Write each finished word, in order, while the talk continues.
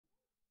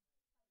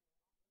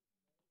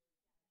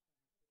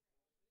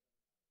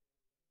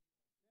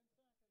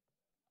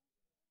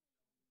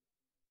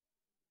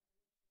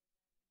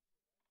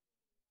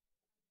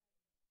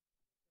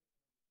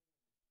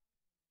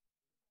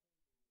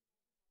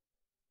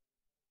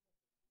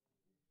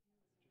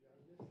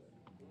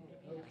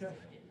Okay.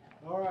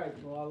 All right.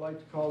 Well, I'd like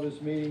to call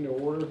this meeting to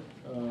order.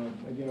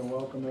 Again,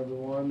 welcome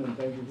everyone, and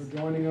thank you for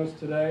joining us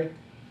today.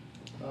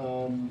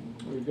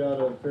 We've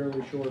got a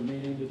fairly short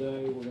meeting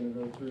today. We're going to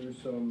go through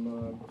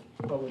some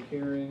public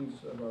hearings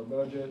of our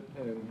budget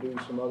and do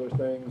some other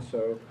things.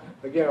 So,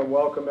 again,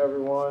 welcome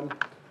everyone.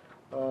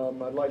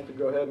 I'd like to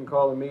go ahead and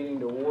call the meeting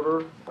to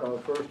order.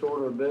 First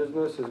order of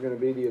business is going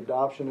to be the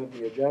adoption of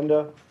the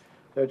agenda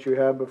that you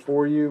have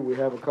before you. We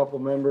have a couple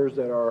members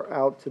that are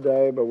out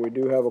today, but we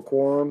do have a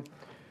quorum.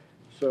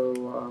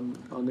 So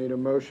I'll need a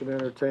motion to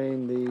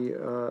entertain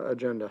the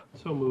agenda.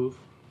 So move.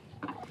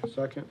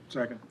 Second?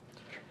 Second.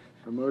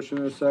 A motion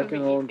and a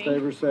second. All in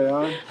favor, say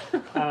aye.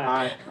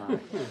 Aye.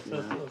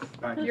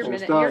 You're going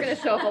to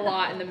show up a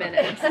lot in the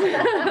minutes.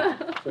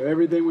 So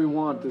everything we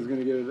want is going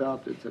to get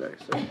adopted today.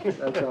 So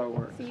that's how it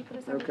works.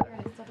 Okay.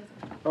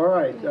 All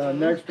right.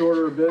 Next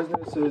order of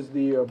business is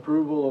the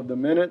approval of the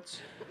minutes.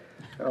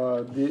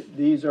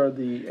 These are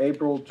the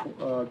April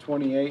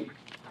 28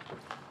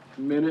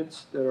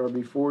 minutes that are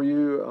before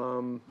you.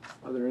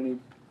 Are there any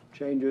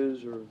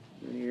changes or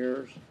any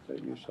errors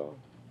that you saw?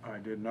 I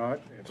did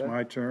not. It's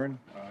my turn.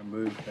 I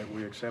move that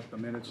we accept the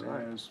minutes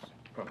as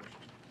published.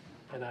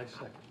 And I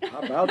second. How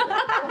about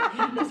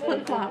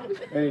that?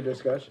 Any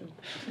discussion?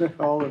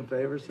 All in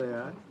favor, say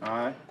aye.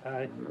 Aye.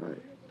 Aye. All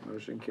right,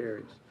 motion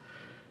carries.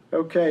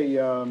 Okay,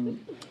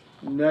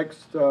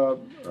 next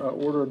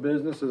order of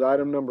business is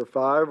item number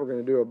 5. We're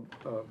going to do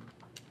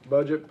a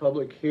budget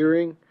public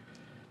hearing.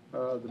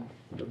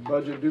 The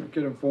budget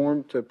duplicate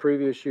form to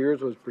previous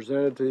years was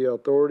presented to the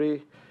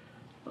authority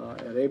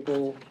at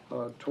April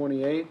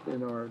 28th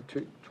in our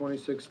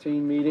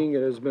 2016 meeting.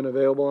 It has been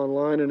available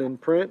online and in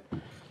print.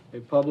 A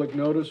public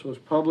notice was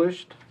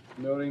published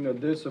noting the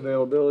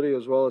disavailability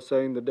as well as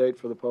setting the date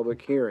for the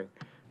public hearing.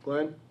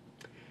 Glenn?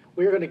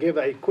 We're going to give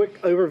a quick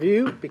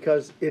overview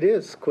because it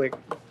is quick.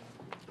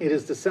 It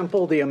is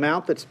the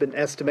amount that's been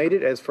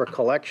estimated as for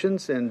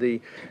collections in the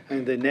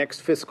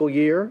next fiscal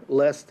year,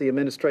 less the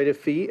administrative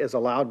fee as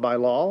allowed by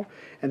law.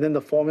 And then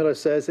the formula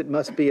says it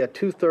must be a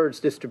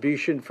 2/3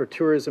 distribution for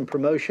tourism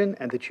promotion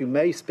and that you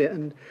may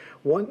spend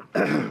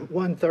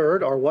one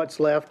third or what's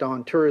left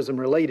on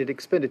tourism-related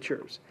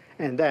expenditures.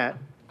 And that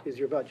is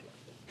your budget.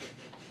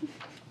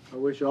 I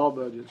wish all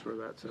budgets were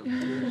that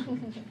simple.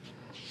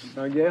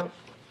 Gail?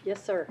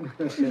 Yes, sir.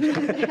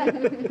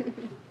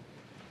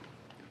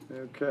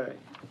 Okay.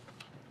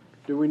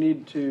 Do we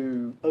need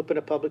to Open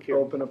a public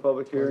hearing. open a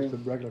public The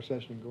hearing? regular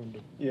session going to.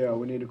 Yeah,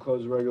 we need to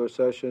close the regular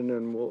session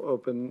and we'll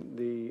open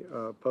the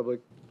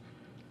public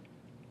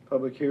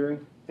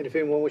hearing. And if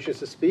anyone wishes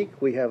to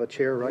speak, we have a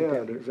chair right Yeah,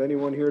 down here. is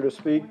anyone here to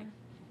speak?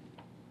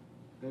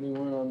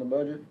 Anyone on the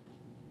budget?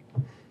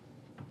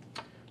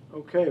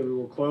 Okay, we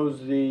will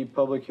close the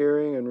public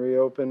hearing and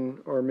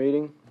reopen our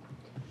meeting.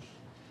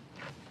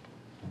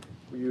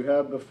 You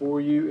have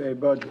before you a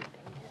budget.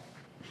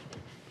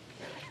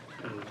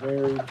 A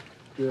very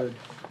good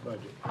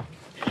budget. I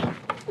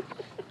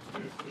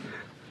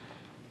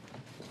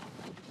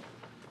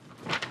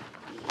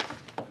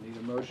need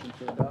a motion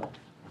to adopt.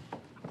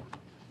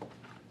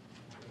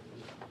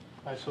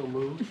 I so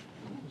move,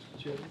 Mr.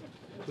 Chairman,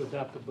 to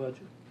adopt the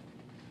budget.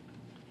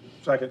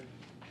 Second.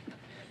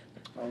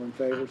 All in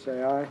favor,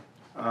 say aye.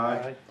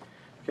 Aye.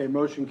 Okay,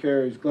 motion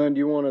carries. Glenn, do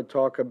you want to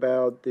talk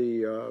about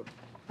the,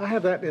 I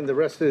have that in the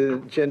rest of the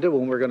agenda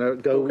when we're going to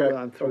go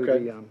Okay, through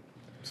okay. the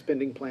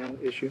spending plan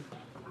issue.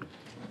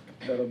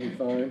 that'll be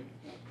fine.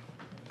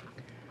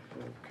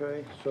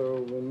 Okay,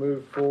 so we'll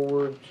move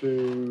forward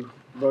to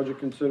budget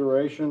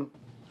consideration.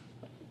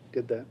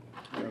 Did that.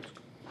 That's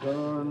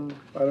done.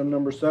 Item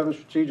number 7,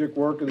 strategic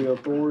work of the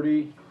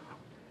authority.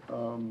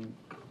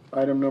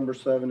 Item number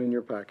 7 in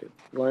your packet.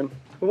 Glenn?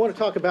 We want to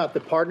talk about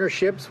the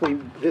partnerships.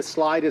 This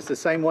slide is the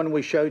same one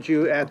we showed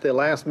you at the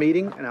last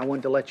meeting, and I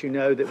wanted to let you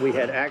know that we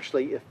had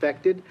actually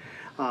effected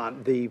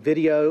the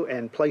video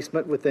and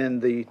placement within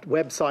the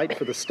website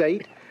for the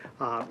state.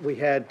 We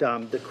had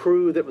the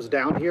crew that was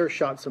down here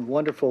shot some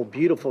wonderful,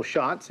 beautiful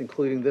shots,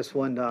 including this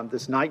one,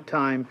 this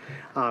nighttime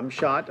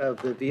shot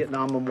of the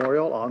Vietnam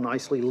Memorial, all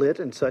nicely lit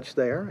and such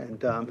there.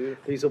 And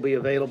these will be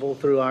available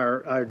through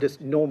our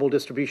normal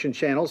distribution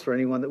channels for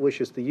anyone that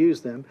wishes to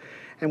use them.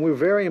 And we were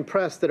very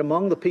impressed that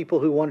among the people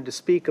who wanted to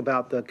speak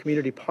about the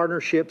community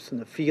partnerships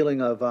and the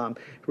feeling of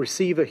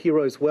receive a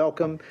hero's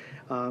welcome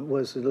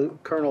was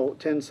Colonel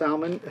Ten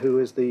Salmon, who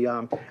is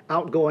the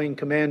outgoing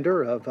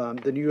commander of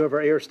the New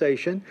River Air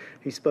Station.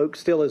 He spoke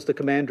still as the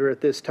commander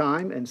at this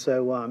time, and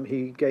so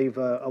he gave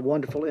a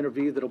wonderful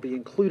interview that'll be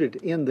included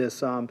in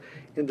this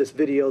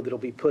video that'll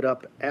be put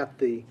up at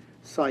the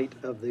site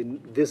of the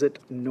Visit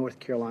North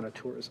Carolina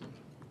Tourism.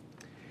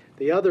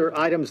 The other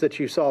items that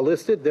you saw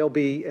listed, they'll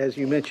be, as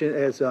you mentioned,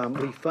 as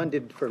we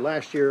funded for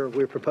last year,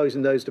 we're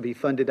proposing those to be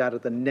funded out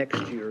of the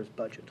next year's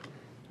budget.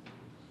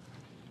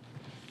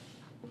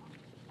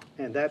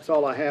 And that's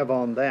all I have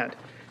on that.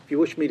 If If you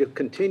wish me to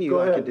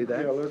continue, I can do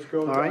that. Yeah, let's go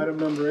All to right. item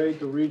number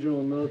 8, the regional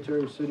and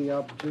military city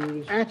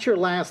opportunities. At your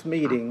last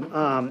meeting,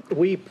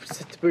 we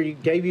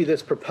gave you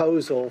this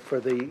proposal for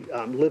the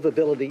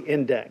livability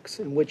index,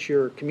 in which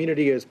your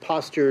community is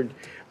postured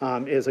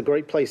as a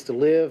great place to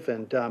live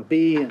and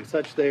be and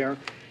such there.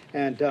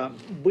 And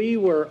we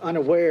were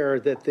unaware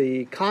that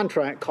the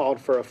contract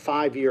called for a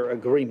 5-year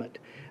agreement.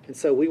 And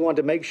so we wanted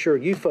to make sure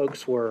you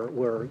folks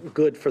were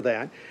good for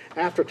that.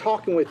 After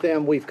talking with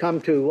them, we've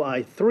come to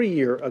a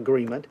 3-year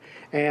agreement,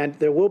 and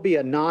there will be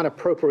a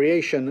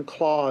non-appropriation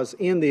clause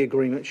in the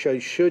agreement. So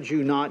should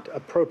you not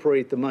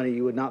appropriate the money,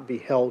 you would not be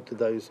held to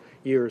those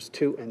years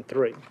 2 and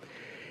 3.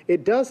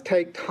 It does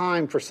take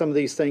time for some of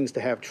these things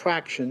to have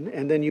traction,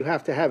 and then you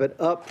have to have it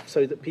up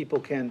so that people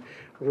can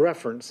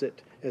reference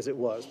it as it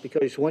was.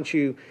 Because once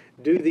you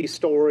do these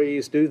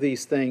stories, do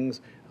these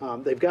things,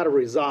 they've got to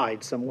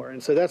reside somewhere.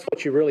 And so that's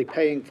what you're really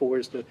paying for,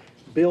 is to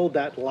build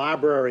that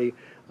library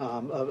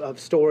of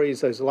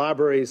stories, those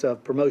libraries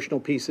of promotional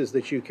pieces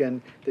that you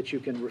can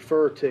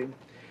refer to.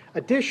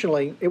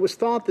 Additionally, it was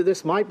thought that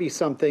this might be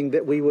something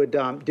that we would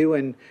do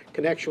in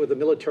connection with the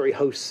military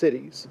host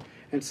cities.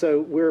 And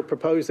so we're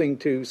proposing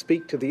to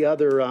speak to the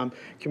other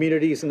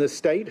communities in the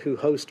state who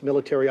host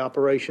military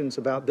operations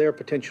about their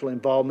potential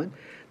involvement.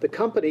 The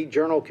company,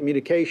 Journal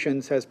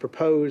Communications, has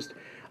proposed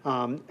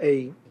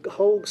a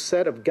whole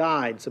set of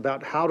guides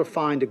about how to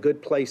find a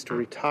good place to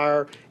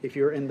retire if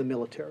you're in the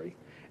military,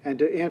 and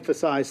to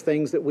emphasize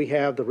things that we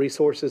have, the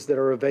resources that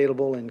are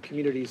available in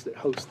communities that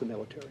host the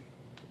military.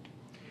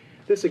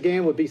 This,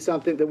 again, would be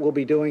something that we'll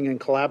be doing in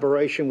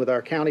collaboration with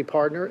our county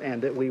partner,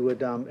 and that we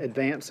would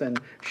advance and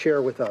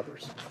share with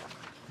others.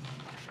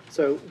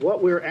 So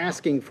what we're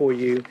asking for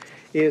you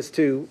is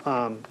to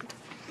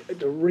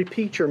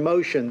repeat your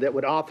motion that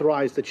would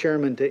authorize the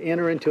chairman to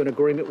enter into an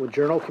agreement with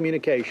Journal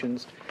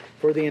Communications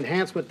for the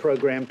enhancement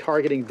program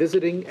targeting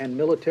visiting and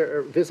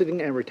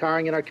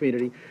retiring in our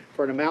community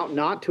for an amount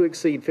not to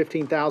exceed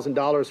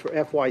 $15,000 for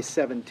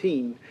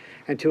FY17,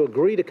 and to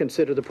agree to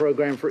consider the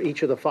program for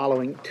each of the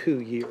following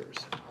 2 years.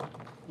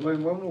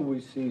 When will we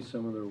see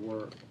some of their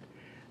work?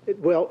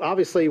 Well,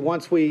 obviously,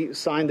 once we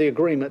sign the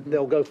agreement,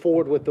 they'll go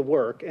forward with the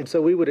work, and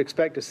so we would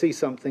expect to see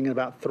something in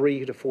about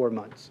 3 to 4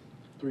 months.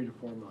 3 to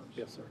 4 months?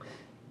 Yes, sir.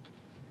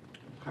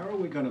 How are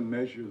we going to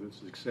measure the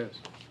success?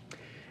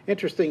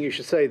 Interesting you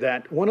should say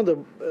that. One of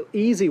the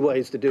easy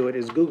ways to do it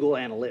is Google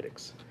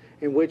Analytics,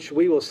 in which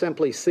we will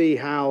simply see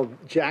how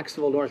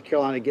Jacksonville, North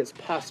Carolina gets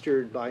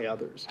postured by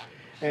others.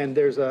 And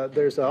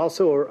there's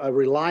also a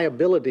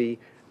reliability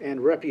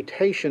and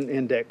reputation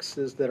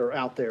indexes that are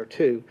out there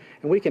too.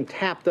 And we can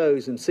tap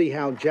those and see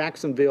how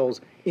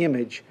Jacksonville's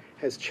image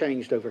has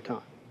changed over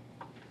time.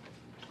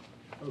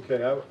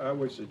 Okay, I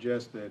would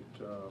suggest that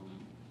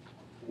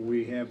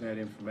we have that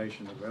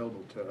information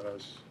available to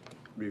us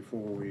before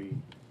we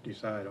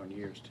decide on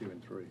years 2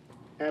 and 3.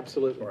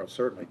 Absolutely. Or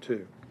certainly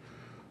 2.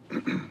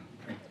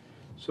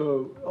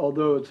 So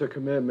although it's a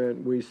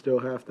commitment, we still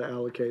have to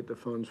allocate the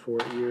funds for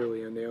it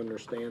yearly, and they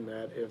understand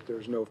that if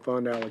there's no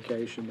fund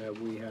allocation, that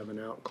we have an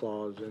out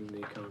clause in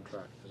the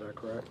contract. Is that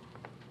correct?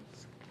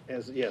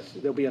 Yes,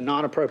 there'll be a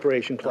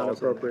non-appropriation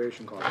clause.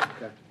 Non-appropriation clause,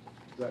 okay.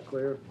 Is that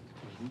clear?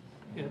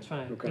 Yeah, it's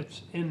fine. Okay.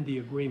 It's in the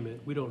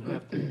agreement. We don't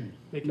have to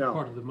make it No.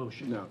 part of the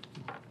motion. No.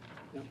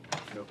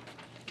 Nope.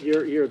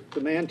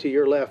 The man to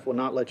your left will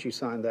not let you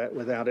sign that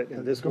without it, and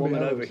this There's gonna be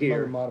woman another- over some other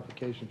here.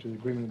 modification to the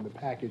agreement in the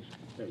package.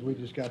 We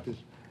just got this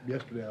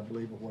yesterday, I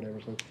believe, or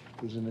whatever, so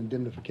there's an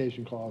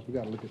indemnification clause. We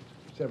gotta look at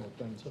several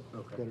things that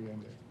are in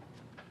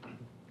there.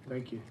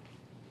 Thank you.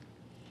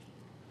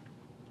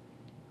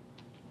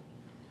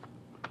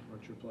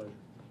 What's your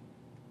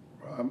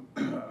pleasure?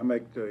 I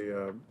make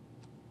the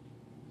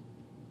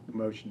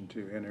motion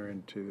to enter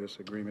into this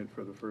agreement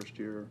for the first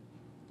year.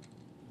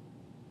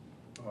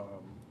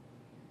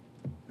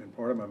 And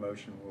part of my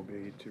motion will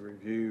be to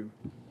review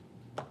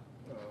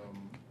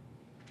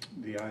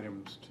the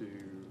items to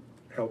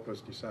help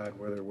us decide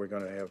whether we're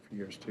going to have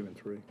years 2 and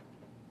 3.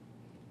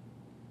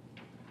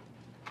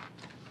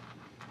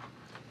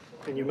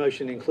 And your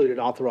motion included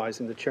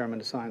authorizing the chairman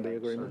to sign the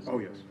agreement. Oh,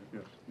 yes,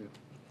 yes, yes.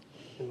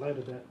 In light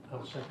of that,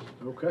 I'll second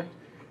it. Okay.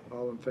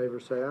 All in favor,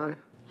 say aye.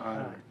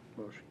 Aye.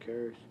 Motion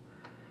carries.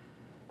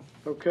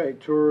 Okay,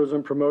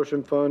 Tourism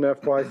Promotion Fund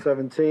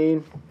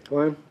FY17.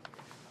 Glenn?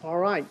 All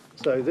right,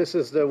 so this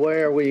is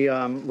where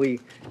we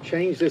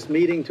changed this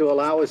meeting to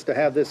allow us to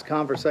have this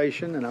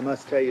conversation, and I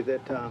must tell you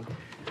that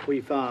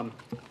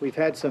we've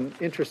had some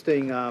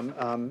interesting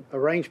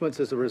arrangements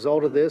as a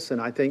result of this, and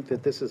I think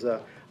that this is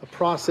a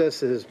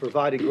process that has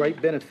provided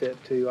great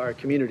benefit to our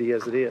community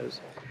as it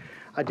is.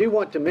 I do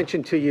want to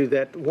mention to you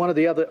that one of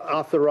the other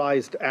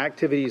authorized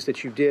activities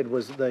that you did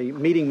was the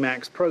Meeting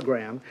Max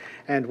program,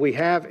 and we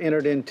have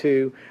entered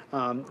into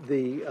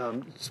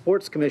the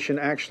Sports Commission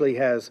actually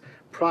has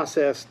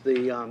processed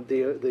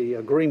the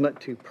agreement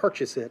to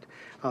purchase it,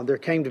 there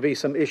came to be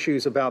some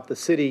issues about the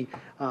city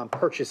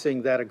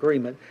purchasing that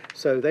agreement.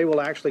 So they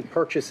will actually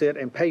purchase it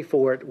and pay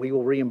for it. We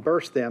will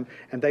reimburse them,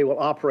 and they will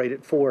operate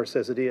it for us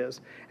as it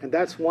is. And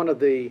that's one of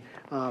the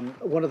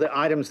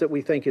items that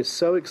we think is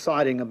so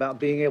exciting about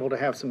being able to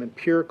have some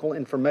empirical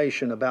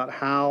information about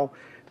how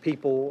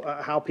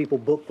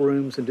people book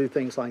rooms and do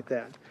things like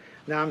that.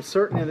 Now, I'm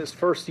certain in this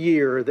first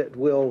year that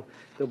there'll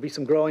be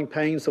some growing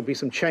pains, there'll be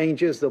some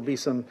changes, there'll be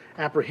some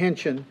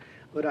apprehension,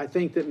 but I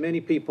think that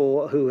many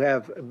people who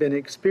have been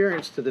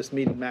experienced to this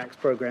Meeting Max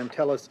program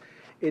tell us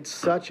it's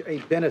such a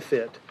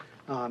benefit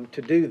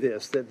to do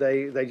this that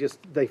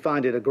they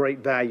find it a great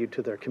value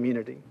to their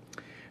community.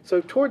 So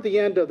toward the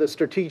end of the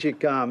strategic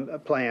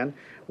plan,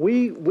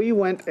 we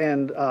went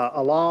and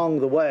along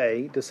the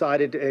way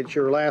decided at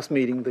your last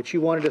meeting that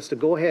you wanted us to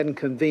go ahead and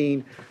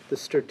convene the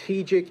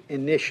strategic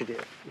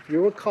initiative. If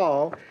you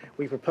recall,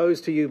 we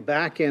proposed to you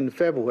back in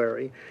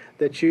February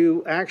that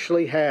you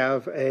actually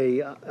have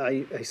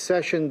a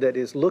session that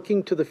is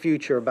looking to the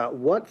future about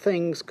what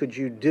things could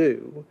you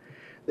do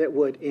that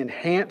would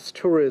enhance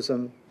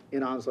tourism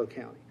in Onslow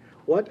County.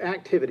 What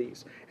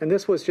activities? And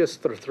this was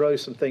just to throw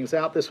some things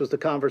out. This was the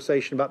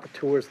conversation about the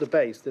tours of the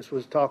base. This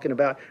was talking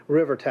about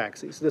river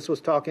taxis. This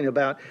was talking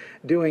about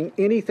doing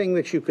anything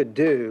that you could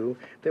do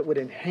that would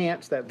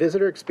enhance that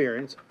visitor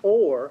experience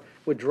or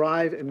would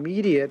drive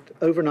immediate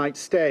overnight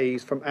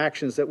stays from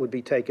actions that would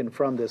be taken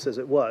from this as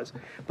it was.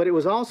 But it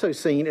was also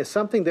seen as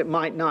something that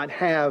might not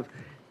have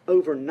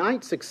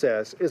overnight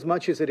success as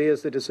much as it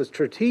is that it's a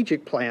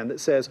strategic plan that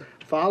says,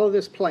 follow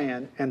this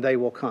plan and they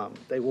will come.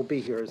 They will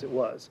be here as it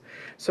was.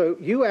 So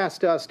you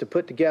asked us to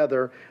put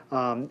together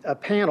a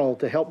panel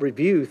to help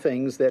review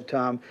things that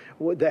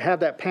have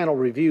that panel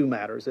review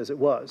matters as it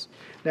was.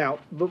 Now,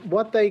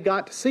 what they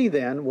got to see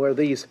then were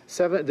these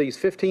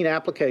 15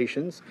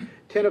 applications,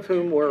 10 of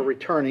whom were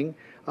returning.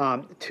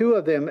 2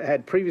 of them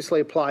had previously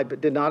applied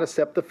but did not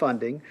accept the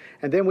funding.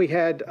 And then we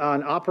had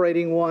an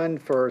operating one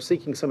for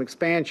seeking some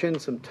expansion,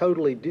 some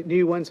totally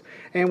new ones.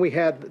 And we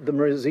had the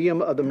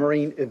Museum of the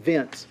Marine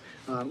Events,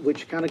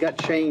 which kind of got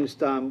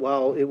changed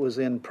while it was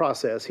in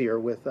process here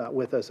with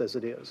us as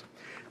it is.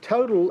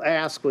 Total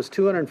ask was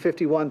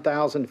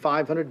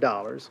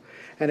 $251,500.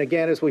 And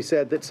again, as we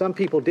said, that some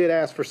people did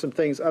ask for some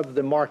things other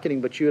than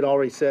marketing, but you had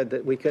already said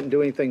that we couldn't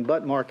do anything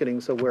but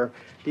marketing, so we're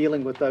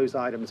dealing with those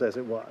items as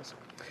it was.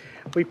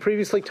 We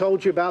previously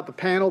told you about the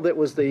panel that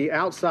was the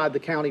outside the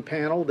county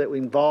panel that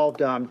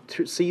involved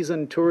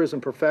seasoned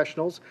tourism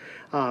professionals.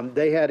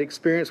 They had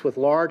experience with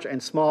large and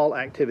small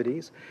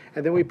activities.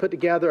 And then we put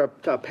together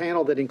a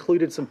panel that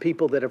included some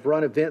people that have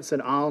run events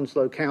in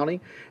Onslow County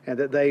and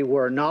that they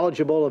were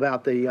knowledgeable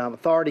about the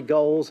authority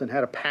goals and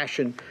had a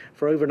passion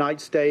for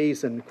overnight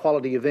stays and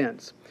quality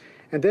events.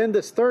 And then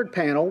this third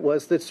panel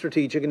was the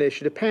Strategic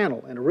Initiative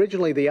panel. And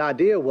originally the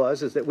idea was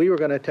that we were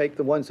going to take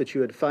the ones that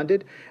you had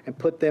funded and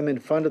put them in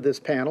front of this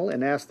panel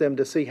and ask them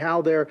to see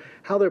how their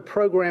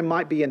program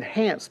might be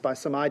enhanced by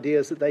some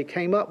ideas that they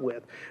came up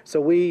with.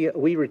 So we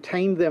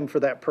retained them for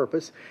that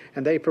purpose,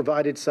 and they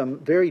provided some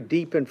very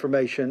deep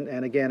information.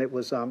 And again, it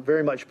was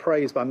very much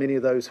praised by many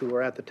of those who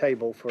were at the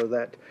table for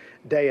that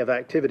day of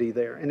activity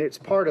there. And it's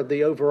part of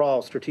the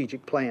overall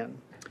strategic plan.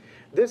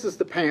 This is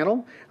the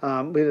panel.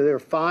 There are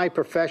 5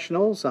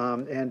 professionals,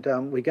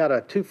 and we got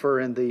a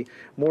twofer in the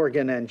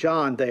Morgan and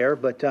John there,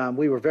 but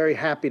we were very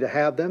happy to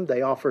have them.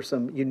 They offer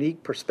some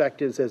unique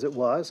perspectives as it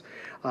was.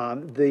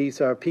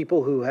 These are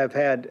people who have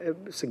had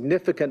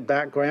significant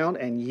background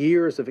and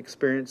years of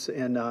experience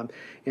in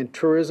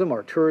tourism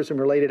or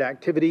tourism-related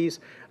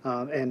activities,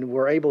 and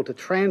were able to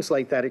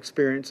translate that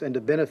experience into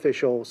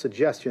beneficial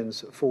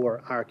suggestions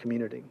for our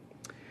community.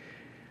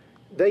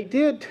 They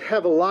did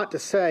have a lot to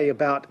say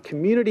about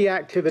community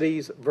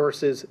activities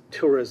versus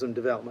tourism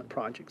development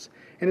projects.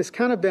 And it's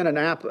kind of been an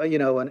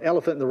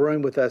elephant in the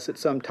room with us at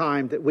some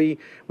time that we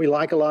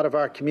like a lot of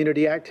our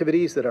community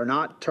activities that are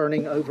not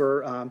turning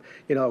over, a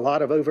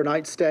lot of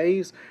overnight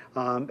stays.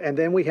 And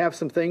then we have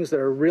some things that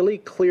are really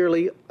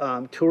clearly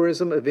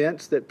tourism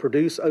events that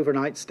produce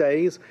overnight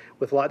stays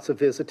with lots of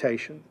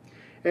visitation.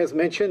 As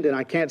mentioned, and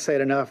I can't say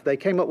it enough, they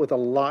came up with a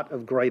lot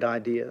of great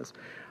ideas.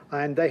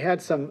 And they had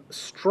some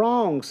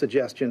strong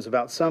suggestions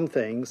about some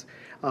things.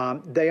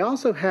 They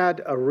also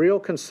had a real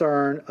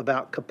concern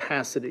about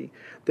capacity.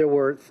 There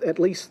were at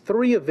least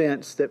 3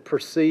 events that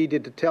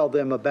proceeded to tell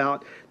them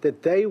about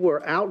that they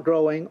were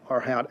outgrowing or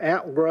had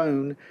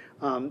outgrown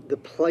the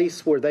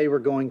place where they were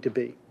going to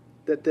be.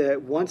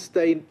 That once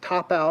they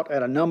top out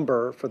at a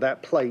number for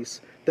that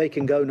place, they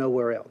can go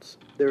nowhere else.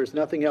 There is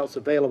nothing else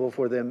available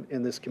for them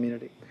in this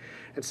community.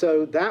 And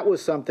so that was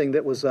something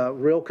that was a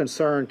real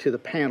concern to the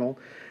panel.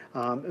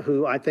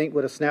 Who I think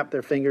would have snapped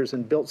their fingers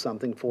and built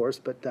something for us,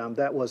 but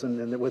that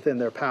wasn't within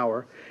their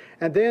power.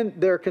 And then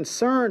they're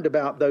concerned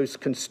about those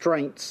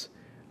constraints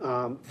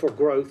for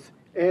growth,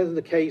 as in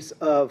the case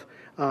of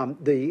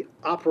the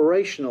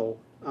operational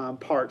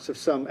parts of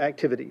some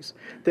activities,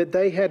 that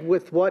they had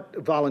with what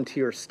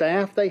volunteer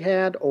staff they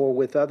had or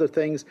with other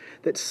things,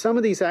 that some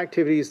of these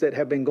activities that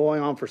have been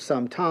going on for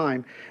some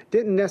time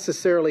didn't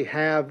necessarily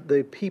have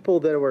the people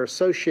that were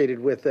associated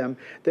with them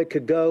that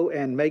could go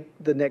and make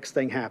the next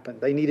thing happen.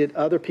 They needed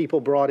other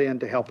people brought in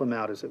to help them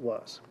out as it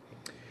was.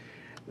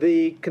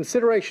 The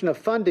consideration of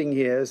funding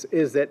is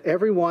that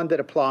everyone that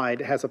applied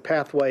has a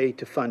pathway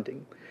to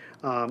funding.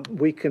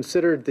 We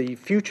considered the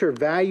future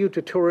value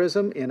to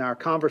tourism in our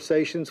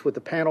conversations with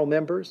the panel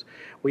members.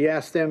 We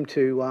asked them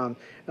to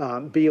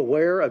be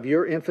aware of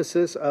your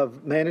emphasis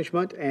of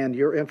management and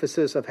your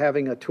emphasis of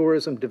having a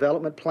tourism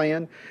development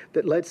plan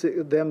that lets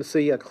them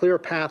see a clear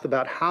path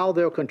about how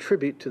they'll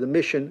contribute to the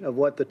mission of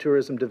what the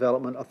Tourism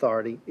Development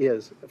Authority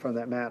is from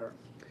that matter.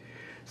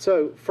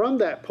 So from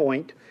that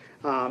point,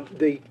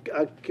 the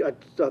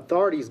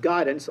authority's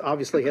guidance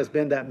obviously has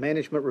been that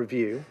management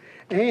review,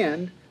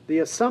 and the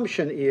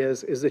assumption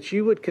is that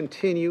you would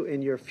continue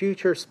in your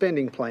future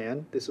spending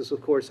plan, this is of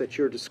course at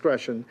your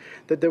discretion,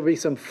 that there will be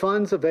some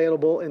funds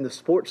available in the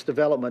Sports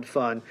Development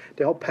Fund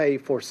to help pay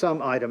for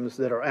some items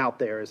that are out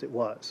there as it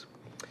was.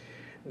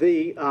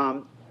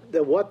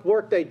 What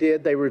work they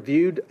did, they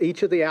reviewed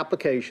each of the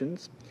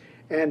applications,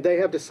 and they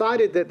have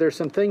decided that there's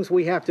some things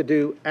we have to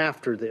do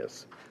after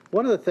this.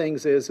 One of the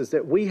things is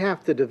that we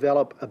have to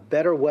develop a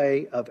better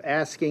way of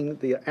asking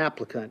the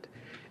applicant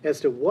as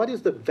to what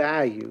is the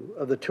value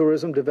of the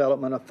Tourism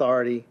Development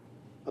Authority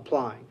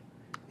applying.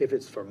 If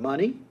it's for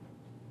money,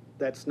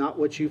 that's not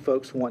what you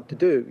folks want to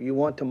do. You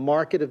want to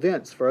market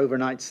events for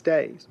overnight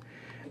stays.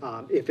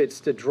 If it's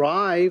to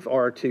drive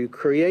or to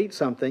create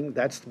something,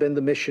 that's been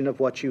the mission of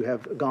what you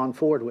have gone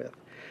forward with.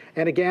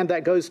 And again,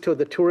 that goes to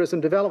the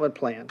Tourism Development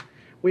Plan.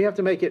 We have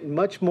to make it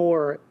much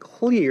more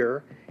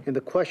clear in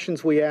the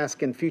questions we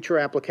ask in future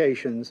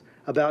applications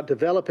about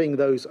developing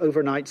those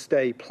overnight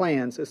stay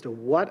plans as to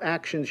what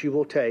actions you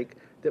will take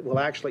that will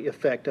actually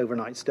affect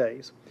overnight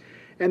stays.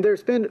 And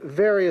there's been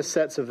various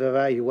sets of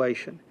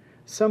evaluation.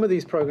 Some of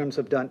these programs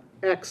have done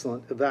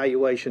excellent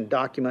evaluation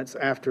documents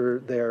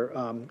after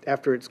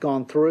it's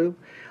gone through,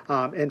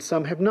 and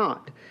some have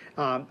not.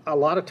 A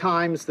lot of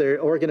times their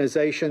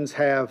organizations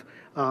have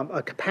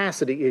a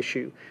capacity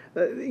issue.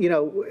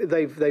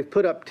 They've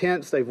put up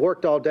tents, they've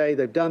worked all day,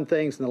 they've done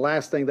things, and the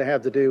last thing they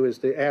have to do is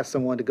to ask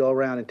someone to go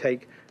around and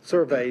take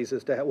surveys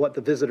as to what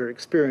the visitor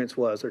experience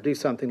was or do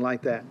something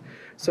like that.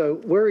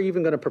 So we're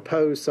even going to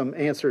propose some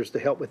answers to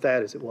help with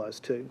that as it was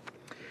too.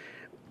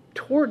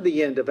 Toward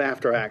the end of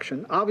after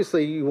action,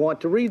 obviously you want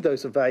to read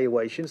those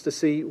evaluations to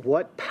see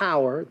what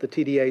power the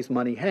TDA's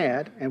money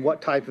had and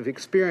what type of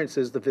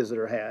experiences the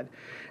visitor had.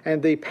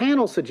 And the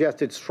panel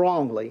suggested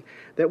strongly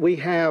that we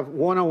have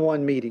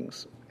one-on-one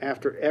meetings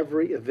after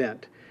every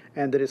event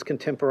and that it's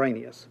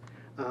contemporaneous.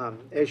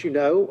 As you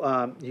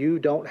know, you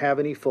don't have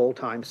any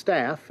full-time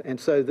staff, and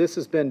so this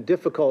has been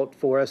difficult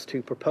for us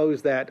to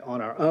propose that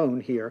on our own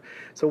here.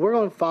 So we're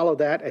going to follow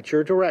that at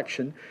your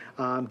direction,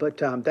 but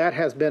that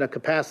has been a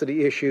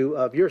capacity issue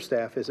of your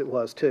staff as it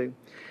was too.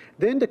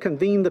 Then to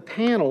convene the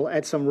panel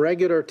at some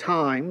regular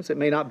times. It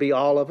may not be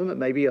all of them, it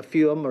may be a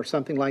few of them or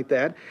something like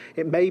that.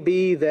 It may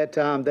be that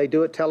they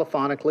do it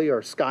telephonically or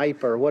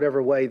Skype or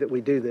whatever way that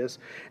we do this,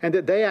 and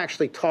that they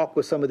actually talk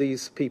with some of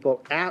these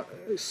people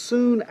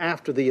soon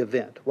after the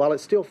event, while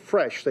it's still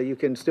fresh, so you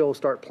can still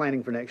start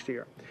planning for next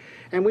year.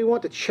 And we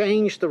want to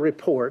change the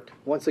report,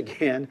 once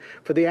again,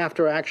 for the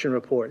after-action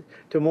report,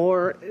 to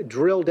more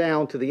drill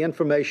down to the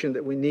information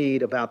that we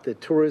need about the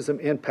tourism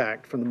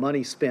impact from the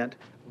money spent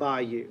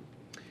by you.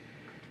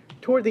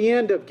 Toward the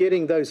end of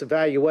getting those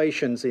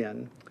evaluations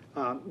in,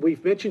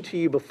 we've mentioned to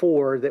you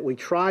before that we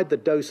tried the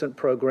docent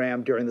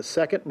program during the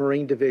 2nd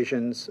Marine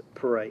Division's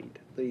parade,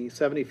 the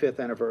 75th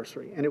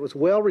anniversary, and it was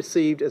well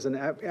received as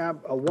a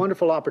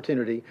wonderful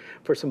opportunity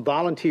for some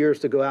volunteers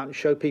to go out and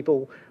show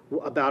people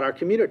about our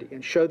community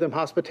and show them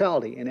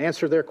hospitality and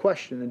answer their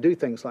question and do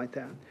things like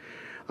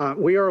that.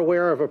 We are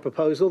aware of a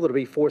proposal that will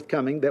be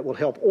forthcoming that will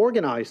help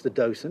organize the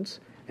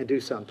docents and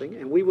do something,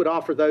 and we would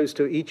offer those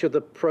to each of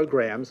the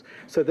programs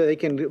so that they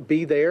can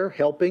be there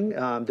helping.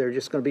 They're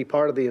just going to be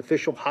part of the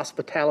official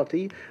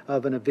hospitality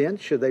of an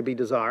event should they be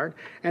desired,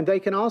 and they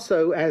can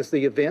also, as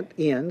the event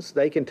ends,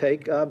 they can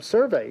take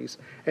surveys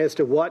as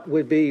to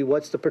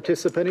what's the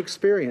participant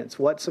experience,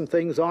 what some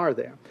things are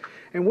there.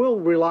 And we'll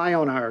rely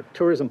on our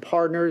tourism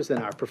partners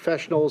and our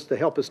professionals to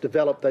help us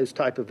develop those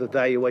type of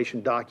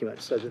evaluation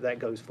documents so that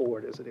goes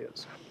forward as it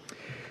is.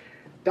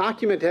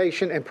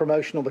 Documentation and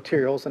promotional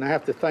materials, and I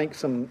have to thank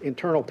some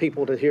internal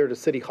people here to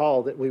City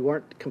Hall that we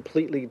weren't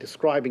completely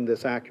describing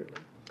this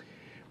accurately.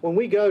 When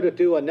we go to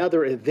do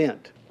another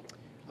event,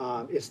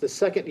 it's the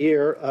 2nd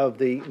year of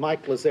the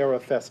Mike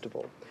Lazzara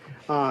Festival.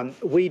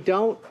 We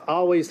don't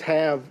always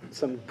have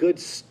some good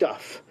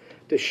stuff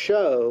to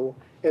show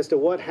as to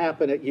what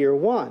happened at year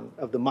 1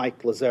 of the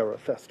Mike Lazzara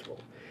Festival.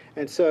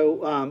 And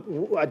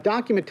so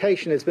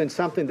documentation has been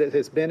something that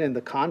has been in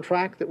the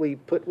contract that we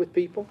put with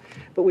people,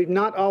 but we've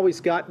not always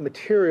got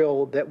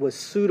material that was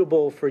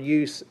suitable for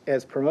use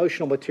as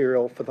promotional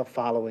material for the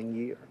following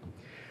year.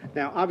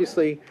 Now,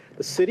 obviously,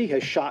 the city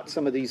has shot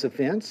some of these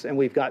events, and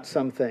we've got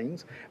some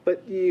things,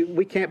 but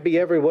we can't be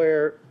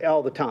everywhere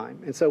all the time.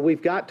 And so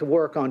we've got to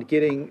work on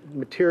getting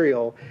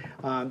material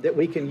that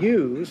we can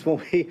use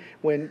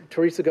when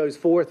Teresa goes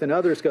forth and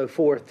others go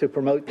forth to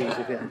promote these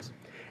events.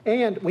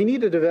 And we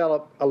need to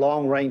develop a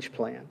long-range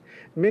plan.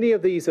 Many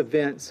of these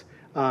events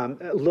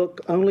look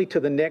only to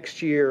the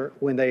next year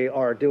when they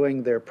are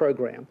doing their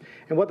program.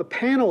 And what the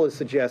panel is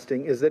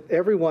suggesting is that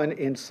everyone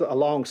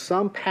along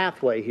some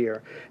pathway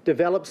here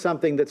develops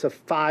something that's a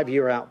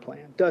 5-year out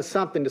plan, does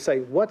something to say,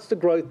 what's the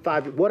growth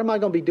what am I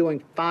going to be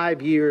doing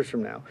 5 years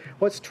from now?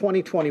 What's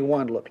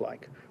 2021 look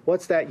like?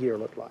 What's that year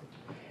look like?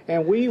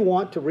 And we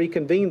want to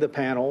reconvene the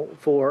panel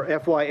for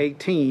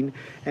FY18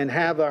 and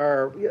have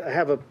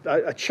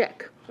a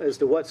check as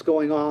to what's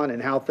going on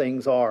and how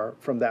things are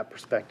from that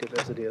perspective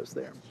as it is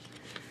there.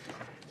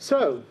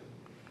 So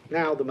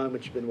now the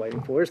moment you've been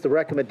waiting for is the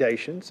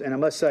recommendations. And I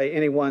must say,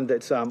 anyone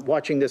that's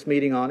watching this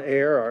meeting on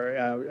air or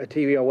a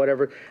TV or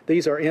whatever,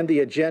 these are in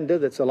the agenda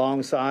that's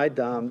alongside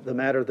the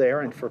matter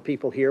there. And for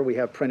people here, we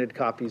have printed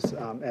copies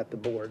at the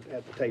board,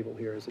 at the table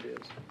here as it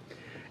is.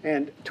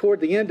 And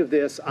toward the end of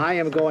this, I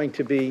am going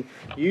to be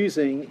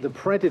using the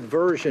printed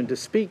version to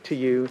speak to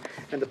you,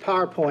 and the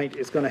PowerPoint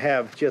is going to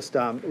have just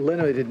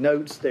limited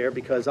notes there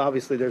because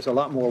obviously there's a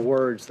lot more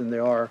words than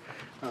there are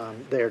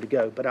there to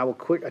go. But I will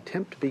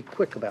attempt to be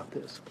quick about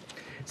this.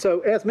 So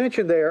as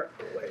mentioned there,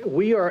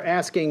 we are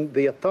asking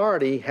the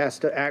authority has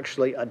to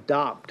actually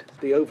adopt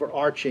the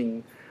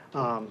overarching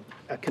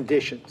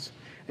conditions.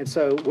 And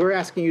so we're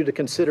asking you to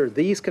consider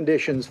these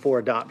conditions for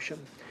adoption.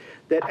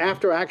 That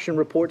after action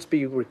reports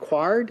be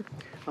required,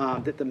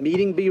 that the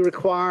meeting be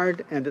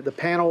required, and that the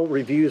panel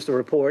reviews the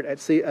report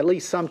at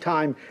least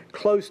sometime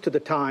close to the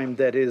time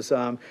that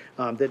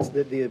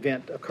that the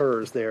event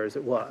occurs there as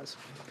it was.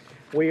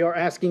 We are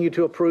asking you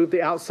to approve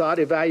the outside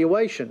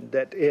evaluation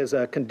that is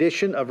a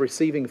condition of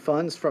receiving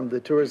funds from the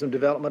Tourism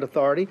Development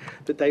Authority,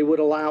 that they would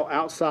allow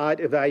outside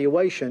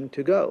evaluation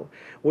to go.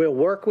 We'll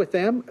work with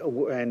them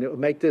and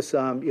make this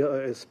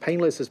as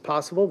painless as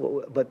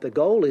possible, but the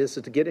goal is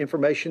to get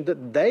information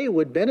that they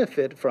would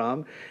benefit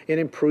from in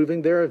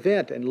improving their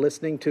event and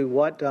listening to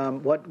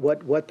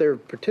what their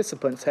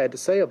participants had to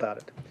say about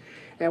it.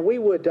 And we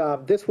would,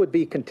 this would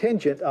be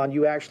contingent on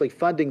you actually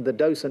funding the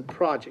docent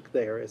project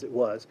there as it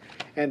was.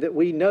 And that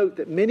we note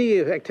that many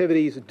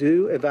activities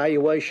do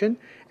evaluation,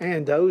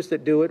 and those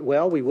that do it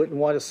well, we wouldn't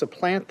want to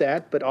supplant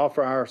that, but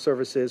offer our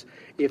services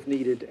if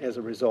needed as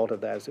a result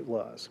of that as it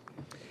was.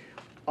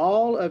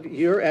 All of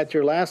at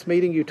your last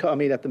meeting,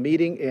 at the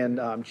meeting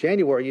in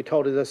January, you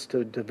told us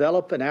to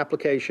develop an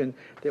application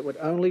that would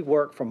only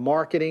work for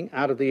marketing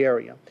out of the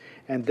area.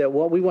 And that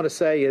what we want to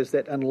say is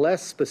that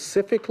unless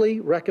specifically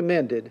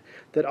recommended,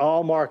 that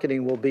all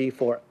marketing will be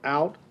for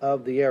out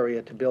of the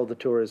area to build the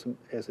tourism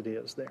as it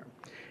is there.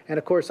 And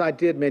of course, I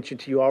did mention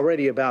to you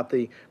already about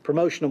the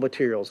promotional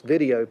materials,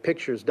 video,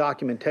 pictures,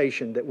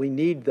 documentation, that we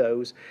need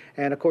those.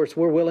 And of course,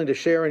 we're willing to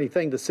share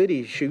anything the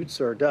city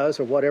shoots or does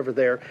or whatever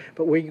there,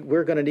 but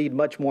we're going to need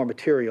much more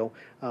material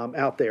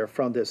out there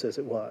from this as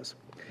it was.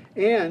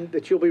 And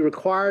that you'll be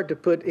required to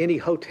put any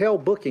hotel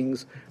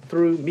bookings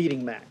through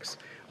MeetingMax.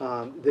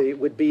 They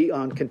would be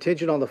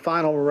contingent on the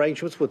final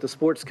arrangements with the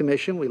Sports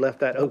Commission. We left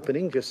that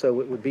opening just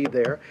so it would be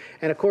there.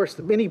 And of course,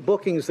 many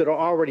bookings that are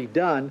already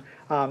done,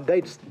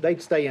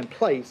 they'd stay in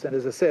place. And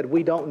as I said,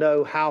 we don't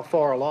know how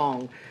far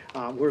along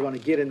we're going to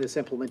get in this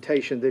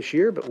implementation this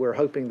year, but we're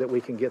hoping that we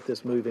can get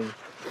this moving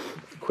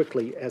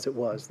quickly as it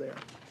was there.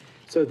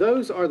 So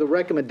those are the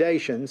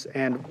recommendations,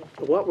 and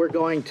what we're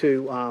going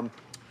to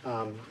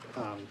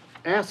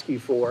ask you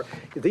for.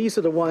 These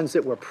are the ones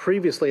that were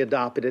previously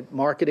adopted at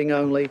marketing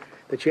only,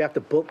 that you have to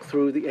book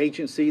through the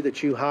agency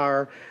that you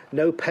hire,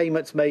 no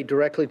payments made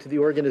directly to the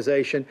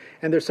organization,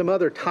 and there's some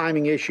other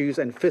timing issues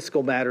and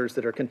fiscal matters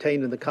that are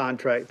contained in the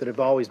contract that have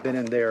always been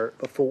in there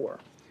before.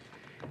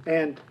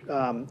 And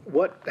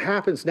what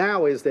happens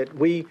now is that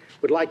we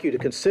would like you to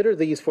consider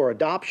these for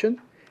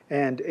adoption,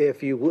 and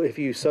if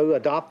you so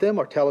adopt them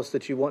or tell us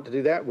that you want to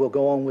do that, we'll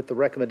go on with the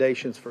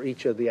recommendations for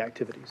each of the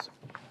activities.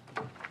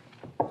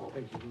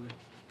 Thank you,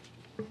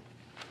 Louis.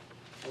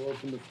 I'll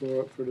open the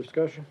floor up for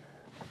discussion.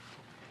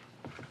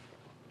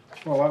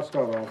 Well, I'll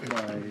start off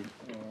by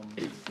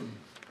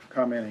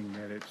commenting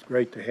that it's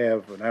great to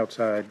have an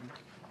outside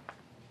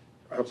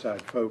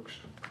folks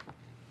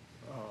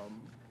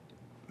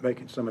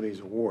making some of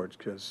these awards,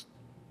 because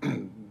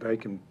they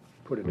can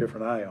put a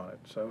different eye on it.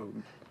 So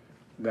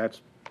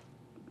that's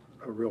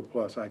a real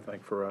plus, I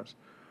think, for us.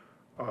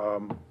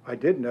 I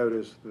did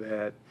notice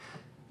that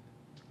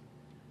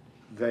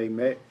they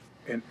may,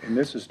 and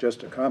this is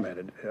just a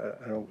comment,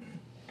 I don't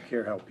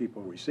care how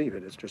people receive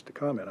it, it's just a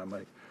comment I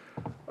make.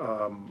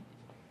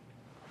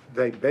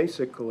 They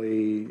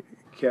basically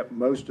kept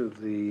most of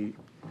the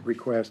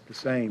requests the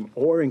same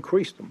or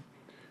increased them,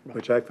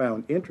 which I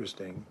found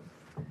interesting,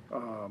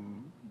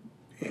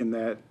 in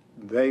that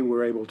they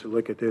were able to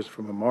look at this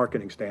from a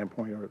marketing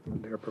standpoint, or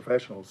they're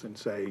professionals, and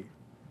say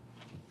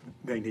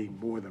they need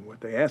more than what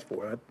they asked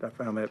for. I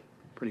found that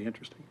pretty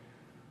interesting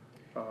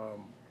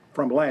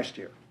from last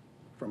year.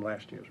 from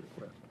last year's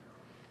request.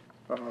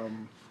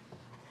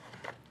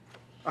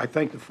 I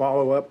think the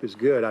follow-up is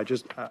good. I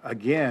just,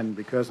 again,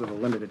 because of the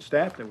limited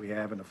staff that we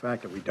have and the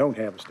fact that we don't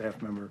have a staff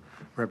member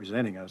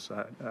representing us,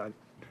 I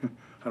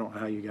don't know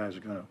how you guys are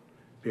going to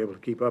be able to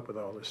keep up with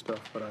all this stuff,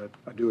 but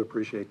I do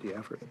appreciate the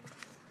effort.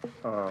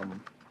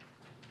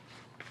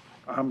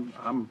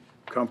 I'm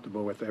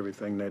comfortable with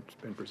everything that's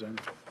been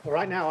presented. Well,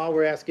 right now, all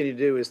we're asking you to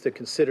do is to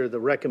consider the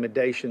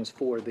recommendations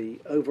for the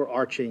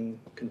overarching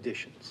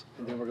conditions,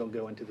 and then we're going to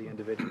go into the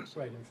individuals.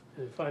 Right,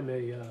 if I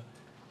may,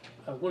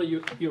 one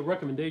of your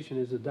recommendation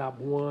is adopt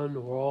one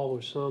or all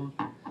or some.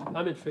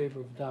 I'm in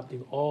favor of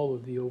adopting all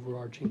of the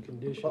overarching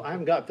conditions. Well, I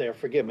haven't got there,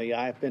 forgive me,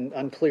 I've been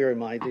unclear in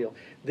my deal.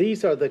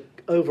 These are the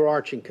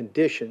overarching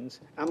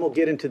conditions. I'm going to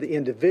get into the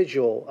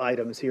individual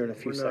items here in a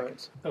few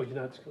seconds. Oh, you're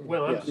not,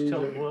 well, I'm Yeah. just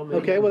telling, well,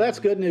 maybe. Okay, well, that's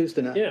good news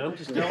to know. Yeah, I'm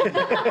just telling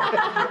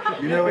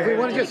you. If we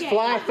want to just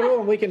fly through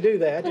them, we can do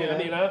that, you Yeah, I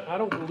know, mean, I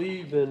don't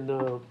believe in,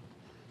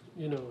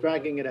 you know.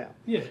 dragging it out.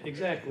 Yeah,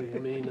 exactly. I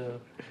mean,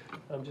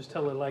 I'm just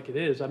telling it like it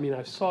is. I mean,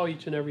 I saw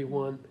each and every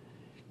one.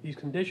 These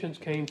conditions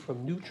came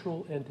from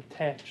neutral and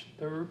detached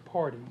third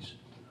parties,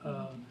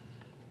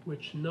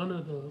 which none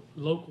of the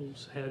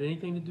locals had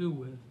anything to do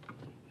with.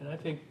 And I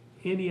think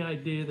any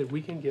idea that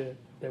we can get,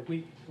 that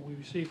we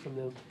receive from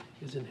them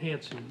is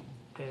enhancing.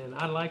 And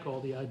I like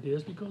all the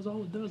ideas because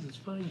all it does is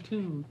fine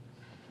tune,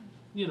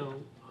 you know,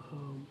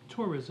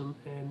 tourism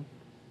and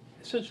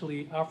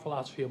essentially our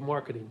philosophy of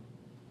marketing.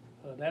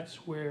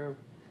 That's where,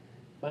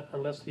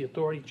 unless the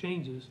authority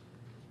changes,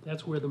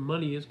 that's where the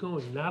money is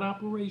going, not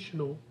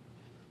operational,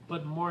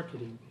 but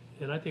marketing.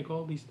 And I think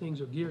all these things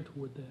are geared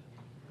toward that.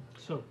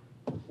 So,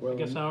 I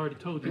guess I already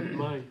told you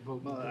my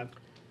vote.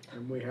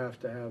 And we have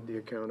to have the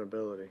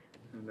accountability,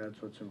 and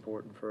that's what's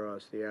important for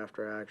us. The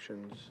after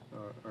actions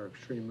are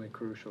extremely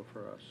crucial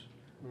for us.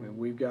 I mean,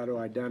 we've got to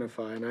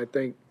identify, and I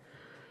think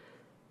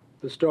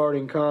the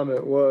starting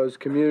comment was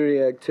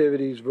community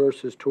activities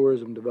versus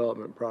tourism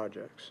development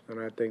projects, and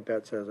I think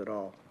that says it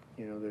all.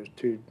 You know, there's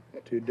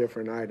two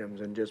different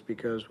items, and just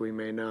because we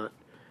may not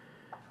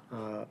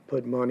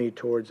put money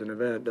towards an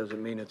event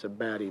doesn't mean it's a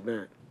bad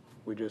event.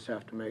 We just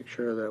have to make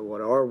sure that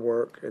what our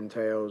work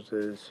entails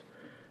is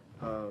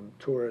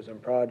tourism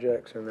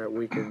projects, and that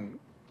we can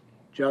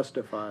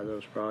justify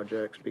those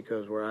projects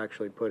because we're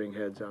actually putting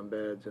heads on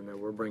beds and that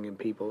we're bringing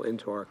people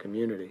into our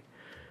community.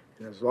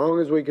 And as long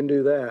as we can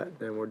do that,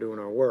 then we're doing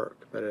our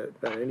work. But at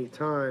any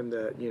time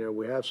that, you know,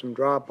 we have some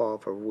drop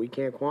off or we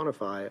can't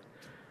quantify it,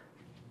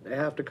 they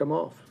have to come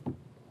off.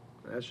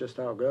 That's just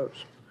how it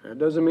goes. It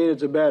doesn't mean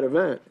it's a bad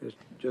event. It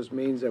just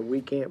means that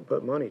we can't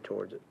put money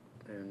towards it.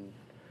 And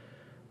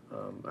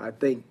I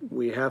think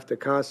we have to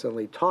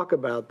constantly talk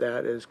about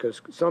that, is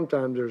because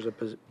sometimes there's a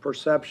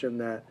perception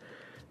that,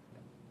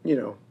 you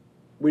know,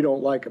 we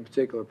don't like a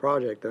particular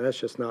project, and that's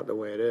just not the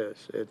way it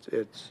is.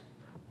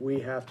 We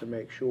have to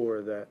make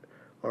sure that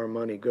our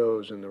money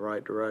goes in the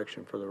right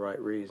direction for the right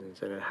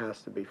reasons, and it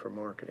has to be for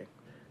marketing,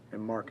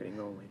 and marketing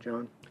only.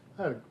 John?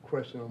 I had a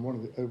question on one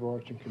of the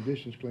overarching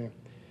conditions, Glenn,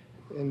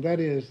 and that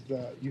is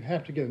you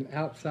have to get an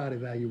outside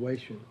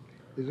evaluation.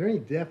 Is there any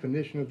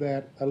definition of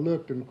that? I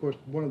looked, and of course,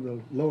 one of the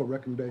lower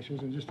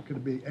recommendations, and just could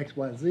it be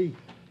XYZ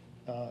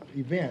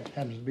event,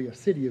 happens to be a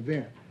city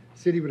event.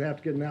 City would have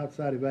to get an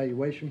outside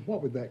evaluation.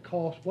 What would that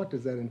cost? What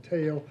does that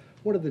entail?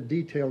 What are the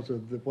details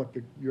of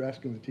you're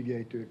asking the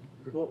TGA to?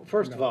 Well,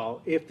 first of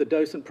all, if the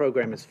docent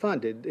program is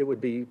funded, it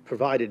would be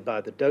provided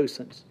by the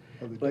docents.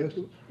 Of the But-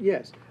 docents?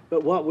 Yes,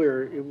 but what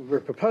we're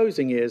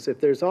proposing is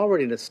if there's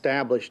already an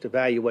established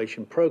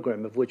evaluation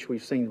program of which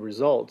we've seen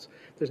results,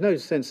 there's no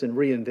sense in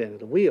reinventing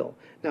the wheel.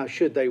 Now,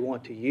 should they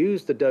want to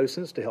use the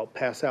docents to help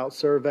pass out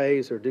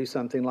surveys or do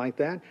something like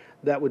that,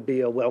 that would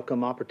be a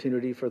welcome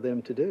opportunity for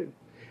them to do.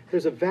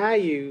 There's a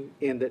value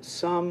in that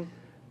some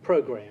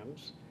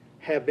programs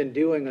have been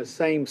doing the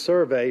same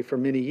survey for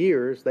many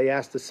years. They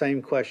ask the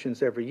same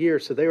questions every year,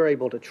 so they are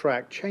able to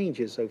track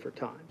changes over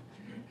time.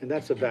 And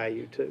that's a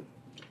value too.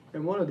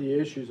 And one of the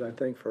issues, I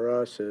think,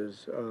 for us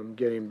is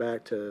getting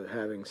back to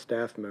having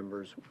staff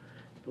members.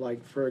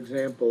 Like, for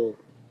example,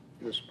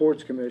 the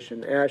Sports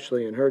Commission,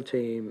 Ashley and her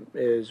team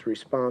is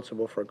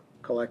responsible for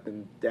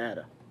collecting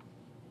data.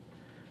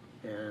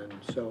 And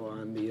so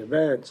on the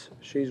events,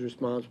 she's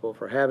responsible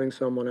for having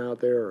someone out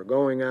there or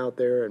going out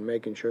there and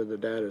making sure the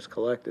data is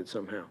collected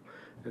somehow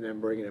and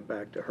then bringing it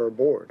back to her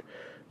board.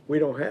 We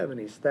don't have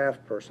any staff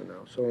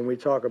personnel. So when we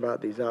talk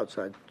about these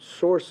outside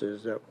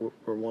sources that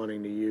we're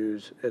wanting to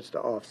use, it's to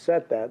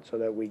offset that so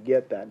that we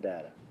get that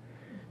data.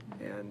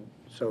 And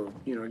so,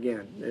 you know,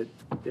 again,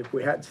 if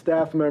we had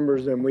staff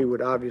members, then we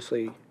would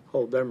obviously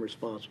hold them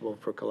responsible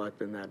for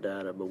collecting that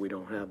data, but we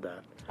don't have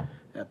that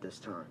at this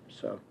time.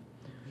 So,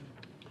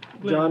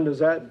 John, does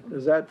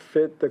that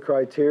fit the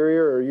criteria,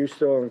 or are you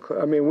still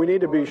I mean, we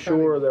need to be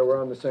sure that we're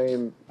on the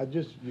same.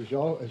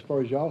 Y'all, as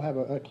far as y'all have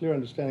a clear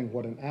understanding of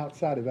what an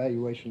outside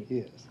evaluation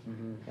is.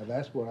 Now,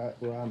 that's where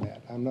I'm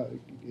at.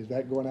 Is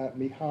that going out,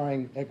 me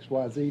hiring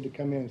XYZ to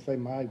come in and say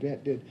my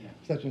event did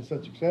such and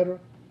such, et cetera?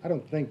 I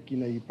don't think,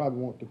 you probably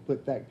want to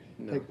put that,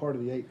 No. take part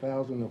of the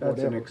 8,000 or That's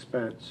an whatever.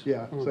 expense.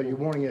 Yeah, so you're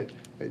wanting it,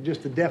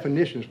 just the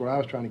definition is what I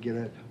was trying to get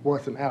at,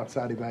 what's an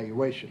outside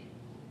evaluation?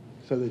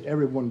 So that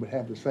everyone would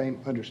have the same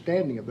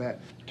understanding of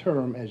that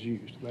term as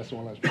used. That's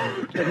all I was trying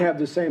to get And to. have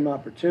the same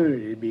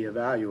opportunity to be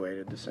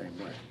evaluated the same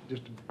way.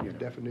 Just a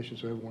definition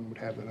so everyone would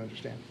have that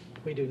understanding.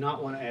 We do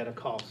not want to add a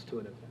cost to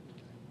an event.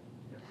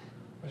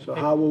 So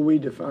how will we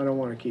define, I don't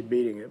want to keep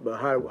beating it, but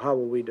how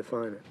will we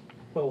define it?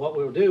 Well, what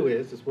we'll do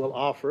is we'll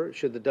offer,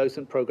 should the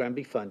docent program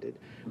be funded,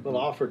 we'll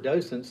offer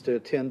docents to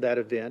attend that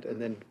event and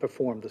then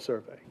perform the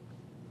survey.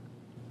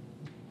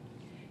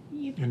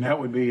 And that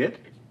would be it?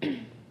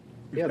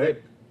 Yeah,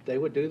 they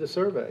would do the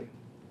survey.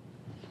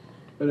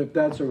 But if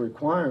that's a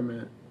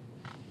requirement,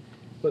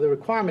 Well, the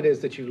requirement is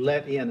that you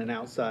let in an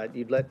outside,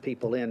 you'd let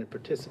people in and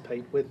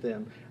participate with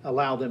them,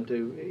 allow them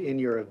to, in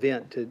your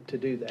event, to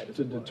do that as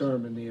to well.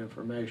 determine the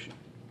information.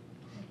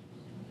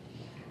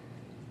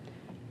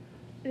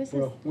 This is,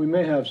 Well, we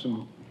may have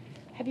some,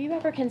 have you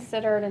ever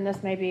considered, and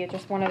this may be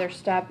just one other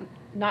step,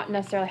 not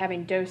necessarily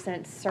having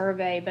docents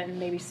survey, but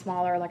maybe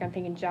smaller, like I'm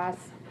thinking Jazz,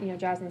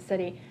 Jazz in the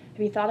City.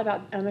 Have you thought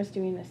about almost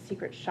doing a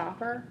secret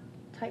shopper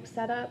type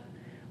setup?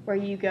 Where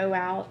you go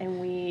out and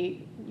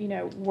we,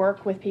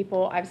 work with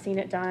people. I've seen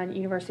it done.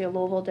 University of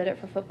Louisville did it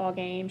for football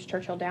games.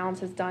 Churchill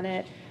Downs has done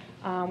it,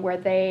 where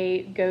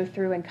they go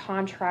through and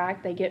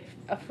contract. They get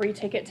a free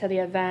ticket to the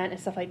event and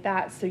stuff like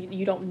that. So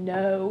you don't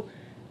know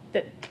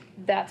that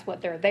that's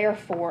what they're there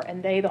for.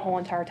 And they, the whole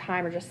entire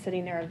time, are just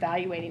sitting there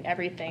evaluating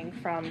everything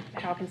from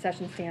how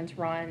concession stands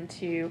run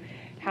to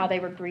how they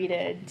were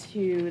greeted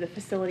to the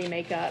facility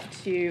makeup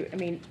to,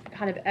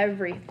 kind of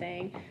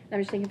everything. And I'm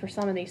just thinking for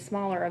some of these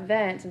smaller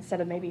events, instead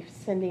of maybe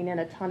sending in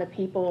a ton of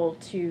people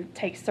to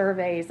take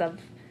surveys of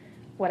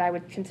what I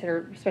would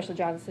consider, especially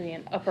Johnson City,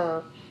 an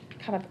upper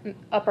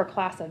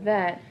class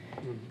event,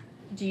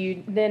 do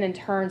you then in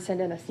turn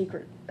send in a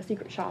secret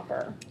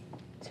shopper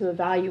to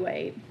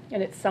evaluate?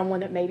 And it's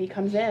someone that maybe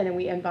comes in and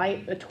we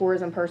invite a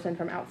tourism person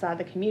from outside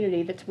the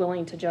community that's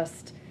willing to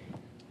just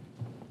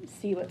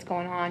see what's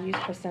going on, use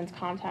Kristen's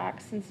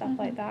contacts and stuff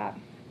like that.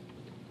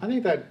 I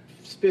think that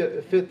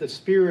fit the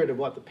spirit of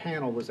what the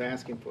panel was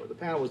asking for. The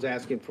panel was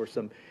asking for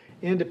some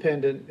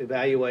independent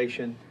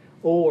evaluation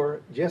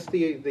or just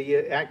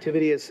the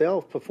activity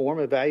itself, perform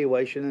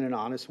evaluation in an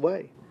honest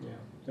way.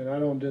 and I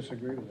don't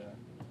disagree with that.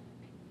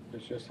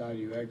 It's just how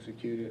you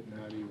execute it and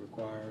how do you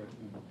require it.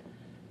 And,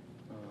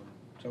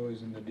 it's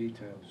always in the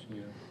details,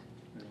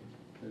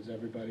 Is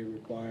everybody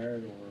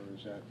required or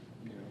is that,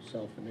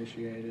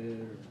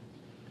 self-initiated or?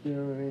 You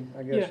know what I mean?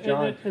 I guess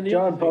Yeah, and the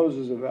John other thing-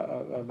 poses a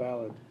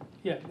valid,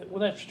 Yeah, well,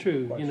 that's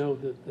true,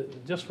 Question.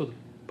 just for the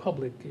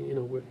public,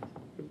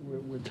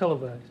 we're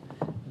televised.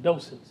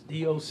 Docents,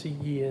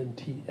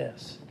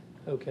 D-O-C-E-N-T-S,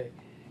 okay.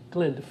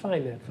 Glenn,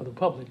 define that for the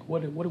public.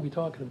 What are we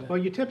talking about? Well,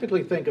 you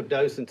typically think of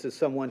docents as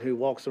someone who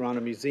walks around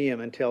a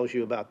museum and tells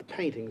you about the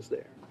paintings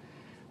there.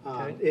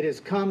 Okay. It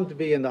has come to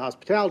be in the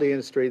hospitality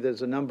industry,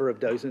 there's a number of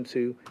docents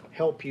who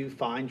help you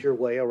find your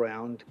way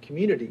around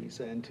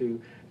communities and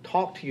to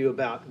talk to you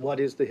about what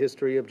is the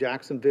history of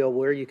Jacksonville,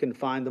 where you can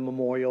find the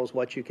memorials,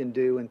 what you can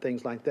do, and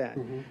things like that.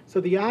 So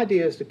the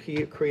idea is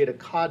to create a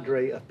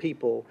cadre of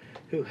people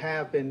who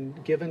have been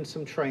given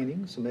some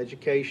training, some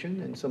education,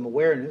 and some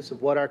awareness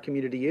of what our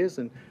community is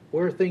and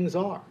where things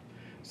are.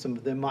 Some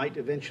of them might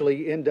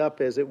eventually end up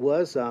as it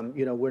was.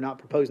 We're not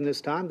proposing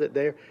this time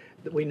that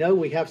we know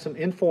we have some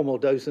informal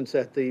docents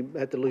at the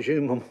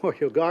Lejeune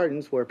Memorial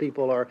Gardens where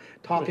people are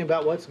talking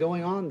about what's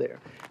going on there.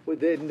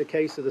 Within the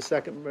case of the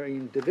Second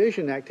Marine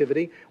Division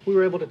activity, we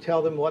were able to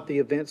tell them what the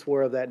events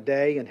were of that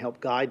day and help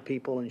guide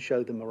people and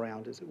show them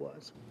around as it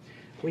was.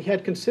 We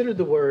had considered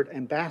the word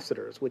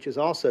ambassadors, which is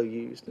also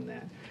used in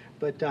that,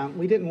 but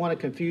we didn't want to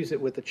confuse it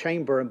with the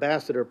Chamber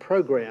Ambassador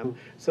Program,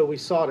 so we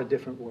sought a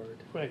different word.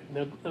 Right,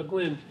 now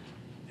Glenn,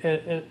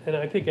 and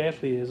I think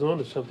Ashley is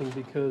onto something,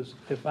 because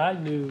if I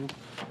knew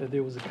that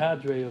there was a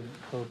cadre of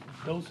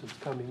docents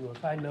coming, or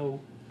if I know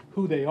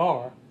who they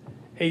are,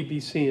 A, B,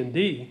 C, and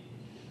D,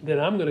 then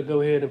I'm gonna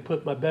go ahead and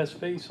put my best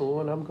face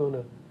on. I'm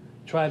gonna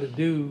try to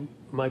do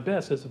my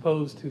best, as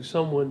opposed to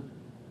someone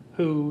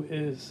who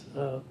is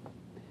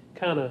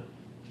kind of,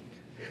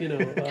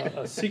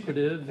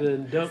 secretive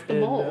and don't, the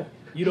mole.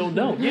 you don't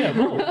know, yeah,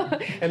 mole.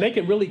 And they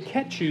can really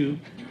catch you,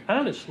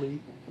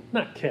 honestly,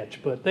 not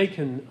catch, but they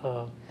can,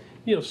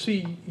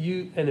 see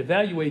you and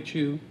evaluate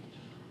you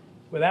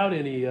without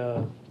any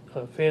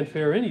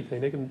fanfare or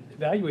anything. They can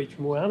evaluate you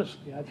more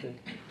honestly, I think.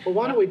 Well,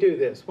 why don't we do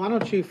this? Why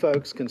don't you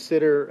folks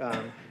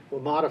consider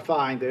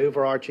modifying the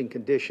overarching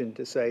condition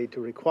to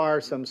require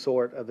some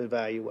sort of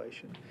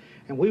evaluation?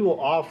 And we will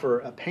offer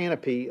a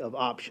panoply of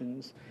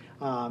options,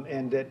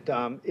 and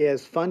that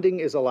as funding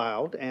is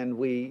allowed and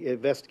we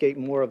investigate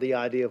more of the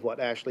idea of what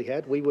Ashley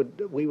had, we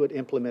would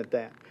implement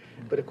that.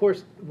 But of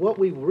course, what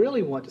we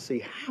really want to see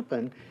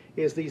happen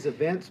is these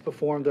events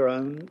perform their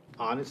own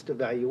honest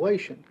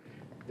evaluation.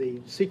 The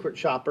secret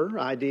shopper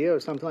idea or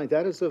something like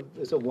that is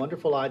a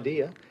wonderful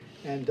idea,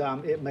 and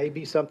it may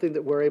be something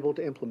that we're able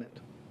to implement.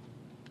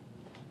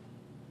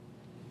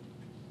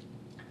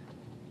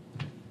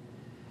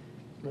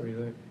 What do you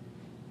think?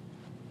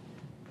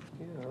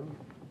 Yeah,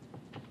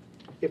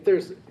 If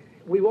there's,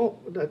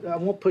 I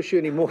won't push you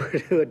anymore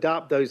to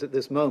adopt those at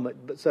this moment,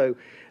 but so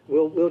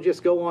we'll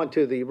just go on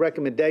to the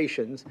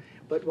recommendations.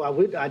 But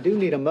I do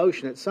need a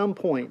motion at some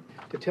point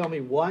to tell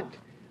me what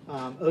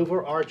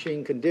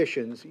overarching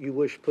conditions you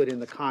wish put in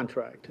the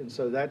contract. And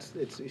so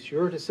it's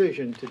your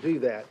decision to do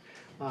that,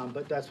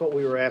 but that's what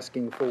we were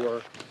asking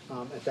for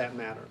at that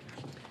matter.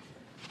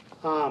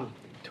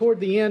 Toward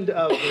the end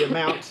of the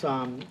amounts,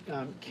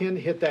 Ken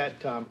hit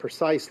that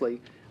precisely.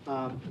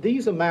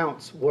 These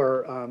amounts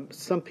were,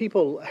 some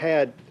people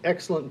had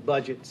excellent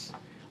budgets,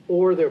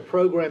 or their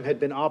program had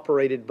been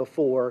operated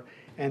before,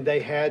 and they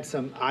had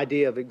some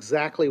idea of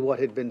exactly what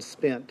had been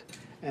spent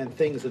and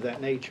things of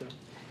that nature.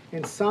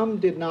 And some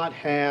did not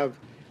have,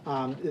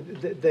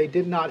 they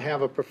did not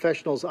have a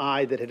professional's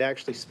eye that had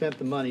actually spent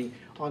the money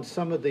on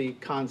some of the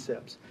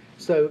concepts.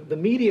 So the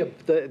media,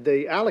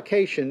 the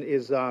allocation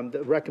is,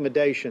 the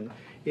recommendation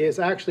is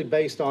actually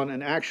based on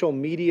an actual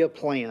media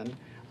plan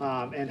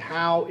and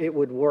how it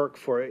would work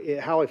for it,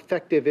 how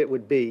effective it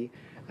would be.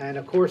 And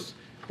of course,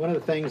 one of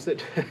the things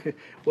that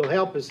will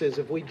help us is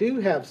if we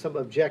do have some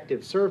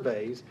objective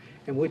surveys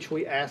in which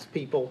we ask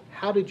people,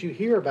 how did you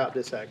hear about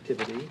this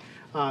activity?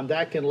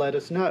 That can let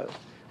us know.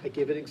 I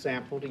give an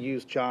example to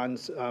use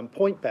John's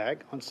point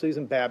back on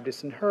Susan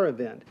Baptist and her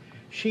event.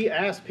 She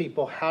asked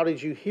people, how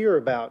did you hear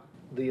about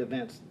the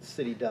events the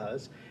city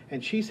does?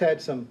 And she's had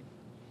some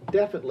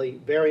definitely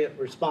variant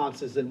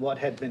responses than what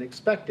had been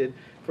expected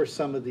for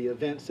some of the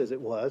events as it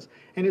was,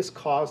 and it's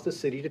caused the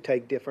city to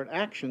take different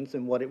actions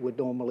than what it would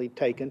normally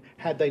taken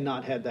had they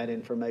not had that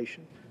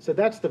information. So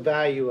that's the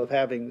value of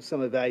having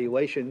some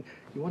evaluation.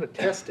 You want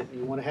to test it,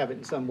 you want to have it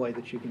in some way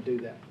that you can do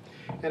that.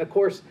 And of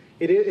course,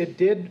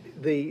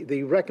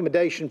 the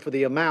recommendation for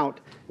the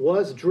amount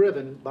was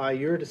driven by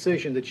your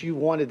decision that you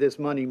wanted this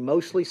money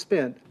mostly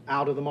spent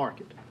out of the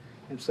market.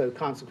 And so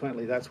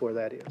consequently, that's where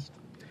that is.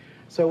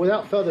 So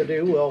without further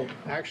ado, we'll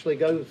actually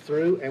go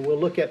through and we'll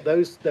look at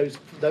those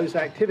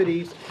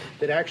activities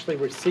that actually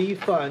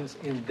receive funds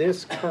in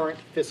this current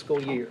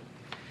fiscal year.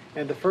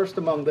 And the first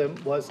among them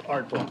was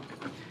Art Block.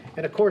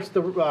 And of course,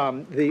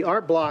 the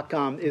Art Block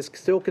is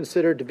still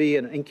considered to be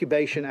an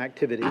incubation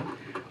activity.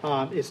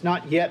 It's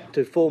not yet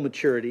to full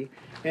maturity.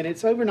 And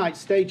its overnight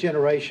stay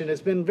generation has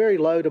been very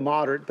low to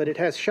moderate, but it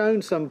has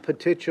shown some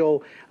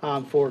potential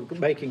for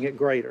making it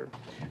greater.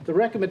 The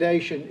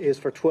recommendation is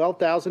for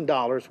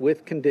 $12,000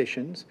 with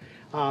conditions.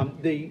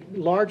 The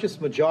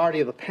largest majority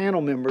of the panel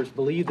members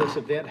believe this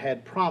event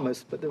had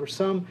promise, but there were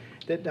some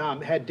that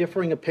had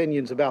differing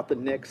opinions about the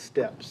next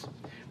steps.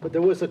 But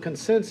there was a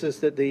consensus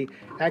that the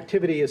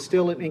activity is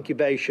still in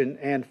incubation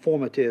and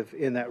formative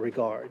in that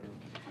regard.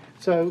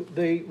 So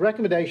the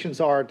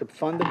recommendations are to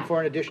fund them for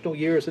an additional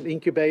year as an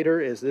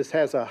incubator, as this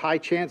has a high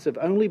chance of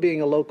only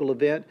being a local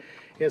event,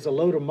 has a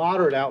low to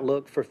moderate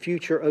outlook for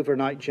future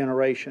overnight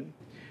generation.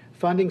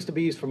 Funding's to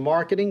be used for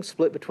marketing,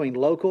 split between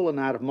local and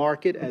out of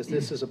market, as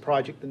this is a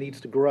project that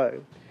needs to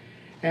grow.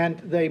 And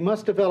they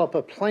must develop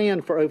a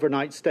plan for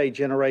overnight stay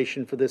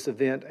generation for this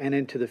event and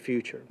into the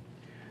future.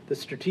 The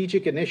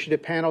Strategic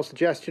Initiative Panel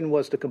suggestion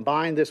was to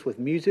combine this with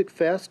Music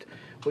Fest,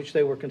 which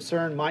they were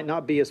concerned might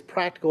not be as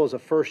practical as a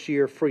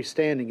first-year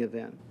freestanding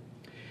event.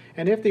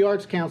 And if the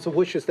Arts Council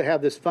wishes to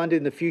have this funded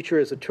in the future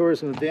as a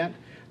tourism event,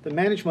 the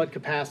management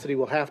capacity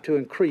will have to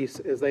increase,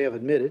 as they have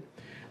admitted.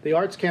 The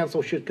Arts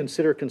Council should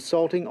consider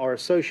consulting or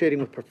associating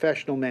with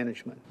professional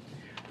management.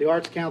 The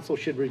Arts Council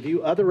should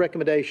review other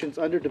recommendations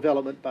under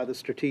development by the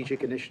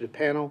Strategic Initiative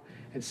Panel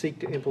and seek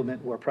to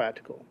implement where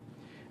practical.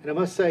 And I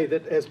must say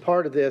that as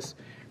part of this,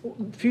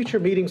 future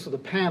meetings with the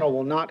panel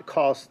will not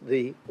cost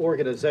the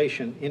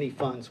organization any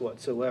funds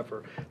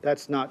whatsoever.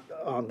 That's not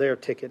on their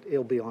ticket,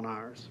 it'll be on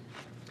ours.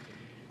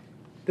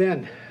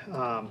 Then,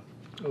 I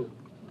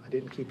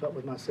didn't keep up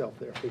with myself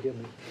there, forgive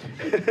me.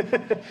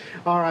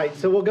 All right,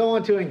 so we'll go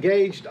on to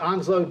Engaged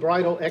Onslow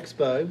Bridal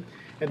Expo.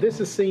 And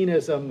this is seen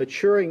as a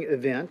maturing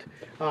event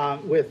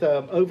with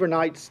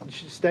overnight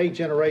stay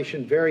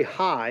generation very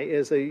high.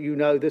 As you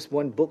know, this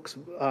one books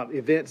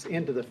events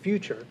into the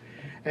future.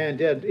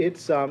 And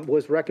it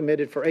was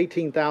recommended for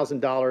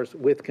 $18,000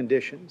 with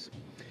conditions.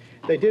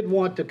 They did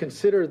want to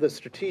consider the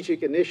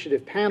Strategic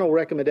Initiative Panel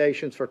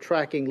recommendations for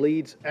tracking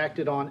leads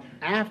acted on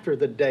after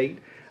the date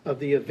of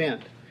the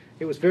event.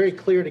 It was very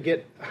clear to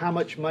get how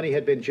much money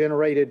had been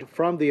generated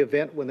from the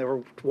event when they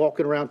were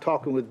walking around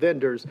talking with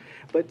vendors,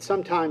 but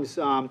sometimes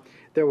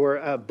there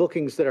were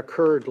bookings that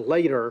occurred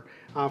later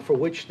for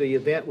which the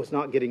event was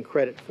not getting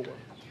credit for.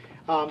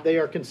 They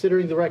are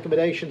considering the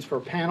recommendations for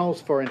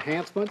panels for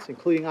enhancements,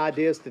 including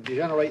ideas to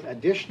generate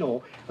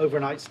additional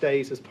overnight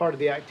stays as part of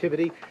the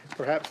activity,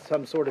 perhaps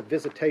some sort of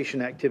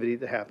visitation activity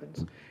that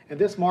happens. And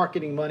this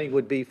marketing money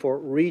would be for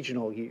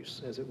regional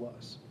use, as it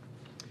was.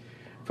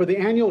 For the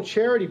annual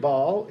charity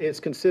ball, it's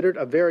considered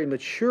a very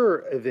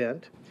mature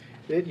event.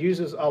 It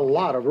uses a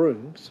lot of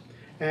rooms,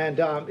 and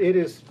it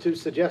is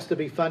suggested to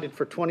be funded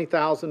for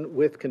 $20,000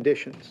 with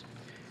conditions.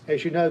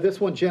 As you know, this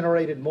one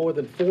generated more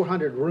than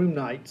 400 room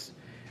nights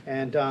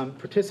And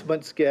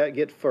participants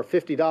get for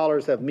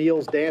 $50 have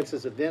meals,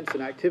 dances, events,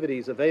 and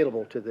activities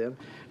available to them.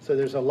 So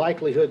there's a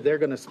likelihood they're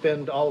going to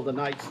spend all the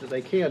nights that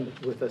they can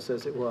with us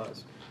as it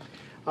was.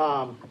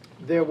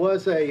 There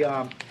was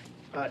a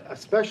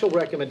special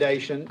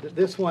recommendation that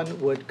this one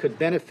could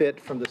benefit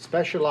from the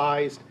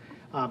specialized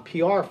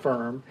PR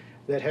firm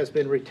that has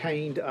been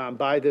retained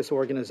by this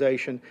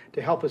organization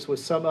to help us with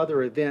some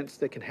other events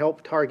that can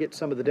help target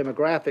some of the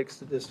demographics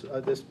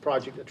that this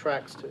project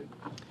attracts to.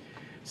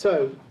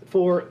 So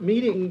for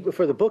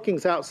the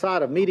bookings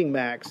outside of Meeting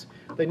Max,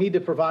 they need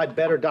to provide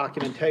better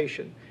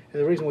documentation.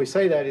 And the reason we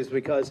say that is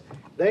because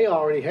they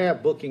already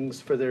have bookings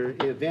for their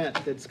event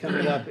that's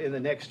coming up in the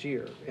next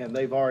year, and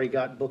they've already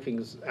got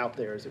bookings out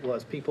there as it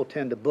was. People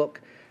tend to book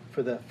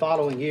for the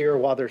following year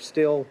while they're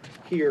still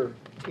here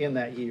in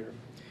that year.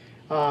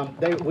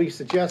 We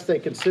suggest they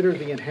consider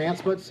the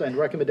enhancements and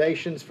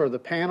recommendations for the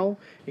panel,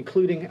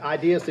 including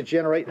ideas to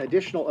generate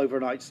additional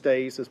overnight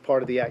stays as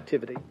part of the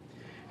activity.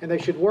 And they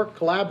should work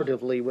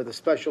collaboratively with a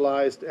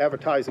specialized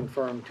advertising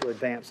firm to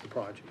advance the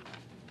project.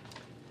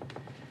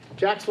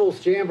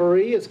 Jacksonville's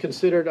Jamboree is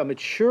considered a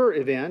mature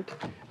event.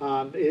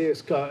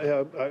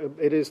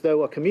 It is,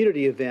 though, a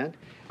community event.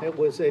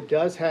 It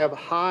does have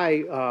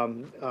high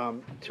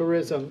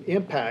tourism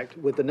impact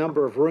with the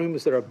number of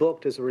rooms that are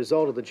booked as a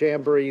result of the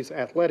Jamboree's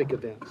athletic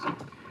events.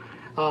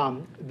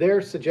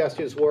 Their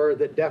suggestions were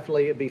that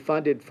definitely it be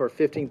funded for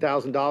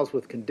 $15,000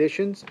 with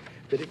conditions,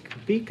 that it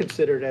could be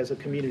considered as a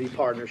community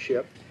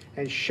partnership,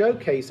 and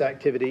showcase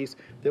activities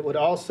that would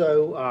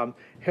also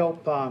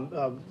help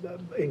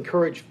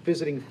encourage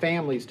visiting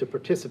families to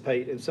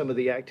participate in some of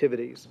the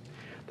activities.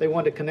 They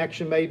want a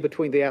connection made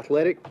between the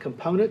athletic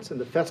components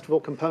and the festival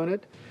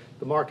component,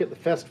 to market the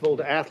festival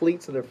to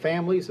athletes and their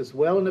families as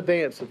well in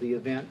advance of the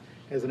event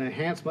as an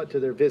enhancement to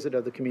their visit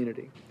of the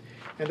community.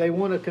 And they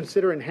want to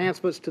consider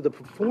enhancements to the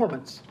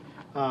performance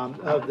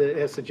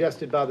as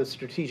suggested by the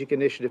Strategic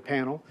Initiative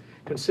Panel,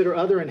 consider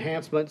other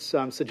enhancements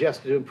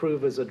suggested to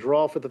improve as a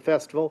draw for the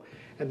festival,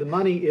 and the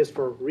money is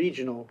for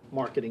regional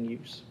marketing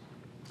use.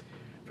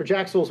 For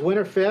Jacksonville's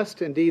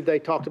Winterfest, indeed, they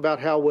talked about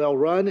how well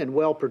run and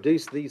well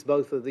produced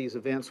both of these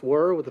events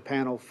were, what the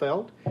panel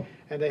felt,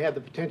 and they had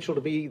the potential to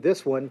be,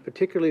 this one,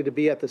 particularly to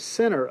be at the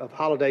center of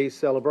holiday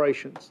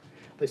celebrations.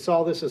 They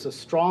saw this as a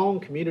strong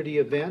community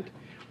event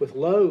with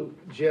low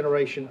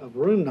generation of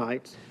room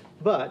nights,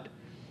 but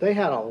they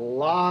had a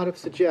lot of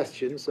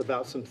suggestions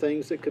about some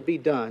things that could be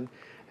done,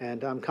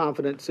 and I'm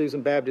confident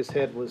Susan Baptist's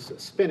head was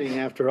spinning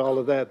after all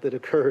of that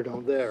occurred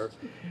on there.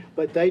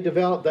 But they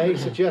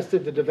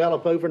suggested to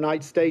develop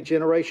overnight stay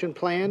generation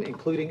plan,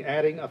 including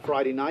adding a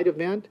Friday night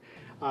event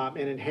and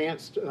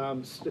enhanced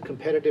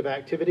competitive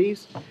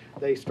activities.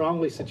 They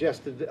strongly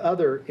suggested the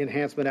other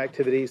enhancement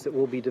activities that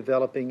we'll be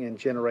developing and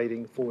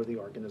generating for the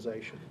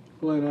organization.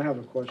 Glenn, I have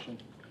a question.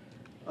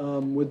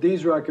 With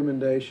these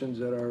recommendations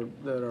that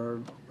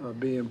are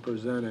being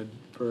presented,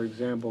 for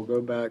example, go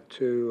back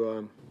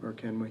to, or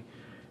can we,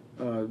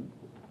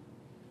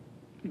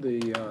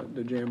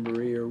 the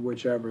Jamboree or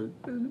whichever,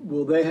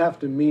 will they have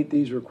to meet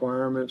these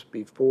requirements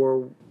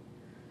before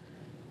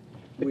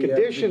the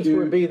conditions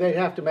would be they'd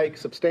have to make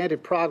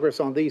substantive progress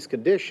on these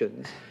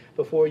conditions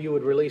before you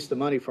would release the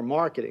money for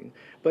marketing.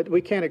 But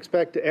we can't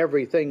expect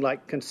everything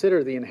like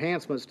consider the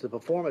enhancements to the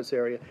performance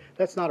area.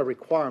 That's not a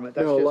requirement.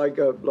 That's just,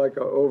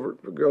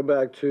 go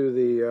back to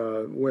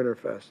the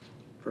Winterfest,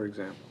 for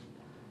example.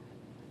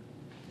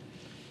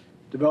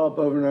 Develop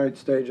overnight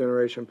stay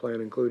generation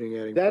plan, including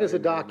adding. That is a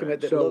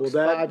document that looks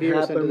 5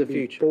 years into the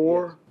future.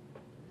 Before?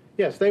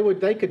 Yes,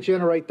 they could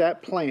generate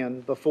that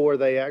plan before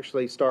they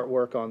actually start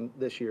work on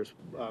this year's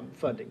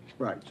funding.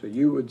 Right, so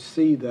you would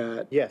see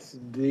that. Yes,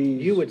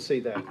 you would see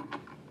that.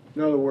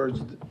 In other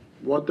words,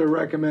 what they're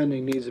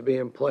recommending needs to be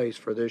in place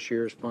for this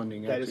year's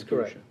funding execution. That is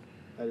correct.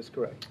 That is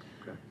correct.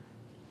 Okay.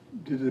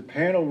 Did the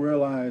panel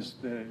realize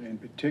that, in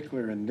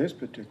particular, in this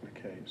particular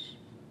case,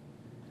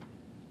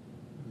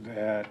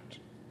 that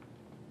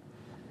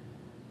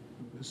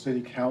the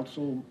city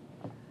council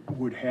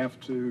would have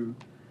to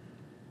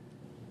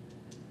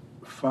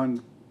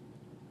fund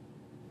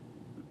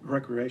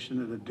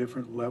recreation at a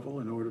different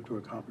level in order to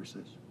accomplish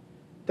this?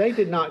 They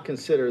did not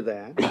consider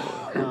that.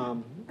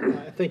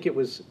 I think it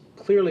was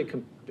clearly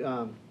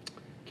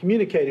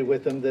communicated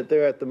with them that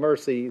they're at the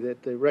mercy,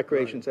 that the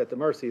recreation's at the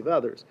mercy of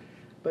others.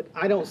 But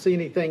I don't see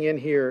anything in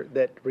here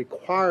that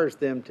requires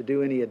them to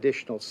do any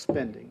additional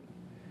spending.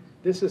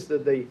 This is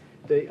the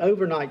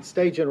overnight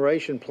stay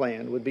generation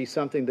plan would be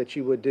something that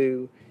you would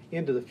do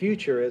into the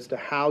future as to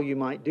how you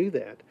might do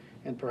that.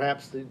 And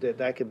perhaps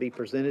that could be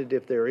presented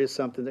if there is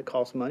something that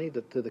costs money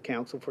to the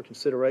council for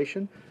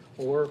consideration,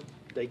 or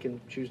they can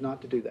choose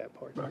not to do that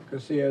part. Right,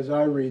 because see, as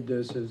I read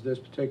this, is this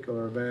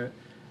particular event,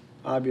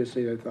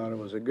 obviously they thought it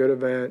was a good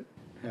event,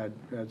 had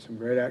some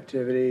great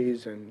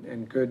activities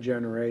and could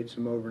generate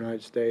some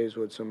overnight stays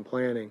with some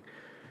planning.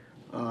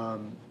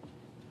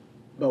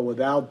 But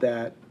without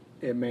that,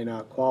 it may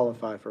not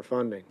qualify for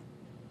funding.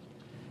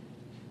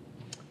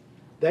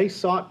 They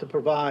sought to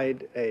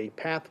provide a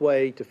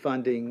pathway to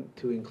funding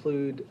to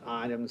include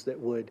items that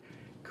would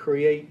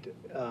create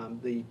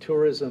the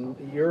tourism,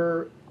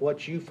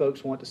 what you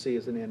folks want to see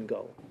as an end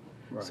goal.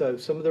 So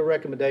some of the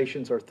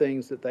recommendations are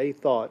things that they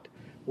thought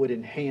would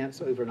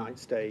enhance overnight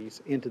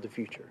stays into the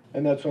future.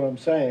 And that's what I'm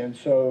saying.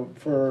 So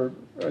for,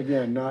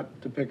 again, not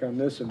to pick on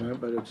this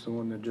event, but it's the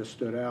one that just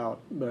stood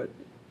out. But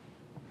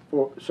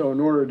so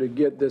in order to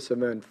get this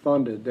event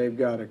funded, they've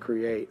got to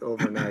create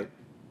overnight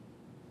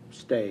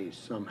stays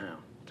somehow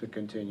to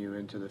continue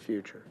into the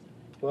future.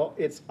 Well,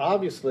 it's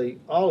obviously,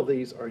 all of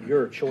these are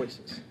your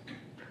choices.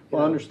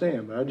 Well, I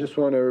understand, but I just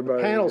want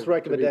everybody panel's to be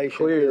recommendation is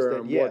clear that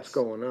on yes. what's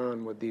going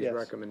on with these Yes.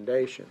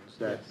 recommendations.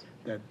 That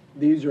Yes.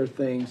 these are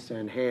things to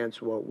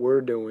enhance what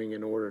we're doing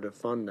in order to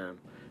fund them,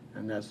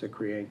 and that's to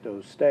create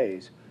those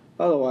stays.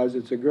 Otherwise,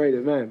 it's a great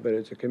event, but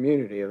it's a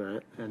community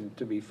event, and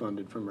to be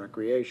funded from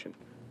recreation,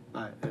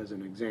 as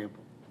an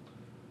example.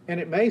 And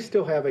it may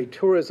still have a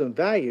tourism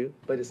value,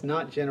 but it's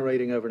not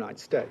generating overnight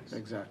stays.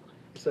 Exactly.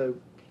 So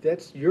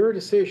that's your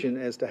decision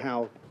as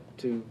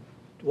to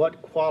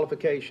what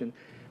qualification,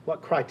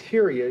 what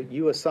criteria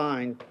you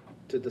assign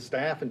to the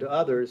staff and to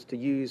others to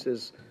use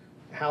as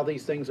how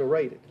these things are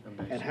rated.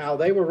 And how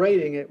they were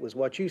rating it was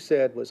what you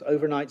said was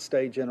overnight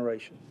stay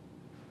generation.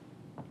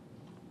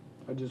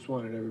 I just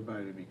wanted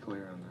everybody to be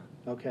clear on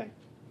that. Okay.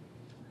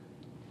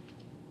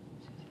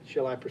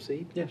 Shall I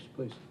proceed? Yes,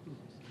 please.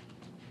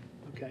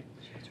 Okay.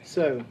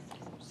 So,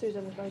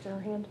 Susan was raising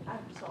her hand.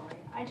 I'm sorry.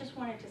 I just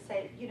wanted to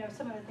say,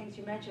 some of the things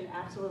you mentioned,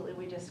 absolutely,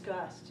 we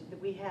discussed.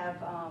 We have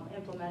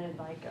implemented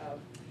like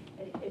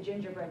a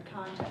gingerbread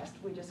contest.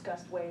 We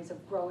discussed ways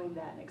of growing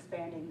that and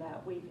expanding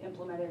that. We've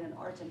implemented an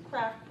arts and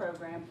craft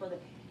program for the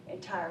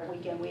entire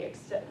weekend.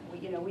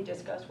 We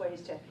discussed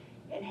ways to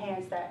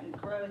enhance that and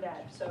grow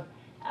that. So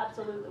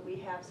absolutely, we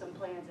have some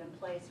plans in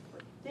place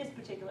for this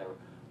particular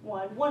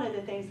one. One of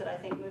the things that I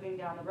think moving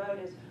down the road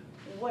is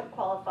what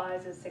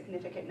qualifies as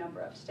significant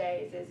number of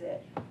stays? Is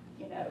it,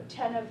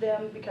 10 of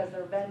them because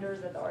they're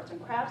vendors at the Arts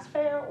and Crafts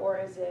Fair, or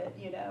is it,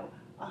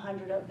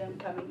 100 of them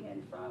coming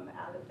in from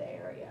out of the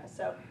area?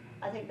 So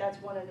I think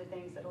that's one of the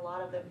things that a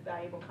lot of the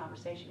valuable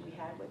conversation we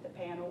had with the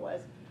panel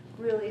was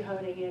really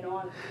honing in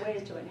on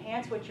ways to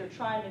enhance what you're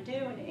trying to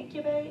do and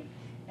incubate,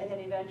 and then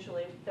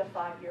eventually the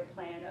 5-year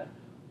plan of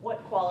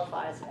what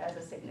qualifies as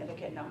a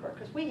significant number.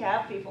 Because we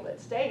have people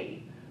that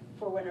stay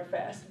for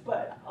Winterfest,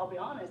 but I'll be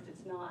honest,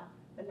 it's not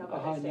the number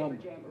that stay for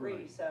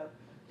Jamboree. So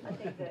I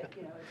think that,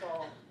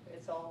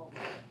 it's all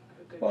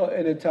a good. Well,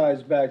 and it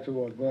ties back to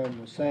what Glenn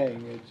was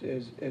saying.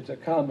 It's a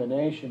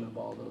combination of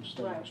all those things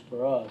Right.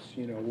 for us.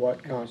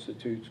 What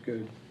constitutes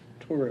good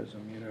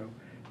tourism,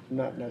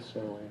 not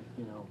necessarily,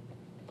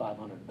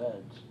 500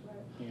 beds,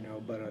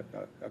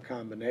 but a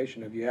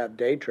combination of, you have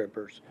day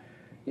trippers.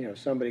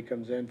 Somebody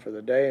comes in for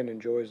the day and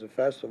enjoys the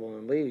festival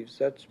and leaves.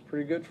 That's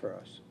pretty good for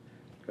us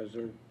because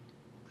they're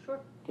Sure.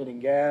 getting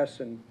gas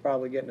and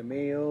probably getting a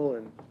meal,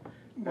 and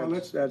Well,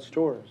 that's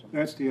tourism.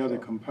 That's the other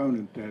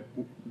component that,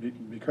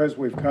 because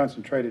we've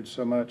concentrated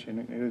so much, and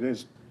it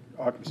is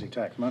occupancy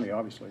tax money,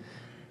 obviously,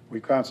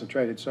 we've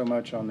concentrated so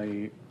much on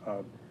the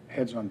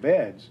heads on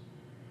beds,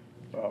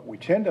 we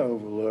tend to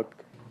overlook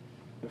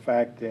the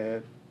fact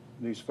that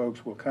these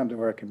folks will come to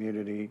our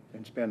community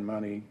and spend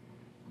money,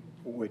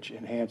 which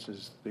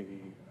enhances the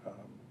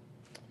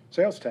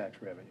sales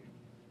tax revenue.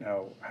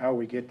 Now, how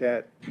we get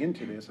that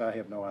into this, I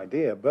have no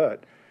idea,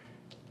 but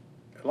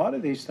a lot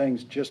of these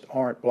things just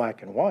aren't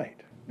black and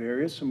white.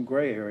 There is some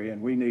gray area, and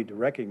we need to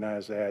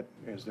recognize that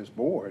as this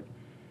board.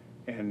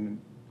 And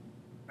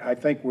I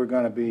think we're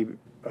going to be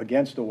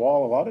against the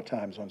wall a lot of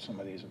times on some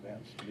of these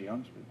events, to be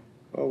honest with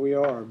you. Well, we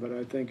are, but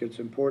I think it's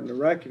important to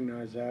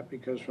recognize that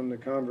because from the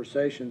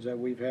conversations that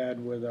we've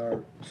had with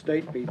our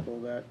state people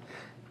that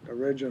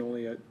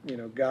originally,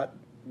 got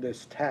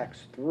this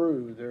tax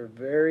through, they're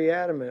very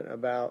adamant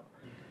about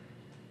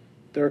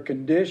their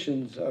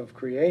conditions of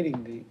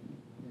creating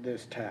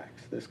this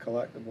tax, this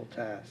collectible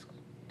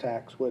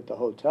tax with the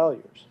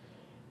hoteliers.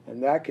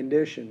 And that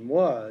condition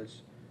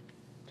was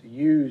to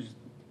use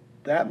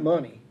that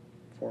money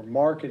for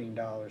marketing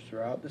dollars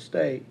throughout the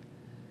state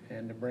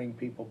and to bring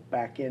people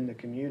back into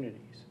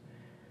communities.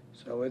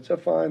 So it's a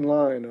fine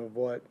line of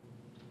what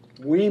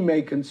we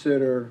may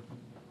consider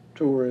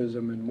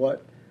tourism and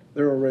what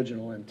their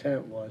original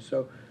intent was.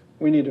 So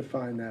we need to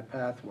find that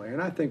pathway,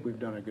 and I think we've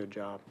done a good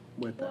job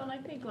with Well, and that.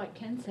 I think, like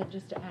Ken said,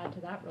 just to add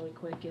to that really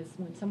quick, is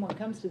when someone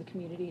comes to the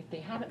community, if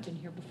they haven't been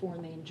here before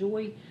and they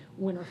enjoy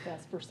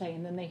Winterfest per se,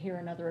 and then they hear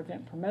another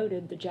event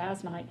promoted, the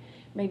Jazz Night,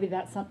 maybe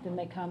that's something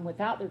they come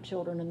without their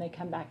children and they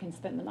come back and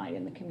spend the night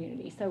in the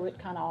community. So it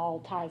kind of all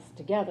ties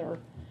together,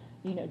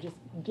 just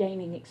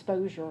gaining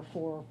exposure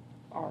for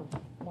our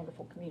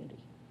wonderful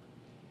community.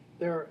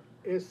 there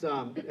is,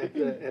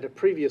 at a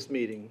previous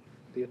meeting,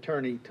 the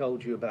attorney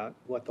told you about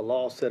what the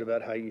law said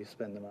about how you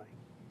spend the money.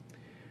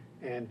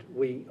 And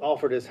we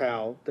offered as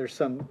how there's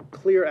some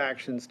clear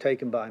actions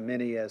taken by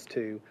many as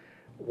to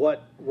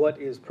what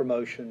is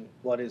promotion,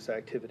 what is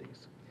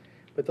activities.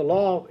 But the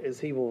law, as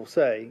he will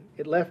say,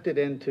 it left it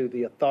into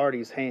the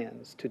authority's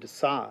hands to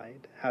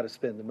decide how to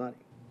spend the money.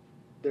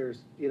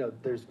 There's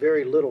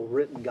very little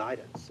written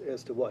guidance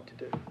as to what to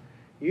do.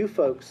 You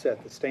folks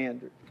set the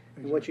standard.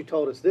 And what you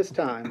told us this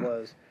time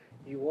was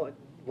you want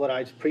what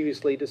I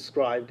previously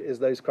described as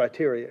those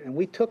criteria. And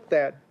we took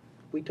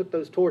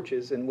those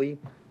torches and we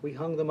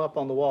hung them up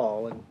on the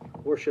wall and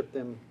worshiped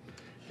them.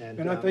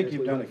 And I think as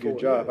you've we done a went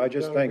good forward. job. I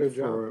just You've done a think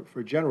good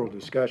for general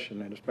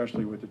discussion, and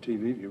especially with the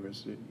TV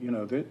viewers,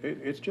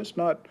 it's just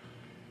not,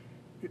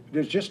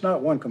 there's just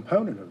not one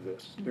component of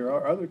this. There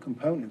are other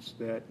components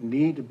that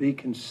need to be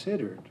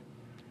considered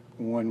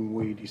when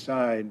we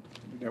decide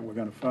that we're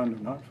going to fund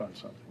or not fund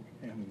something.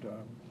 And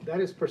That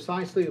is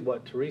precisely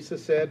what Teresa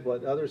said,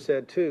 what others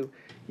said too.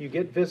 You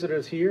get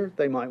visitors here,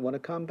 they might want to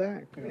come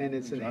back, Yeah, and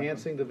it's exactly.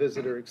 enhancing the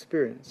visitor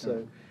experience.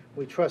 So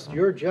we trust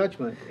your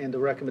judgment in the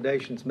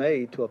recommendations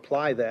made to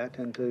apply that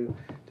and to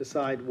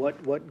decide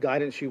what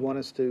guidance you want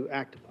us to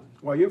act upon.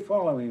 well, you're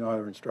following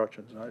our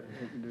instructions.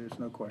 There's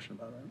no question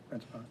about that.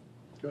 That's fine.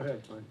 Go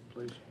ahead, Glenn,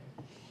 please.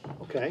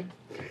 Okay.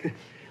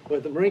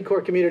 With the Marine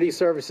Corps Community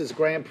Services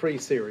Grand Prix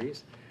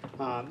Series,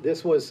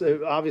 this was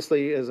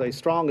obviously is a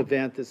strong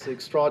event that's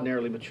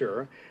extraordinarily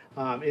mature.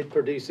 It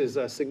produces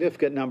a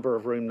significant number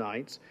of room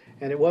nights,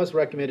 and it was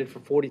recommended for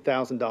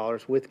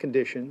 $40,000 with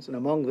conditions, and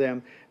among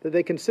them that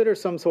they consider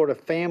some sort of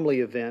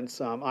family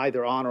events,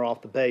 either on or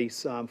off the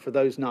base, for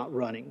those not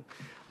running.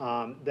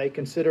 They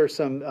consider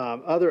some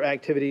other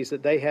activities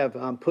that they have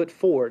put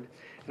forward.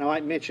 And I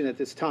might mention at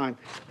this time,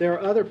 there are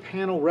other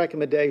panel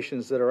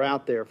recommendations that are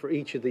out there for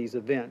each of these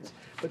events,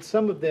 but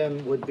some of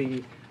them would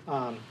be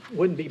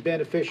wouldn't be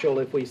beneficial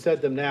if we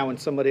said them now and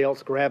somebody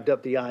else grabbed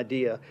up the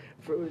idea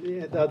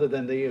other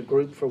than the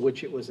group for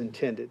which it was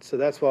intended. So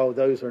that's why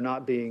those are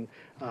not being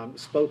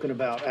spoken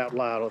about out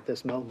loud at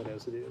this moment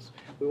as it is.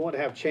 We want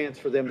to have a chance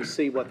for them to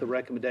see what the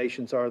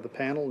recommendations are of the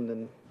panel and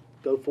then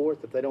go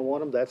forth. If they don't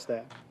want them, that's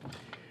that.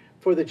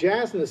 For the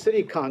Jazz in the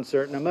City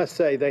concert, and I must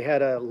say they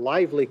had a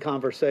lively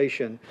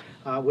conversation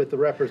with the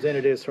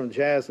representatives from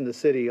Jazz in the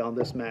City on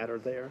this matter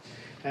there.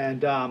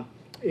 And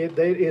it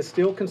is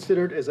still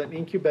considered as an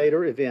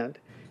incubator event.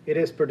 It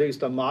has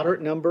produced a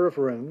moderate number of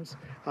rooms,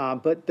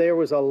 but there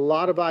was a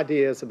lot of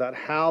ideas about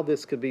how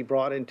this could be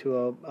brought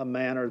into a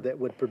manner that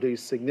would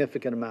produce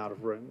significant amount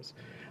of rooms.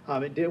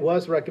 It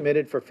was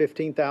recommended for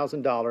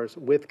 $15,000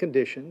 with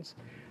conditions.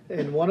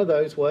 And one of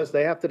those was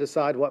they have to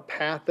decide what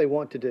path they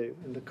want to do.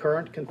 In the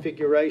current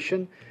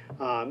configuration,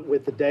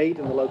 with the date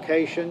and the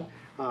location,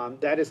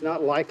 that is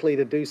not likely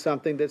to do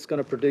something that's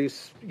going to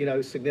produce,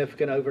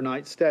 significant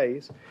overnight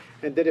stays.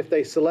 And that if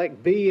they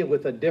select B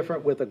with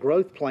a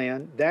growth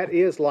plan, that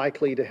is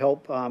likely to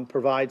help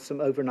provide some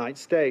overnight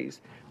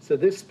stays. So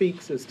this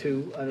speaks as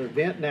to an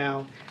event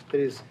now that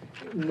is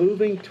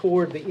moving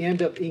toward the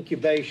end of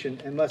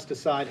incubation and must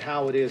decide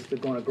how it is they're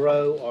going to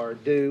grow or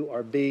do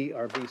or be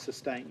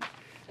sustained.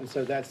 And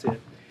so that's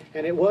it.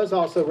 And it was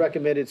also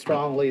recommended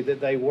strongly that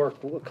they work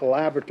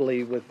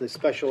collaboratively with the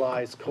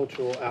specialized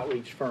cultural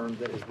outreach firm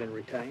that has been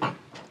retained.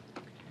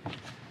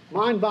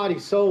 Mind, Body,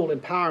 Soul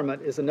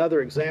empowerment is another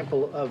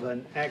example of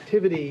an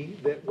activity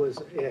that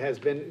has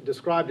been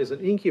described as an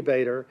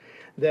incubator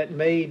that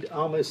made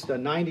almost a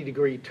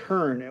 90-degree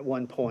turn at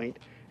one point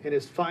and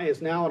is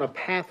now on a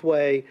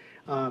pathway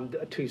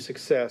to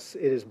success,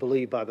 it is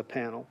believed by the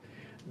panel.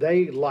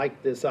 They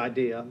liked this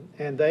idea,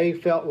 and they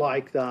felt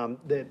like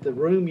that the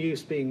room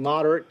use being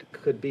moderate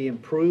could be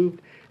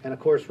improved, and of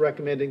course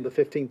recommending the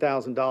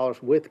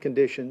 $15,000 with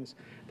conditions,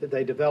 that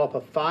they develop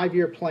a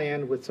 5-year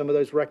plan with some of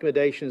those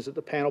recommendations that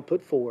the panel put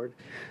forward,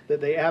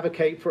 that they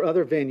advocate for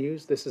other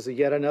venues. This is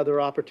yet another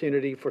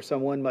opportunity for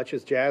someone much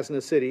as Jazz in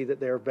the City, that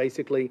they're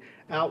basically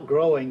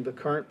outgrowing the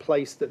current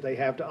place that they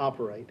have to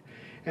operate.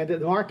 And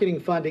that the marketing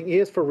funding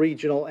is for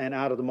regional and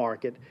out of the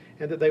market,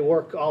 and that they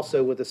work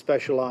also with a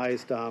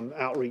specialized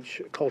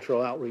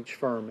cultural outreach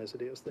firm as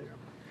it is there.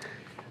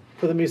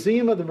 For the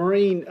Museum of the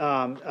Marine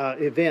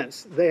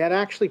events, they had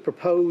actually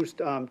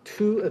proposed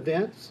 2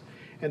 events,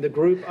 and the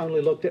group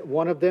only looked at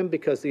one of them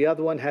because the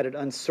other one had an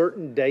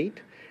uncertain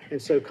date.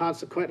 And so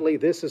consequently,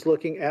 this is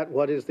looking at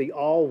what is the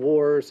All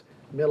Wars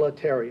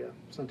Militaria.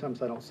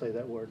 Sometimes I don't say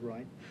that word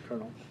right,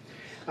 Colonel.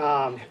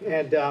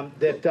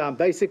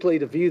 Basically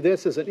to view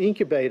this as an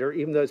incubator,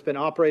 even though it's been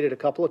operated a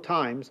couple of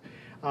times,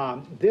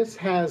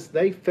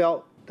 they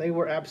felt they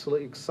were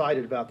absolutely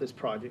excited about this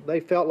project.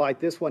 They felt like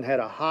this one had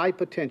a high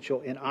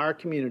potential in our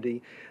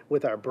community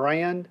with our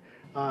brand,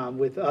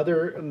 with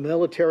other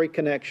military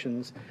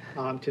connections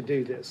to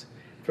do this.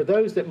 For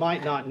those that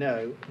might not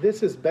know,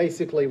 this is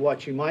basically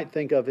what you might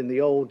think of in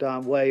the old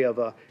way of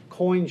a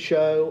coin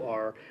show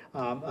or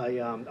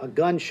a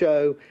gun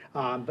show,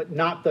 but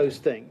not those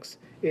things.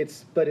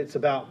 But it's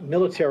about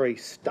military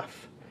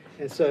stuff.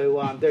 And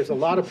so there's a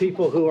lot of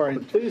people who are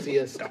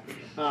enthusiasts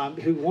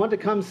who want to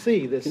come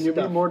see this Can you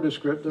stuff. be more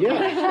descriptive?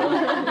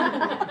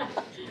 Yeah.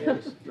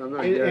 Yes. I'm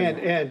not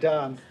getting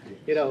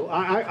it.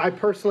 I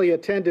personally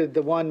attended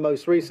the one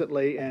most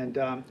recently and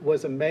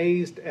was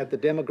amazed at the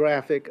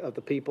demographic of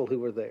the people who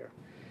were there.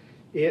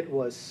 It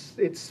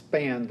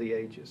spanned the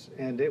ages,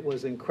 and it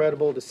was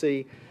incredible to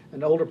see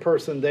an older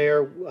person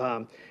there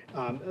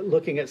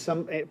looking at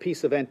some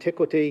piece of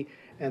antiquity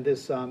and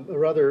this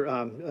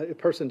a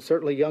person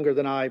certainly younger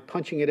than I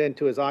punching it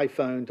into his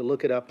iPhone to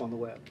look it up on the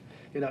web.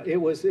 You know, it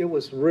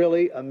was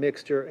really a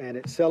mixture, and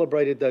it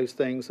celebrated those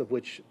things of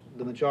which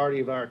the majority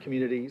of our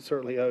community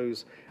certainly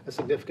owes a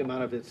significant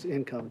amount of its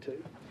income to.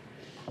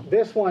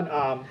 This one,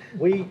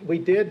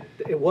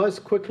 it was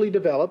quickly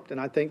developed, and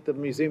I think the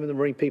Museum of the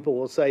Marine people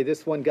will say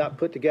this one got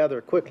put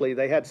together quickly.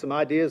 They had some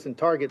ideas and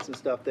targets and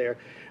stuff there,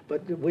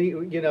 but a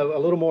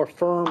little more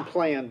firm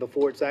plan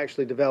before it's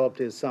actually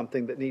developed is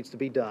something that needs to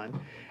be done.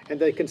 And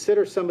they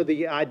consider some of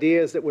the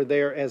ideas that were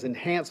there as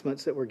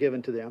enhancements that were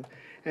given to them,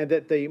 and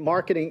that the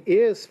marketing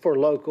is for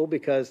local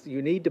because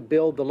you need to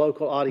build the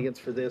local audience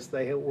for this.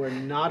 They were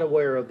not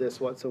aware of this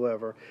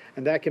whatsoever,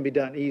 and that can be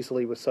done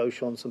easily with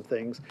social and some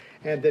things,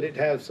 and that it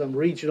has some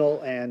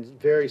regional and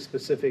very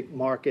specific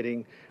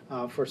marketing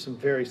for some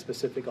very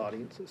specific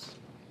audiences.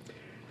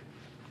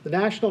 The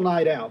National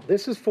Night Out.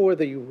 This is for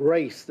the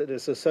race that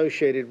is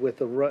associated with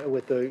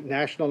the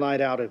National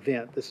Night Out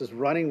event. This is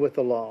running with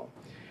the law.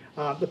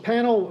 The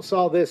panel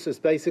saw this as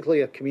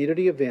basically a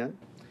community event.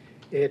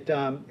 It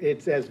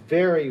has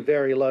very,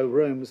 very low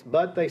rooms,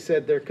 but they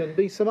said there can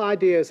be some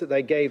ideas that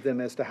they gave them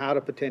as to how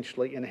to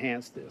potentially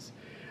enhance this.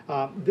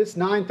 This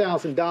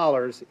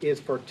 $9,000 is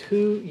for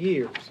 2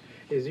 years.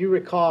 As you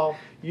recall,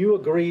 you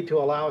agreed to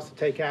allow us to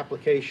take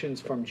applications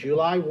from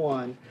July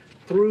 1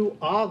 through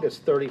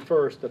August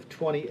 31st of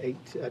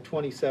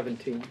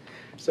 2017.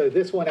 So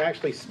this one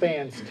actually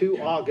spans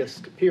 2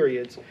 August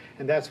periods,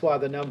 and that's why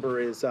the number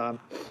is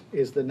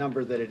the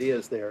number that it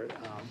is there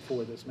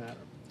for this matter.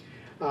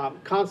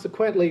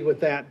 Consequently, with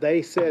that,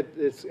 they said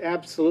it's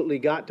absolutely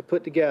got to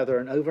put together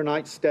an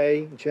overnight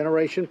stay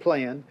generation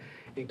plan,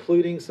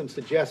 including some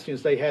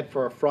suggestions they had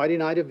for a Friday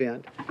night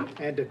event,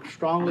 and to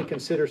strongly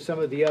consider some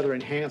of the other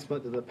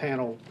enhancements that the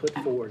panel put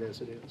forward as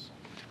it is.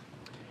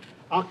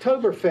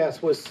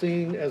 Oktoberfest was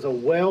seen as a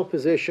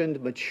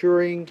well-positioned,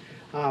 maturing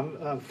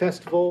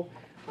festival.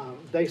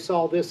 They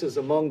saw this as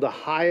among the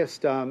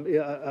highest,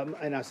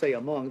 and I say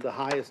among the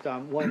highest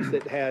ones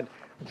that had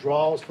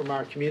draws from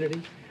our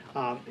community.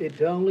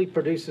 It only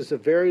produces a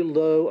very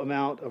low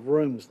amount of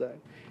rooms, though.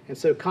 And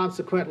so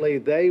consequently,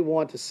 they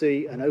want to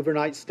see an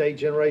overnight stay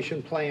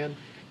generation plan.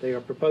 They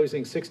are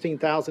proposing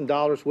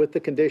 $16,000 with the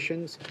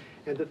conditions,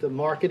 and that the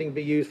marketing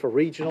be used for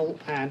regional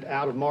and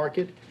out of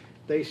market.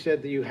 They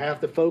said that you have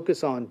to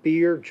focus on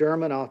beer,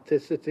 German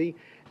authenticity,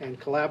 and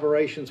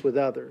collaborations with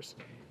others,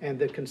 and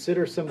to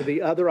consider some of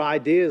the other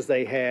ideas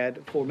they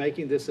had for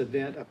making this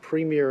event a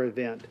premier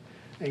event,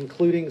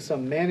 including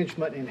some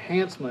management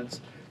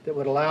enhancements that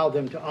would allow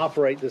them to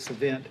operate this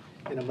event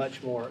in a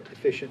much more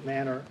efficient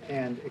manner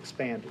and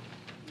expanded.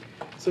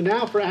 So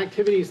now for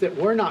activities that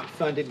were not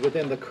funded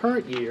within the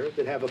current year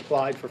that have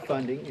applied for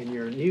funding in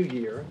your new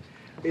year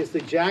is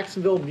the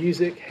Jacksonville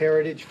Music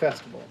Heritage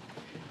Festival.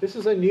 This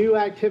is a new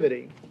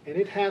activity, and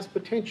it has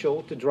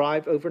potential to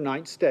drive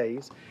overnight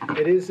stays.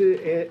 As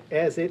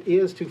it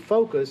is to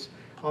focus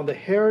on the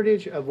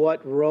heritage of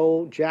what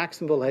role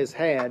Jacksonville has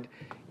had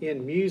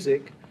in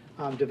music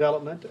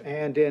development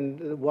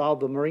and while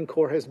the Marine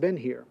Corps has been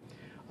here.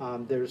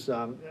 There's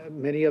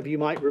many of you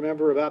might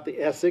remember about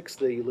the Essex,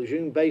 the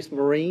Lejeune-based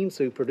Marines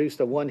who produced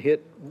a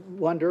one-hit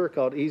wonder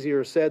called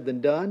Easier Said Than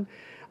Done,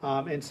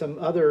 and some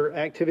other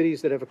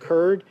activities that have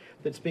occurred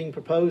that's being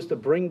proposed to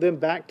bring them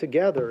back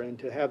together and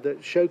to have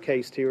that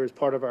showcased here as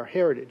part of our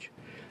heritage.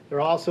 There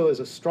also is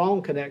a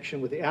strong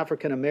connection with the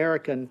African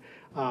American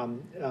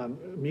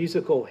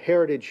musical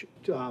heritage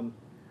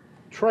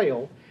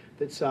trail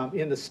that's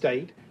in the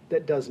state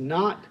that does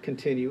not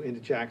continue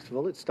into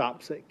Jacksonville. It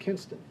stops at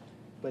Kinston,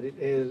 but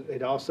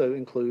it also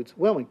includes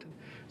Wilmington.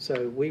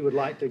 So we would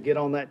like to get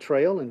on that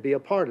trail and be a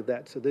part of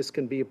that. So this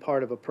can be a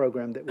part of a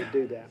program that would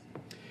do that.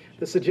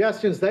 The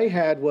suggestions they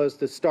had was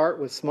to start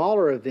with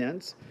smaller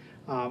events,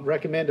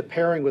 recommend a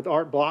pairing with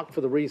Art Block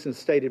for the reasons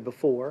stated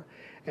before,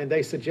 and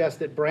they suggest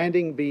that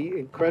branding be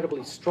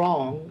incredibly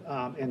strong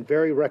and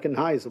very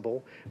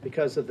recognizable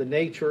because of the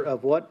nature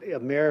of what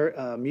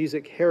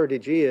music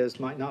heritage is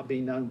might not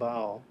be known by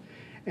all.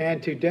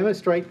 And to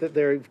demonstrate that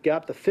they've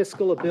got the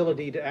fiscal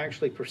ability to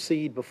actually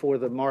proceed before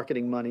the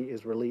marketing money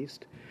is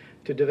released,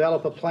 to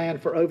develop a plan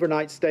for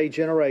overnight stay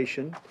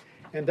generation,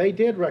 and they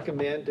did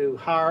recommend to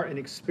hire an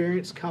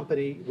experienced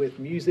company with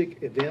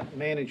music event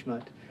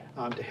management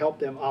to help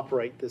them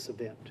operate this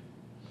event.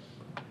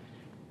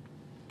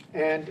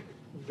 And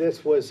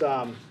this was,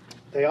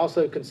 they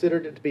also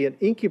considered it to be an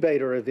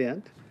incubator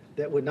event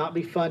that would not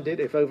be funded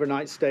if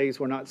overnight stays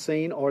were not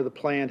seen or the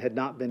plan had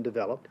not been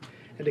developed,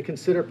 and to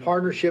consider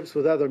partnerships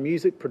with other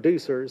music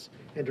producers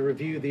and to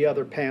review the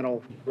other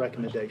panel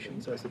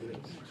recommendations as it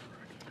is.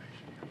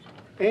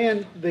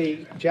 And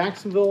the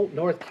Jacksonville,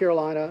 North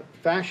Carolina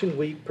Fashion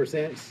Week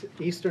presents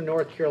Eastern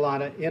North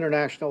Carolina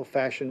International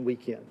Fashion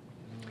Weekend.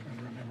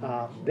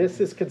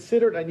 This is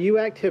considered a new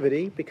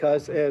activity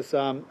because, as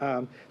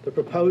the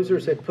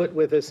proposers had put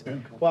with us,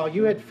 while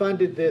you had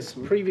funded this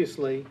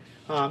previously,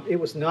 it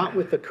was not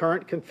with the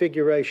current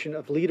configuration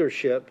of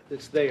leadership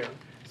that's there.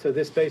 So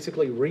this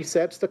basically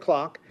resets the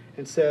clock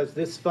and says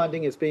this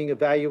funding is being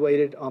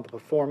evaluated on the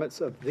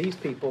performance of these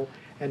people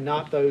and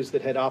not those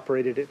that had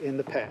operated it in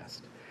the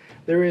past.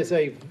 There is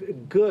a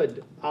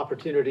good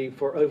opportunity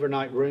for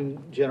overnight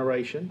room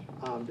generation,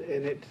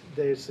 and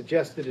they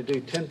suggested to do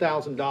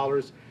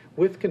 $10,000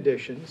 with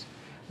conditions.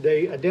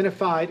 They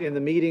identified in the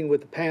meeting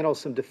with the panel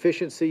some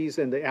deficiencies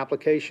in the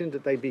application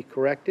that they'd be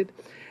corrected,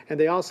 and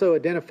they also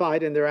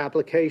identified in their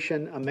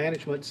application a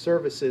management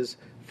services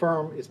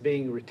firm is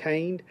being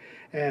retained,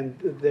 and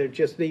they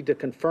just need to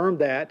confirm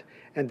that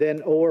and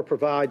then or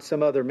provide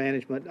some other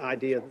management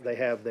idea that they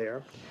have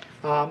there.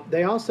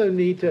 They also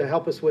need to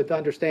help us with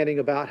understanding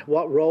about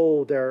what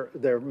role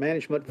their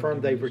management firm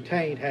they've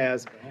retained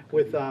has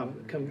with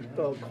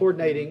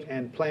coordinating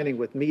and planning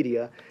with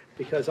media,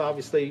 because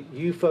obviously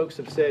you folks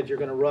have said you're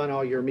going to run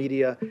all your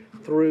media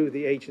through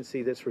the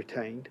agency that's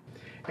retained.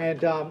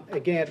 And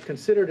again,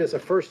 considered as a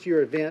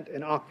first-year event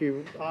and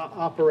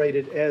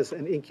operated as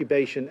an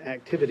incubation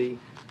activity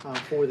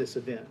for this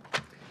event.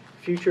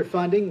 Future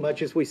funding,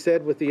 much as we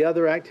said with the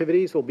other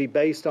activities, will be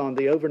based on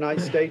the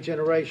overnight stay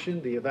generation,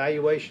 the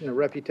evaluation and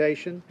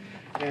reputation,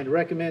 and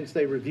recommends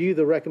they review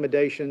the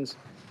recommendations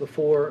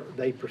before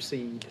they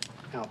proceed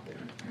out there.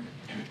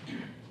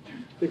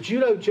 The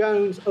Judo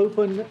Jones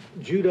Open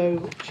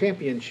Judo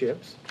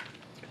Championships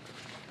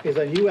is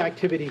a new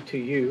activity to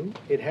you.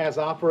 It has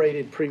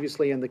operated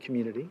previously in the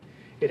community.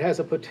 It has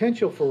a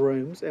potential for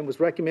rooms and was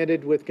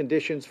recommended with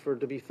conditions for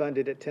to be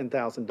funded at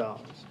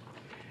 $10,000.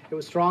 It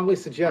was strongly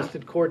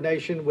suggested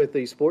coordination with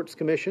the Sports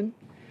Commission,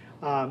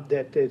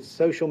 that its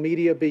social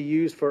media be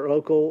used for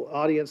local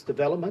audience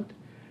development.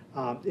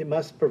 It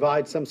must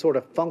provide some sort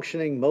of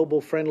functioning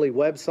mobile-friendly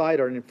website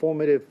or an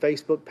informative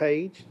Facebook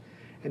page,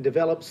 and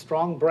develop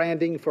strong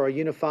branding for a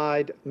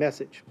unified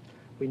message.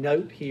 We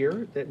note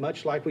here that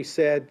much like we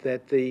said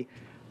that the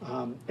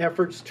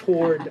efforts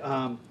toward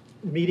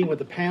meeting with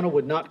the panel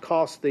would not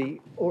cost the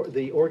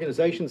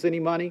organizations any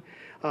money.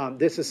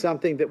 This is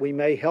something that we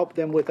may help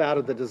them with out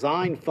of the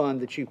design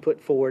fund that you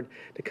put forward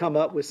to come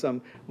up with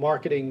some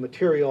marketing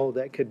material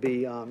that could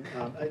be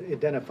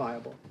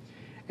identifiable.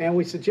 And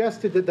we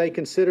suggested that they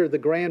consider the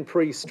Grand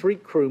Prix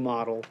street crew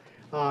model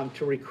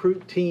to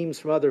recruit teams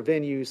from other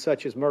venues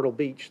such as Myrtle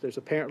Beach. There's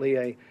apparently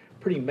a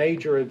pretty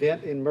major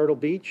event in Myrtle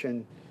Beach,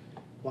 and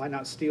why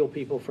not steal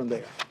people from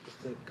there? That's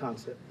the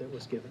concept that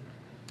was given.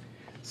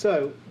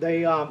 So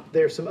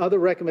there's some other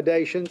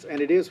recommendations,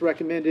 and it is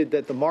recommended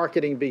that the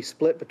marketing be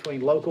split between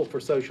local for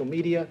social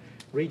media,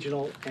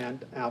 regional,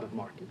 and out of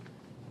market.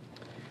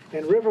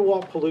 And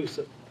Riverwalk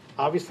Palooza.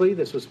 Obviously,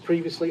 this was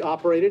previously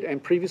operated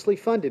and previously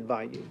funded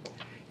by you.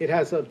 It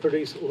has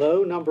produced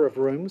low number of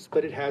rooms,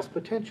 but it has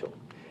potential.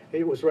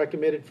 It was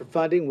recommended for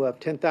funding of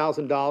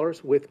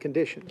 $10,000 with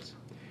conditions.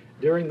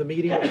 During the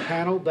meeting with the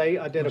panel, they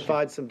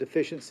identified some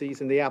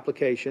deficiencies in the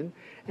application,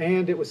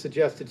 and it was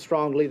suggested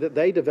strongly that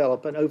they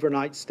develop an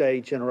overnight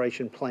stay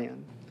generation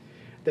plan.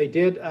 They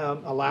did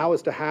allow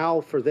as to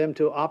how for them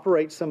to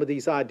operate some of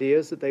these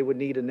ideas that they would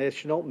need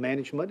additional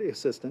management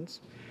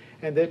assistance,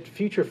 and that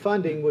future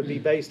funding would be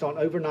based on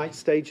overnight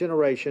stay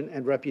generation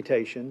and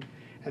reputation,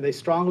 and they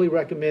strongly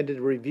recommended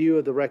a review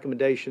of the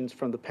recommendations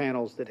from the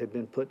panels that had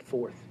been put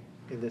forth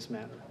in this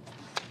matter.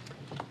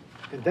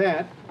 And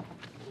that,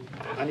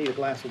 I need a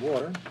glass of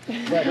water.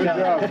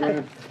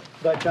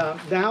 But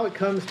now it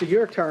comes to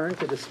your turn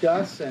to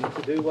discuss and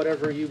to do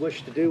whatever you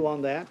wish to do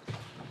on that.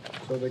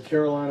 So the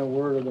Carolina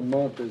word of the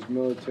month is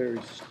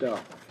military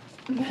stuff.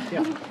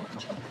 Yeah.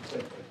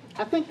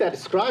 I think that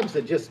describes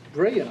it just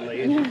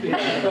brilliantly.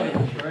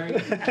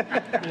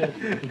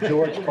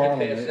 George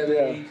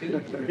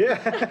Carlin. Yeah.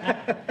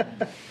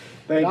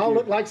 Thank It all you.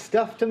 looked like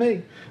stuff to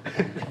me.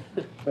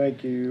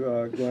 Thank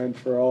you, Glenn,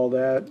 for all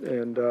that.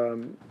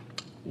 And,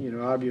 you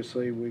know,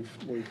 obviously we've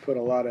put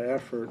a lot of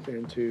effort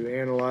into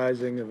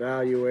analyzing,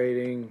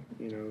 evaluating,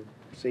 you know,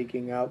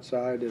 seeking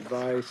outside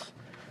advice.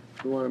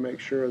 We want to make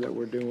sure that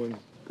we're doing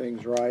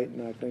things right,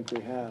 and I think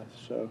we have.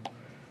 So,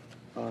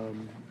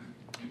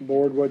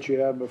 board, what you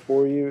have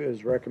before you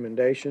is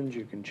recommendations.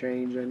 You can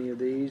change any of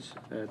these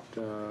at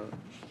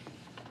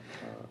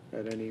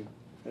any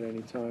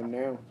time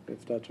now,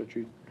 if that's what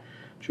you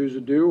choose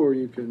to do, or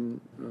you can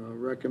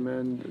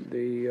recommend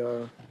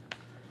the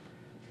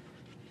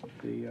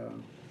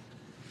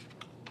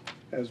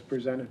as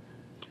presented.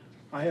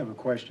 I have a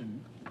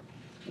question.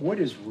 What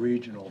is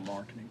regional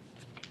marketing?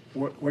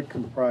 What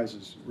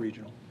comprises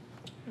regional?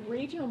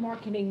 Regional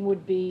marketing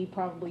would be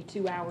probably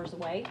 2 hours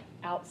away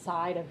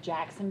outside of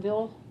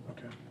Jacksonville.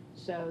 Okay.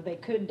 So they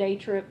could day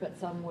trip, but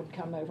some would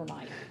come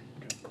overnight.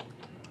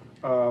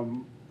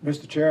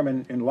 Mr.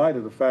 Chairman, in light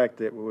of the fact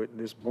that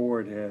this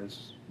board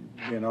has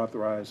been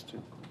authorized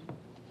to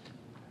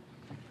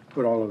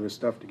put all of this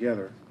stuff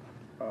together,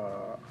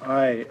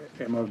 I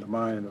am of the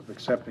mind of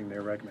accepting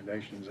their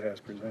recommendations as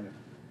presented.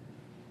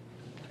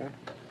 Okay.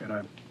 And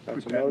I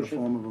That's put a that in the motion?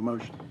 form of a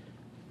motion.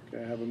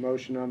 Okay, I have a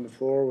motion on the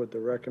floor with the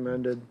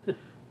recommended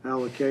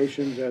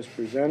allocations as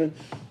presented.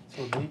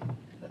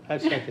 I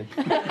second.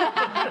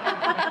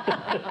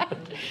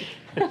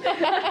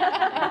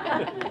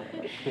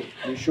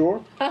 You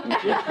sure?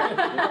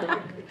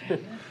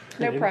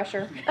 No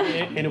pressure.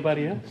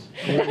 Anybody else?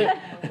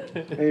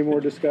 Any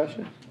more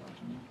discussion?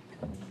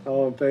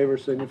 All in favor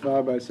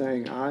signify by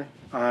saying aye.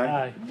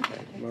 Aye.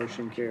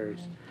 Motion carries.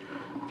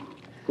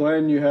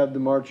 Glenn, you have the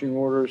marching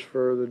orders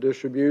for the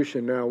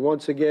distribution. Now,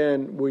 once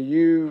again, will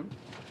you,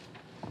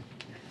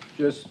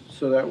 just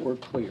so that we're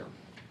clear,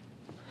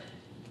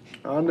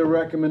 on the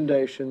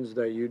recommendations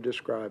that you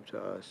described to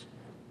us,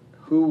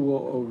 who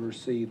will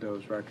oversee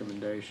those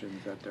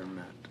recommendations that they're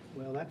met?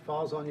 Well, that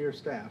falls on your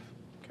staff.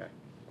 Okay.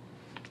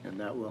 And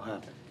that will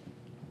happen.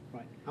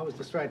 Right. I was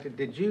distracted.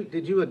 Did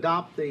you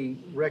adopt the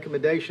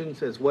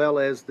recommendations as well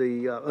as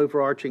the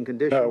overarching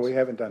conditions? No, we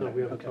haven't done No,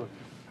 we that. haven't talked.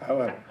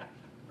 However,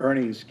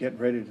 Ernie's getting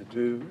ready to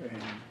do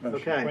a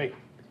motion. Okay. Great.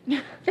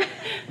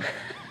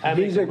 I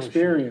make He's a motion.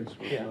 experienced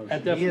with Yeah, I motions. He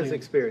is definitely,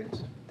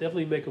 experienced.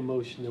 definitely make a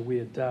motion that we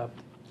adopt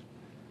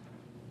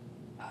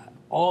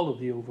all of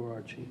the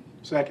overarching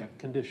Second.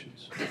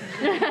 conditions.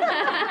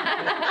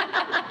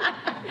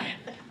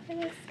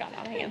 It's got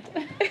out of hand.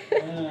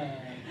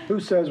 Who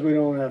says we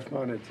don't have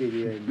fun at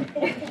TDA?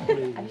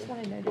 I just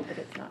want to note that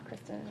it's not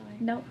Kristen and I.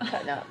 No.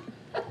 Cutting up.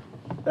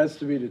 That's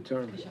to be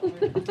determined.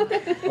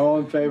 All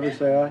in favor,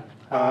 say aye.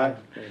 Aye.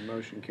 Okay,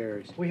 motion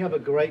carries. We have a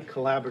great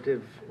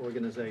collaborative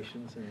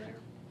organizations in there.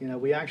 You know,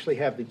 we actually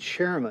have the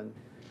chairman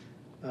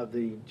of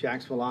the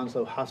Jacksonville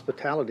Onslow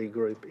Hospitality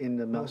Group in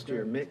the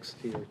Mustier mix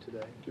here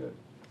today. Good.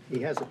 He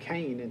has a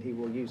cane and he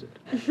will use it.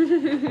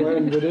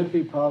 Glenn, would it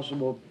be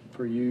possible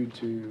for you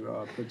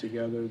to put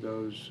together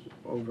those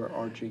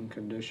overarching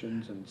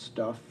conditions and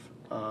stuff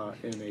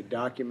in a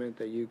document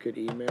that you could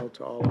email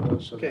to all of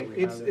us so Okay, that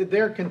we have it?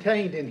 they're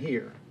contained in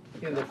here,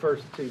 in the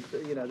first two,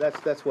 you know,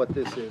 that's what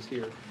this is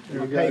here.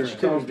 You On guys page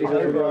two, the comfortable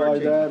with it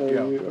like that, overarching.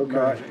 or you- No,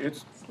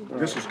 okay,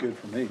 this is good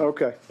for me.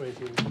 okay, Right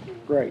here.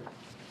 great.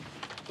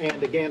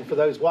 And again, for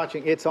those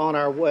watching, it's on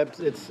our web,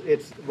 it's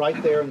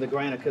right there in the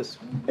Granicus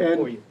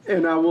for you.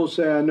 And I will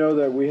say, I know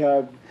that we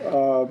have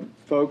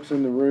folks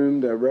in the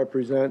room that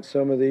represent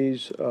some of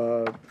these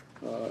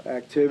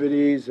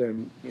activities,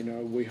 and, you know,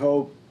 we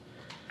hope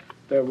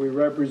that we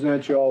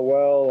represent you all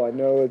well. I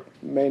know it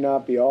may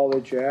not be all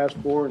that you asked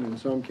for, and in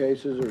some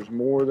cases, there's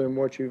more than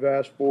what you've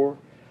asked for.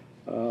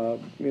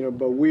 You know,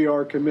 but we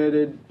are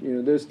committed, you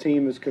know, this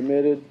team is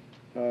committed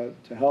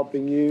to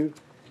helping you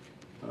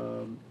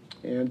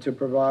and to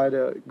provide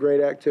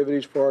great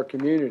activities for our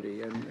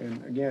community.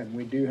 And again,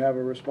 we do have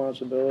a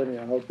responsibility.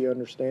 I hope you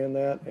understand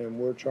that, and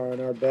we're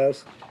trying our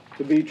best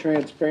to be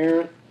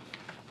transparent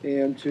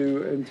and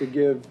to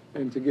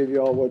give you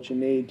all what you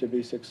need to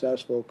be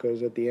successful.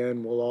 Because at the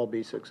end, we'll all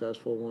be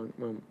successful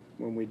when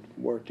we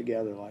work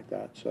together like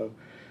that. So,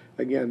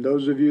 again,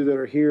 those of you that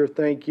are here,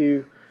 thank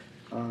you.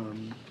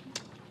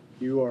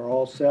 You are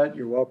all set.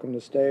 You're welcome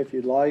to stay if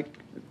you'd like.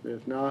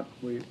 If not,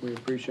 we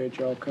appreciate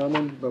y'all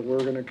coming, but we're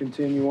going to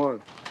continue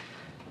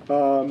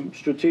on.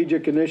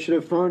 Strategic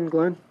Initiative Fund,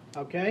 Glenn?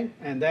 Okay,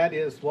 and that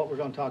is what we're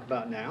going to talk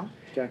about now.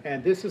 Okay.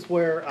 And this is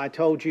where I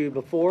told you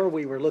before,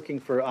 we were looking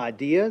for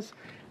ideas.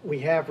 We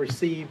have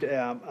received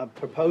a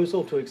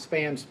proposal to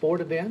expand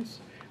sport events.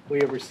 We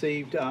have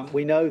received,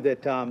 we know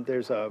that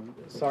there's a,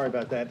 sorry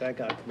about that, that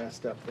got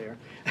messed up there.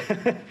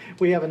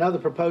 We have another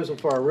proposal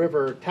for a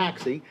river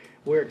taxi.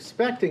 We're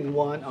expecting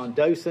one on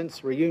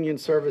docents, reunion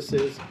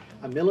services,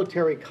 a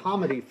military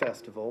comedy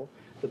festival,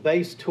 the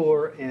base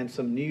tour, and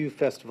some new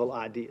festival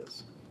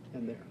ideas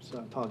in there. So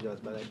I apologize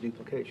about that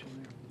duplication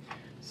there.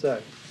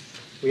 So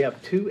we have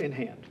two in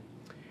hand.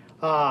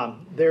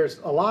 There's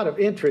a lot of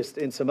interest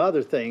in some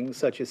other things,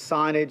 such as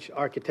signage,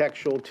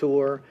 architectural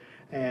tour,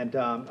 and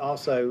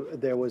also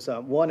there was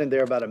one in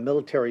there about a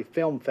military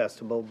film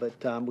festival,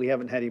 but we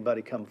haven't had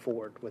anybody come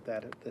forward with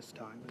that at this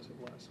time as it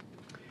was.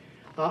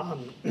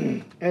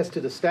 As to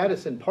the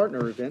status and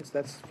partner events,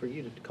 that's for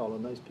you to call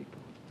on those people.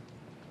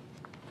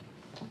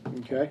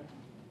 Okay.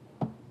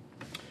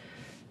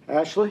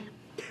 Ashley,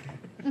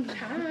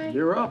 Hi.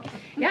 you're up.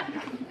 Yep.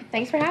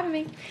 Thanks for having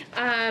me.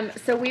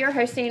 So we are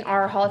hosting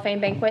our Hall of Fame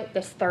banquet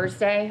this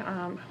Thursday.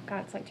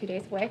 God, it's like 2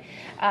 days away.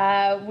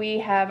 We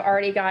have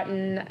already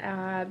gotten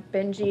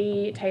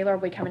Benji Taylor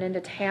will be coming into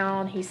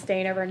town. He's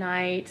staying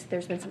overnight.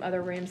 There's been some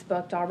other rooms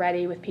booked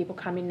already with people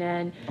coming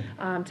in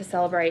to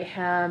celebrate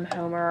him,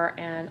 Homer,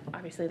 and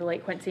obviously the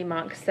late Quincy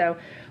Monk. So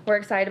we're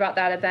excited about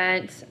that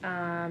event,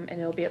 and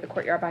it'll be at the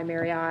Courtyard by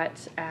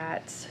Marriott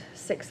at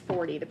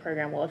 6:40. The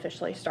program will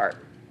officially start.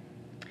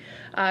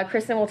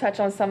 Kristen will touch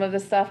on some of the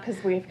stuff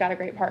because we've got a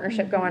great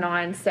partnership going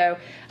on. So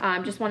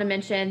just want to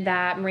mention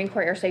that Marine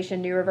Corps Air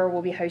Station New River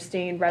will be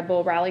hosting Red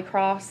Bull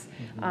Rallycross.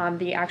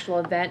 The actual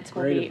event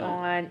will Great be event.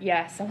 on,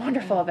 yes, a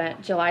wonderful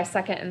event, July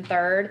 2nd and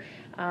 3rd.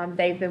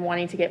 They've been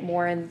wanting to get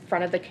more in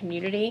front of the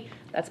community.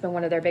 That's been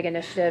one of their big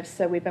initiatives.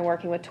 So we've been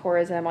working with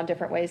tourism on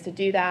different ways to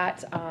do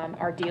that.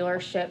 Our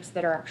dealerships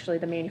that are actually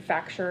the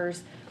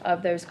manufacturers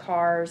of those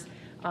cars,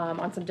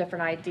 on some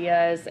different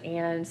ideas,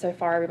 and so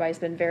far everybody's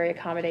been very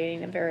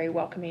accommodating and very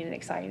welcoming and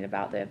excited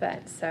about the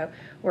event. So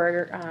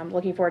we're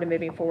looking forward to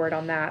moving forward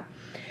on that.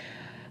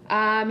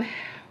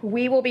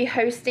 We will be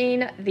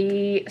hosting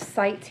the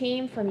site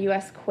team from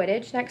US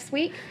Quidditch next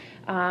week.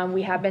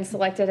 We have been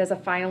selected as a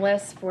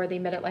finalist for the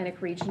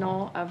Mid-Atlantic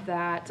Regional of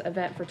that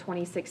event for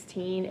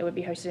 2016. It would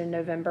be hosted in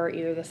November,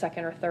 either the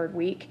second or third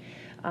week.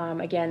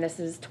 Again, this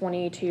is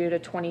 22 to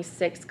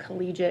 26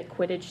 collegiate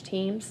Quidditch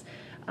teams.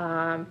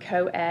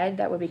 Co-ed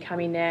that would be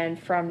coming in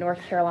from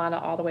North Carolina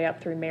all the way up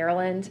through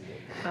Maryland.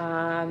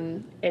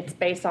 It's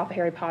based off of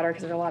Harry Potter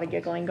because there's a lot of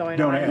giggling going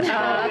Don't on.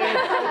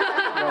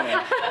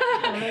 ask.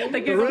 The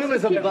giggles room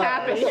is just keep abuzz.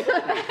 happening.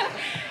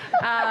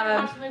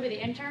 Watch the movie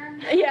The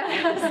Intern?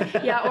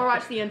 Yeah, or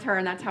watch The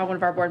Intern. That's how one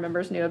of our board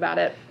members knew about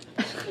it.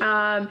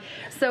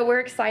 So we're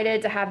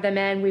excited to have them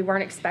in. We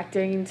weren't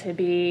expecting to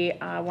be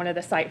one of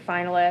the site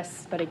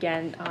finalists, but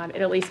again,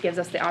 it at least gives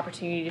us the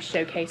opportunity to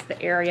showcase the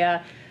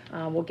area.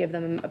 We'll give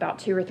them about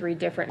 2 or 3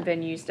 different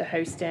venues to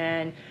host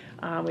in.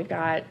 We've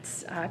got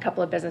a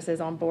couple of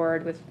businesses on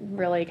board with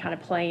really kind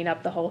of playing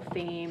up the whole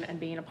theme and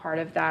being a part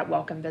of that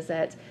welcome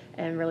visit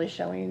and really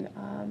showing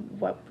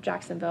what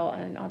Jacksonville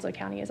and Onslow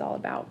County is all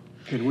about.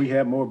 Could we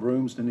have more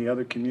brooms than the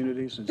other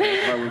communities? Is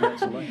that why we got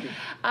selected?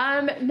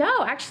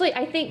 No, actually,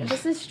 I think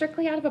this is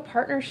strictly out of a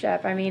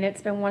partnership. I mean,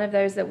 it's been one of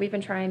those that we've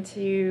been trying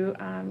to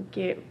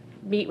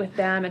meet with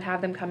them and have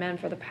them come in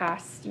for the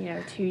past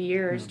 2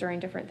 years during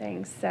different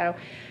things. So,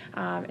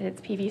 and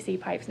it's PVC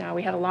pipes now.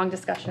 We had a long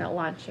discussion at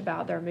lunch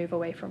about their move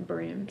away from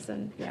brooms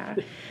and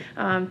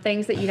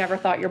things that you never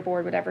thought your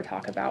board would ever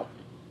talk about.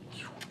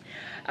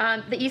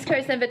 The East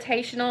Coast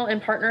Invitational, in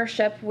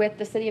partnership with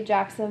the City of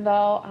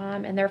Jacksonville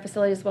and their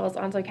facilities, as well as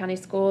Onslow County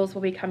Schools,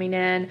 will be coming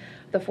in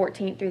the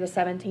 14th through the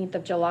 17th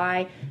of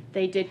July.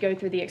 They did go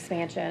through the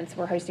expansion, so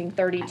we're hosting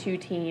 32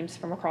 teams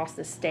from across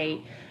the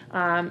state.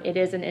 It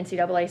is an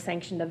NCAA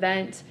sanctioned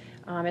event.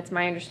 It's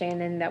my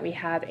understanding that we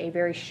have a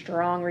very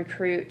strong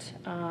recruit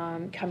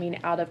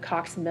coming out of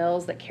Cox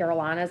Mills that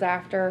Carolina's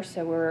after,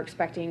 so we're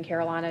expecting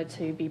Carolina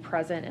to be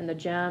present in the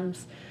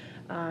gyms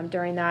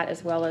during that,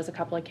 as well as a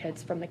couple of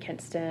kids from the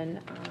Kinston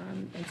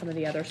and some of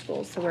the other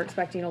schools. So we're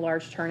expecting a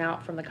large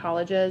turnout from the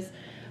colleges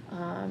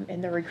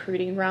in the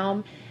recruiting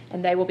realm,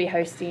 and they will be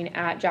hosting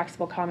at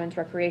Jacksonville Commons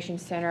Recreation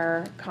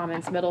Center,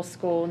 Commons Middle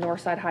School,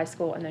 Northside High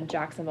School, and then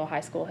Jacksonville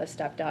High School has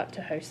stepped up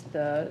to host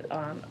the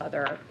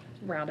other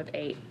round of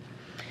 8.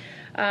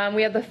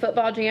 We have the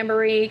football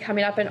jamboree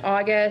coming up in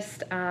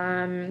August,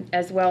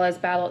 as well as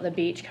Battle at the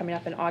Beach coming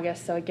up in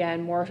August. So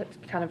again, more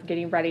kind of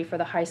getting ready for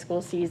the high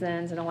school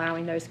seasons and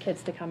allowing those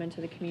kids to come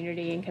into the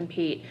community and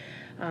compete,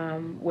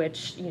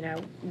 which,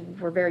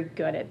 we're very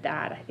good at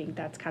that. I think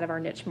that's kind of our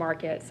niche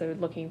market. So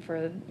looking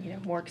for,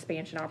 more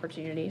expansion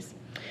opportunities.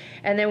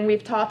 And then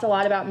we've talked a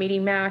lot about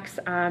Meeting Max,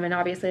 and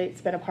obviously it's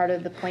been a part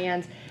of the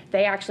plans.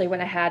 They actually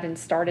went ahead and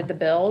started the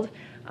build.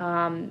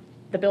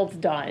 The build's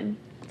done.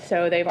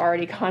 So they've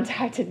already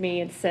contacted me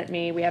and sent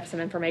me, we have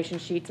some information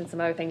sheets and some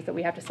other things that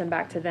we have to send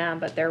back to them,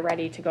 but they're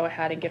ready to go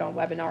ahead and get on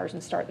webinars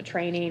and start the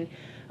training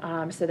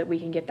so that we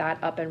can get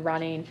that up and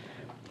running.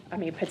 I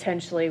mean,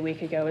 potentially we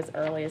could go as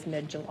early as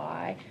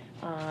mid-July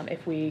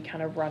if we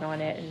kind of run on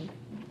it and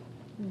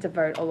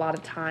devote a lot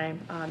of time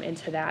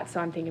into that. So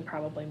I'm thinking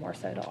probably more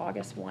so to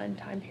August 1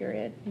 time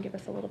period and give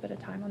us a little bit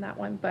of time on that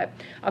one. But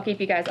I'll keep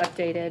you guys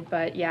updated.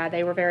 But yeah,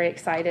 they were very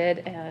excited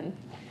and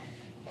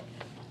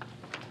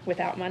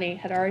without money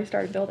had already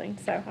started building.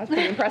 So I was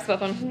pretty impressed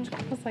with them.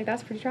 I was like,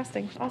 that's pretty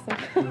trusting. Awesome.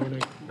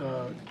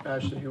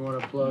 Ashley, you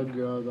want to plug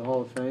the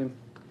Hall of Fame?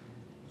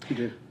 She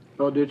did.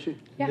 Oh, did she?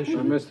 Yeah. I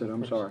missed it,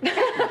 I'm sorry.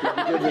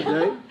 You did the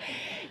date?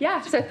 Yeah,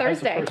 so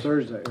Thursday.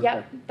 Thursday, okay.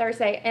 Yep,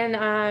 Thursday.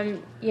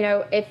 And,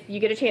 if you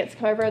get a chance to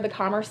come over to the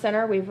Commerce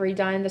Center, we've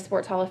redone the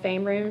Sports Hall of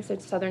Fame room. So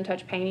it's Southern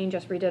Touch Painting,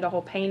 just redid a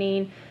whole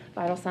painting.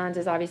 Vital Signs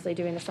is obviously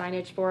doing the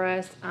signage for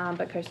us,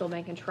 but Coastal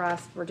Bank and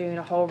Trust, we're doing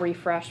a whole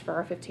refresh for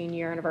our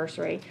 15-year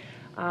anniversary.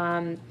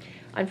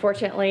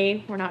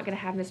 Unfortunately, we're not going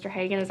to have Mr.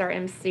 Hagan as our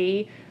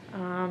MC,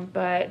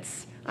 but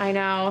I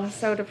know,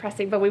 so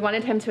depressing. But we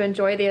wanted him to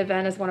enjoy the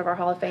event as one of our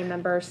Hall of Fame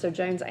members. So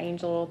Jones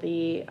Angel,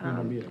 the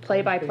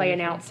play-by-play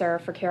announcer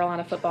for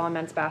Carolina football and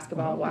men's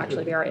basketball, will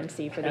actually be our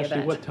MC for the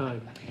Ashley, event. what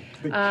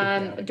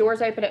time?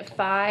 Doors open at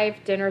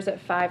 5, dinner's at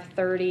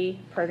 5:30,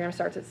 program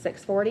starts at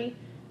 6:40.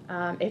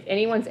 If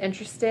anyone's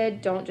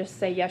interested, don't just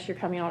say yes, you're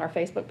coming on our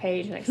Facebook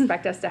page and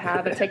expect us to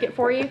have a ticket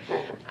for you.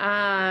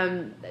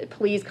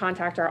 Please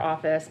contact our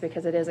office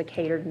because it is a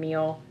catered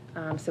meal,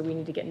 so we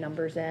need to get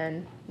numbers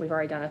in. We've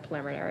already done a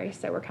preliminary,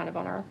 so we're kind of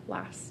on our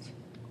last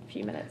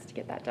few minutes to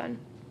get that done.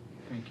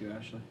 Thank you,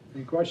 Ashley.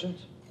 Any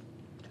questions?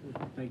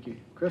 Thank you.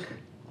 Kristen?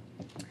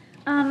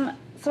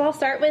 So I'll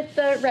start with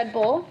the Red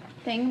Bull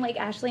thing, like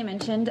Ashley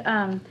mentioned.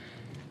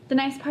 The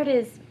nice part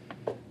is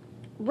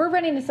we're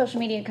running a social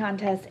media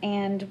contest,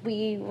 and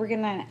we were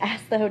going to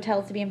ask the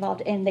hotels to be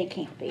involved, and they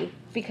can't be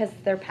because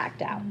they're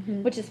packed out,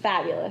 which is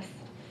fabulous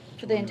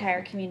for the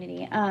entire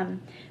community.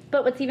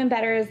 But what's even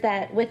better is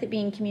that with it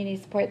being community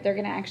support, they're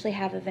going to actually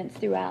have events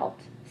throughout,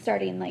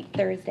 starting like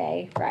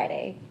Thursday,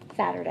 Friday,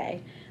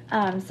 Saturday.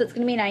 So it's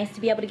going to be nice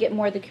to be able to get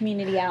more of the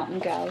community out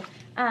and go.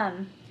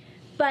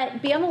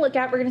 But be on the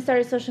lookout. We're going to start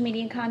a social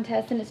media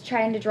contest, and it's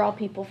trying to draw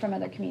people from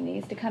other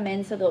communities to come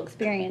in so they'll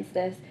experience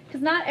this.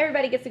 Because not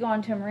everybody gets to go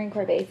onto a Marine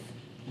Corps base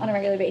on a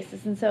regular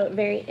basis, and so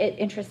it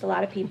interests a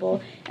lot of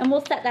people. And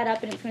we'll set that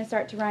up, and it's going to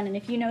start to run. And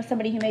if you know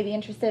somebody who may be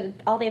interested,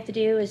 all they have to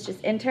do is just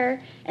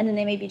enter, and then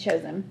they may be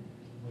chosen.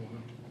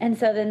 And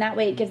so then that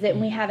way it gives it,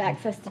 and we have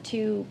access to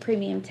 2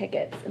 premium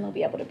tickets, and we'll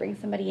be able to bring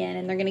somebody in,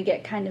 and they're going to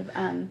get kind of,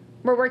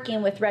 we're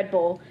working with Red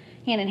Bull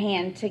hand in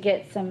hand to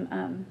get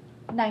some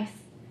nice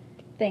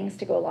things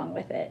to go along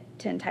with it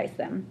to entice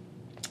them.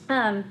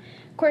 Of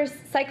course,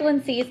 Cycle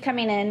and See is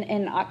coming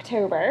in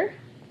October.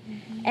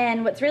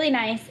 And what's really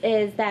nice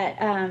is that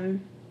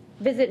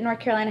Visit North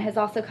Carolina has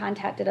also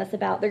contacted us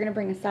about, they're going to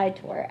bring a side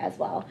tour as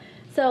well.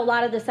 So a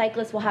lot of the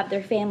cyclists will have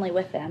their family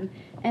with them,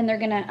 and they're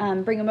going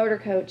to bring a motor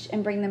coach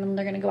and bring them, and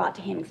they're going to go out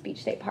to Hammocks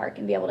Beach State Park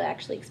and be able to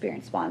actually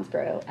experience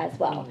Swansboro as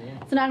well.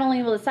 So not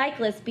only will the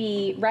cyclists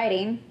be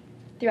riding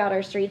throughout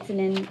our streets and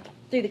in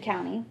through the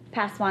county,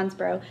 past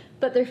Swansboro,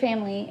 but their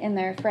family and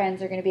their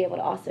friends are going to be able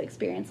to also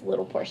experience a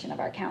little portion of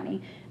our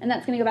county. And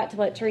that's going to go back to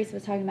what Teresa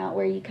was talking about,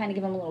 where you kind of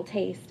give them a little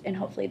taste, and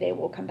hopefully they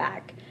will come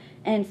back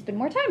and spend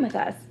more time with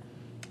us.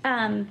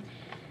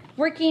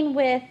 Working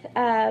with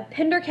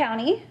Pender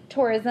County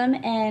Tourism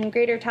and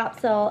Greater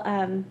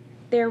Topsail,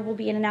 there will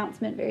be an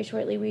announcement very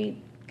shortly. We're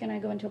going to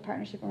go into a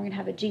partnership, and we're going to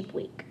have a Jeep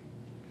Week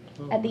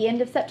at the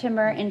end of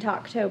September into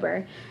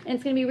October. And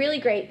it's going to be really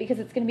great because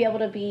it's going to be able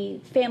to be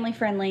family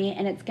friendly,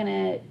 and it's going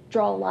to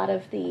draw a lot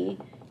of the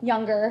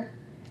younger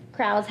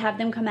crowds, have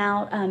them come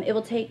out. It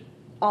will take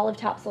all of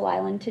Topsail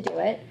Island to do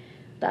it,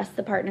 thus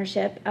the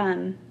partnership.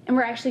 And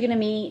we're actually going to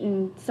meet,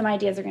 and some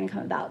ideas are going to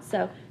come about.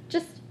 So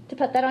just to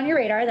put that on your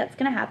radar, that's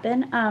going to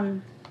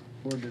happen.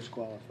 We're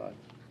disqualified.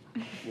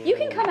 You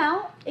can come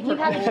out if you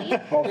have a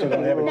Jeep. Also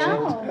don't have a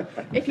No.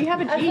 If you have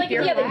a I was Jeep, like, if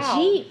you're you have a allowed.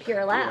 Jeep, you're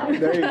allowed.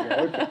 There you go,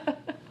 okay.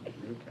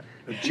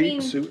 A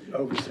Jeep suit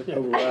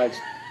overrides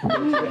the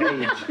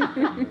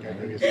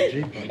Maybe it's a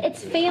Jeep.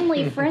 It's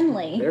family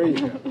friendly. age. There you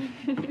go.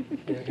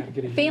 Yeah, I gotta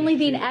get a Family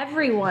being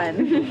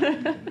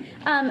everyone.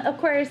 Of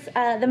course,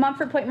 the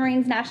Mumford Point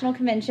Marines National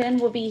Convention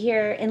will be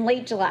here in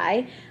late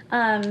July.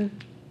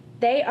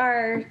 They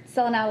are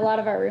selling out a lot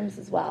of our rooms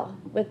as well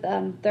with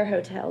their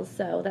hotels,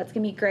 so that's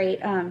going to be great.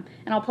 And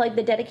I'll plug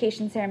the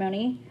dedication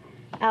ceremony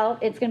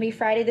out. It's going to be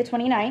Friday the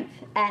 29th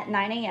at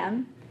 9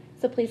 a.m.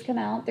 So please come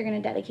out. They're going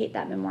to dedicate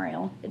that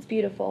memorial. It's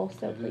beautiful,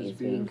 so please,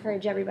 we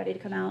encourage everybody to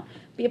come out,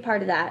 be a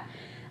part of that.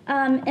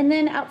 And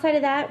then outside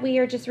of that, we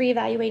are just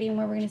reevaluating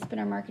where we're going to spend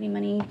our marketing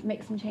money,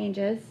 make some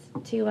changes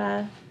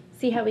to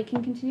see how we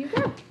can continue to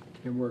grow.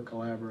 And we're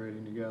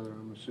collaborating together,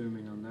 I'm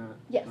assuming, on that.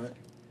 Yes. right?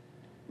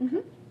 Mm-hmm.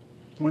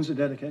 When's the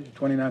dedication?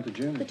 29th of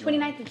June? The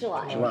 29th of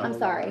July. July. I'm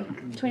sorry.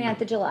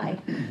 29th of July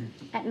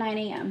at 9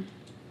 a.m.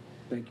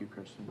 Thank you,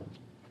 Kristen.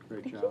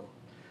 Great job.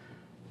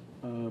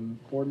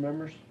 Board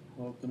members,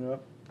 I'll open it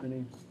up.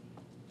 Any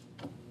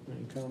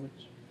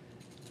comments?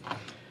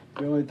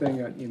 The only thing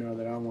that,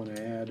 that I want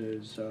to add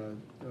is to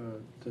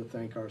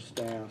thank our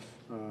staff,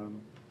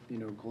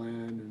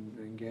 Glenn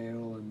and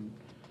Gail, and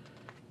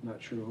I'm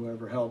not sure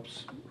whoever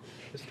helps.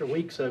 Mr.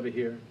 Weeks over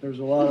here. There's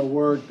a lot of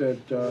work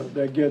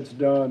that gets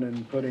done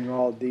in putting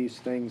all these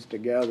things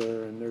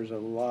together, and there's a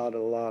lot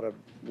of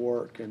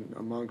work, and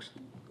amongst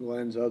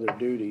Glenn's other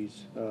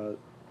duties,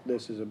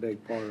 this is a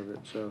big part of it.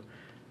 So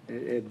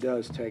it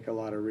does take a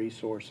lot of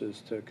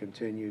resources to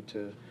continue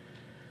to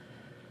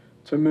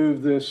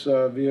move this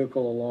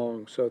vehicle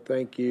along. So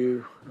thank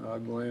you,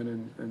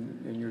 Glenn,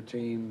 and your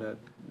team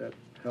that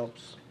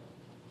helps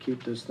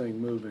keep this thing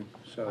moving.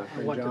 So, I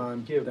and want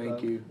John, to give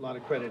thank you. a lot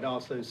of credit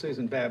also.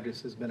 Susan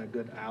Baptist has been a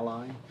good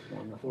ally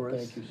Wonderful. for us.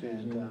 Thank you,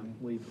 Susan. And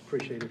we've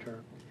appreciated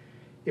her.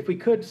 If we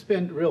could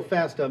spend real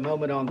fast a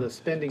moment on the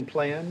spending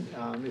plan,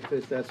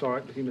 if that's all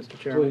right with you, Mr.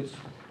 Chairman.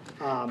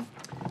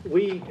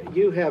 Please.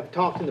 You have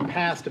talked in the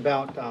past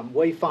about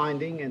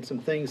wayfinding and some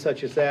things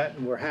such as that,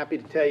 and we're happy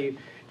to tell you,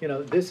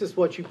 this is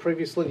what you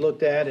previously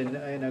looked at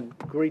and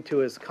agreed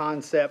to as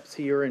concepts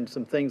here and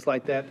some things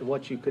like that,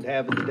 what you could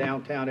have in the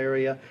downtown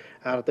area,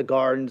 out at the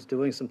gardens,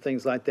 doing some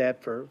things like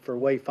that for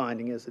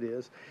wayfinding as it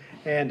is.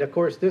 And of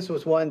course, this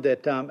was one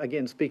that,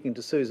 again, speaking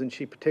to Susan,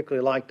 she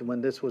particularly liked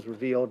when this was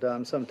revealed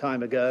some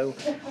time ago,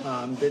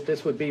 that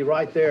this would be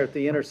right there at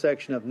the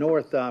intersection of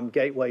North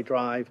Gateway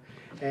Drive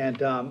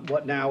and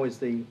what now is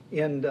the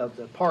end of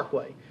the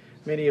Parkway.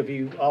 Many of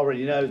you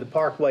already know the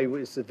Parkway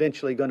is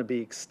eventually going to be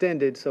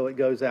extended, so it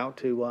goes out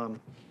to,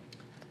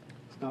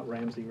 it's not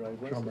Ramsey Road.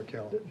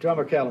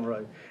 Drummer Kellum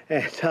Road.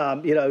 And,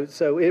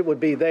 so it would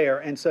be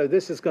there. And so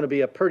this is going to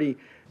be a pretty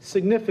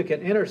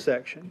significant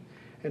intersection.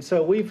 And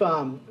so we've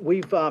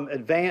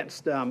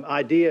advanced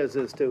ideas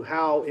as to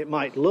how it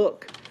might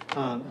look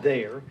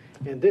there.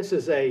 And this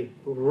is a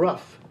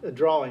rough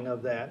drawing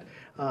of that.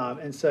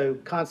 And so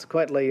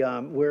consequently,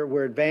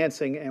 we're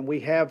advancing, and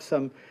we have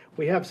some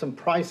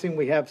pricing,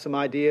 we have some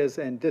ideas,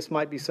 and this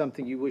might be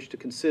something you wish to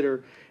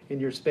consider in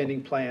your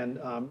spending plan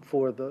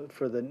for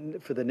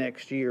the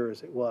next year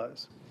as it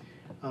was.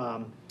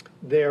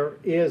 There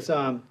is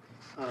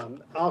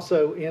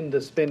Also, in the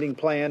spending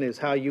plan is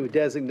how you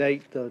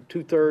designate the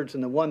 2/3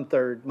 and the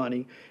 1/3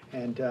 money.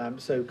 And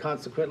so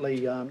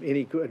consequently,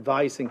 any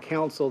advice and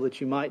counsel that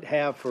you might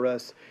have for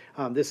us,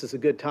 this is a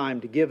good time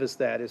to give us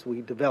that as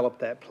we develop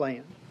that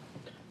plan.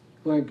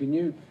 Glenn, can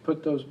you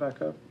put those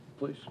back up,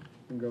 please?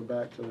 And go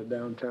back to the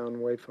downtown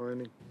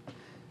wayfinding?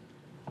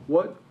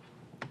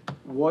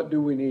 What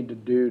do we need to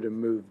do to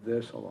move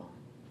this along?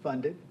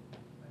 Funded?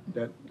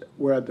 That,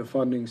 we're at the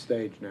funding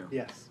stage now?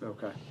 Yes.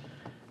 Okay.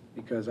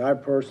 Because I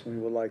personally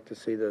would like to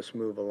see this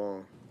move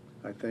along.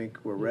 I think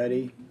we're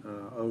ready,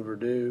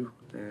 overdue,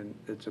 and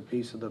it's a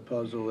piece of the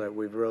puzzle that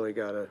we've really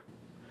got to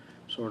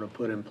sort of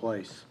put in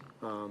place.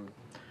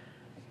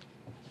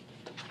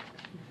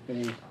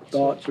 Any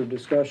thoughts or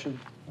discussion?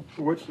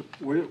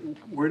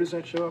 Where does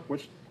that show up?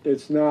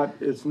 It's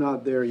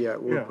not there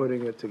yet. We're Yeah.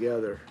 putting it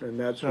together, and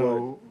that's what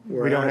So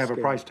we're we don't have a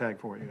asking. price tag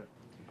for it yet.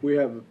 We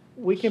have,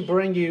 We can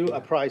bring you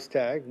a price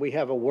tag. We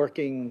have a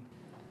working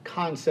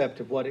concept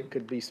of what it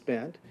could be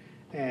spent.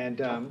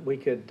 And we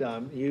could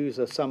use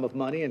a sum of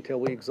money until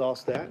we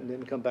exhaust that and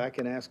then come back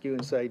and ask you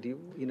and say,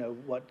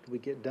 what do we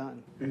get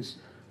done? Is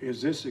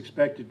this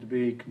expected to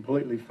be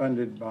completely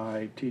funded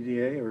by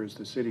TDA, or is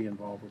the city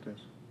involved with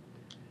this?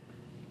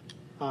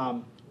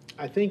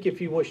 I think if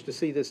you wish to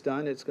see this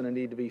done, it's going to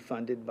need to be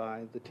funded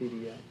by the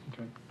TDA.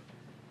 Okay.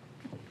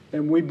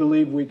 and we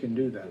believe we can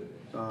do that.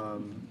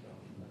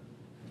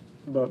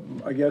 But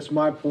I guess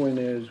my point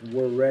is,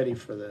 we're ready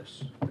for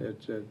this.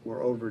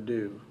 We're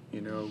overdue,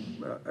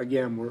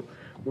 Again,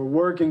 we're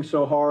working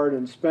so hard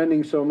and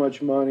spending so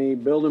much money,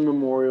 building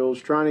memorials,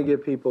 trying to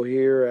get people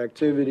here,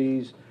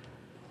 activities.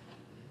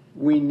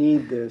 We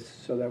need this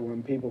so that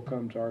when people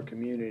come to our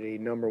community,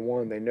 number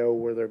one, they know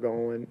where they're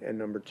going, and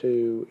number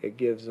two, it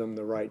gives them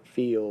the right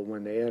feel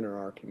when they enter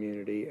our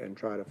community and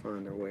try to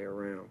find their way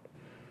around.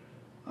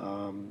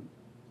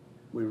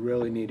 We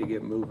really need to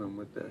get moving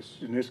with this.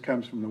 And this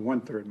comes from the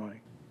 1/3 money.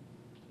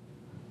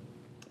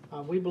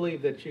 We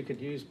believe that you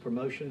could use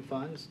promotion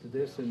funds to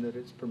this and that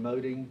it's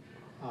promoting,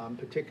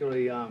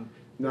 particularly the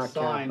Not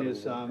sign capital,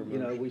 is, but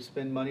promotion. we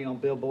spend money on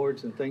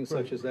billboards and things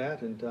such as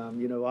that. And,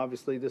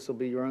 obviously this will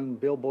be your own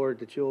billboard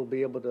that you'll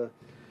be able to So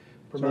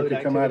it promote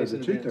could come out of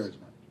activities the and events.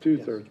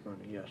 2/3 money. 2/3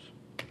 money, yes.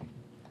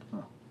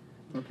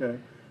 Okay.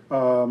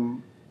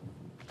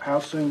 How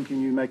soon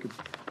can you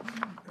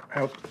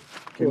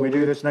can we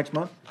do this next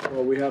month?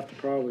 Well, we have to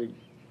probably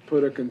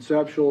put a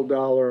conceptual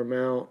dollar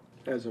amount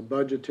as a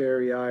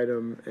budgetary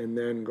item and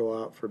then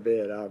go out for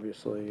bid,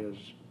 obviously,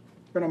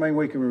 But I mean,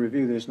 we can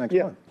review this next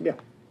month. Yeah.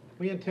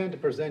 We intend to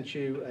present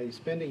you a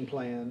spending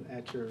plan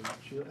at your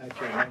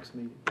next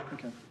meeting.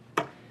 Okay.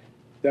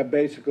 That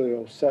basically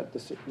will set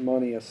the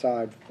money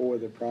aside for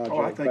the project. Oh,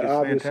 I think But it's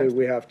obviously, fantastic.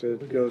 we have to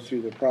go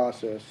through the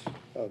process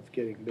of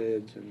getting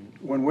bids and,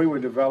 When we were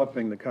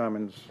developing the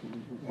Commons,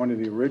 one of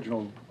the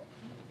original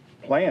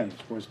plans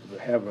was to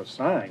have a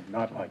sign,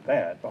 not like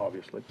that,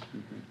 obviously.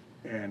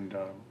 And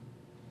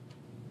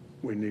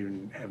we didn't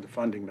even have the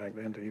funding back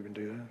then to even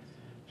do that.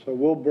 so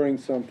we'll bring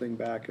something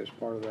back as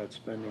part of that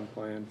spending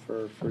plan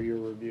for your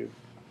review.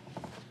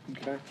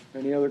 Okay,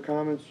 any other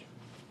comments?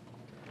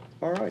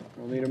 All right,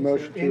 I'll need a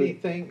motion to.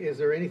 Is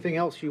there anything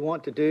else you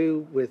want to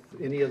do with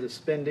any of the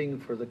spending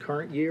for the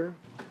current year?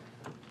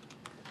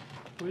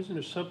 Or isn't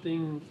there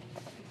something,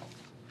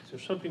 is there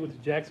something with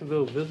the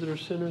Jacksonville Visitor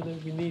Center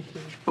that we need to?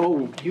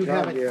 Oh, You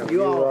God, yeah, haven't,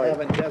 you all you're right.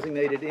 haven't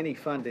designated any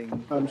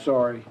funding. I'm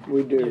sorry,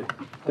 we do.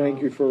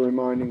 Thank you for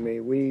reminding me.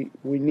 We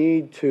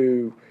need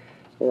to,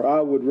 or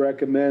I would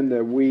recommend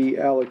that we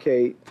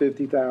allocate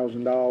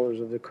 $50,000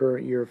 of the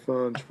current year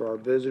funds for our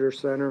visitor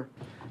center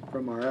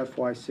from our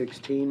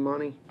FY16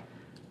 money.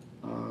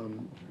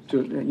 To,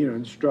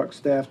 instruct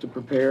staff to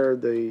prepare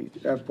the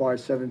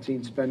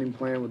FY17 spending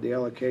plan with the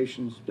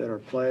allocations that are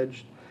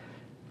pledged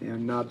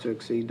and not to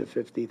exceed the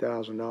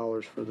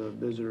 $50,000 for the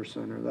visitor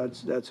center.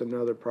 That's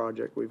another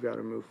project we've got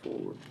to move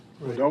forward.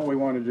 Don't we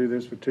want to do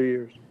this for 2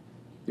 years?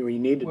 We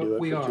need to do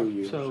We it for are. 2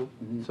 years. So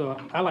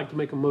I'd like to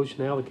make a motion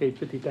to allocate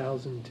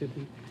 $50,000 to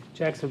the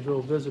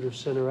Jacksonville Visitor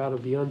Center out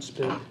of the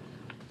unspent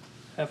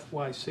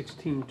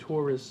FY16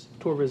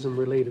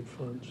 tourism-related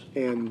funds.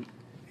 And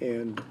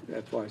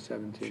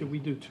FY17. Should we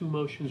do two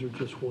motions or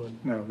just one?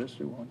 No, let's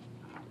do one.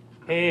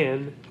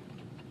 And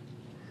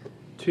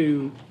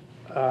to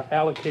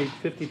allocate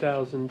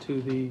 $50,000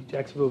 to the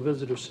Jacksonville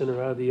Visitor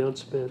Center out of the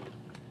unspent,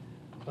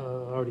 I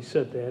already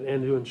said that,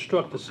 and to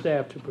instruct the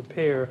staff to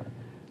prepare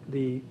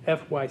the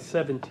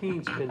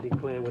FY17 spending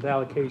plan with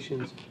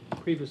allocations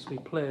previously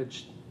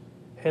pledged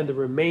and the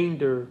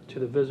remainder to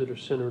the Visitor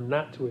Center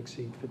not to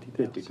exceed $50,000.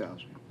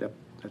 50,000. Yep,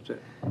 that's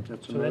it.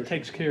 That's a So that motion.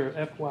 takes care of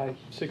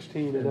FY16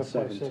 and And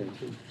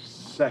FY17.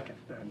 Second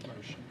that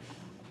motion.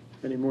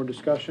 Any more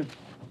discussion?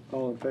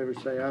 All in favor,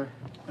 say aye.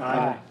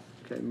 Aye.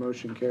 Okay,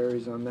 motion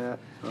carries on that.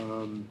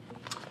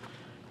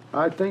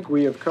 I think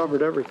we have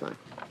covered everything.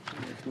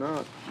 If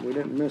not, we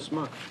didn't miss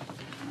much.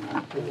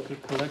 The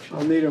collection.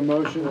 I'll need a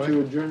motion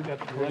to adjourn. Got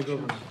the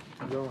collections.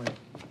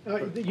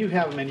 You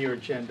have them in your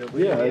agenda.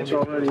 Yeah, it's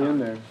already in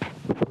there.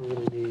 We're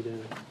gonna need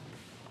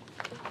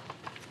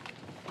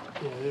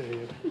Yeah, there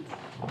you go.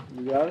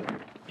 You got it?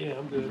 Yeah,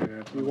 I'm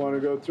good. You wanna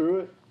go through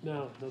it?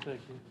 No, no, thank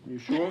you. You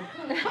sure?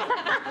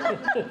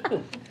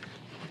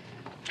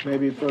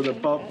 Maybe for the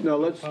no,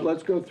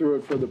 let's go through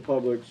it for the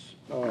public's,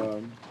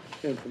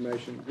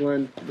 information.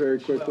 Glenn, very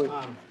quickly.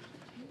 Well,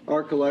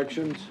 Our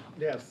collections,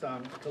 Yes,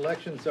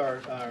 collections are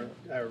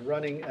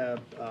running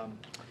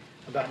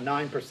about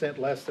 9%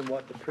 less than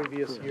what the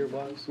previous year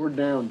was. we're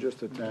down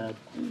just a tad.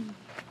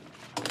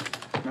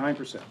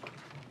 9%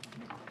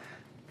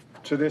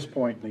 to this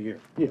point in the year.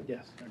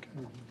 Yes.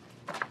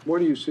 Where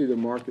do you see the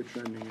market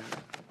trending at?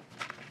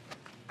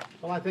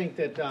 Well, I think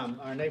that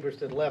our neighbors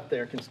to the left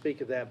there can speak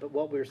of that, but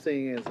what we're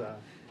seeing is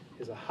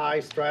a high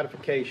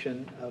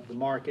stratification of the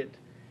market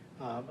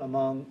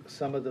among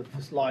some of the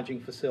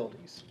lodging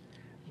facilities.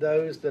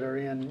 Those that are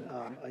in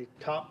a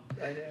top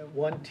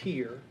one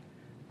tier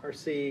are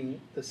seeing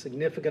the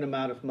significant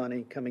amount of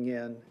money coming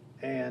in,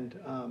 and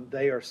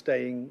they are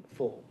staying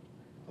full,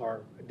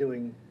 are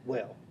doing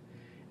well.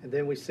 And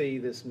then we see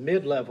this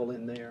mid-level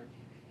in there,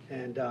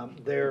 and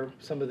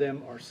some of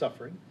them are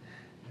suffering,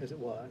 as it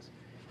was.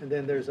 And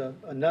then there's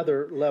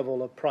another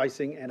level of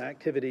pricing and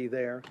activity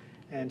there,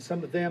 and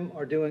some of them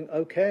are doing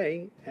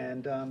okay,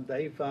 and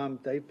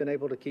they've been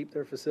able to keep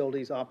their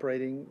facilities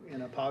operating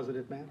in a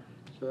positive manner.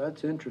 So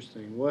that's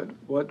interesting.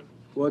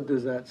 What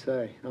does that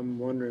say? I'm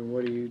wondering,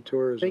 what do you I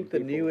tourism think the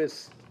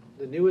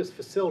people- newest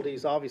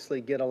facilities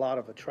obviously get a lot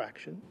of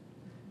attraction,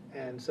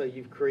 and so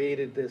you've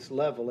created this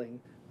leveling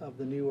of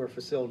the newer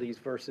facilities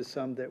versus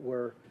some that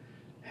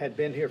had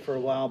been here for a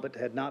while but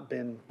had not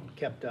been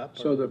kept up.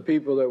 So the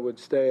people that would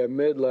stay at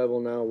mid-level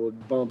now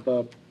would bump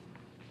up,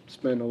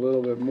 spend a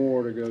little bit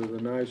more to go to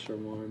the nicer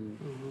one.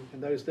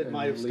 And those that and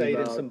might have leave stayed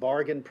in out- some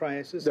bargain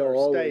prices They'll are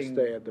always staying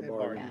stay at the in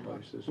bargain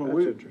places. Well, That's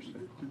we-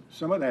 interesting.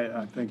 Some of that,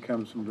 I think,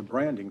 comes from the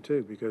branding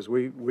too, because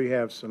we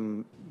have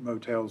some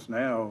motels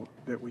now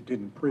that we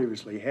didn't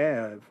previously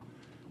have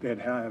that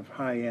have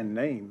high-end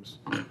names,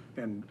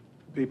 and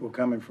people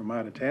coming from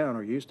out of town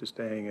are used to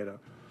staying at a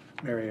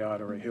Marriott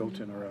or a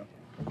Hilton or a,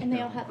 And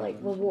they all have like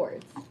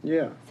rewards.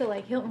 Yeah. So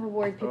like Hilton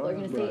Rewards, people are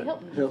gonna stay Right. at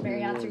Hilton's, Hilton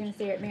Marriott's Rewards. are gonna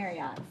stay at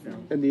Marriott's.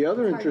 And the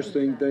other It's hard to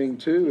interesting invest. thing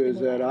too Keep is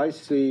them that away. I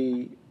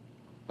see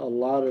a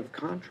lot of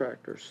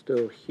contractors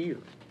still here.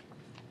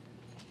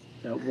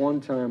 At one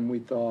time, we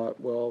thought,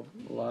 well,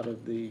 a lot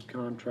of the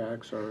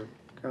contracts are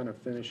kind of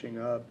finishing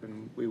up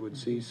and we would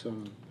see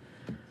some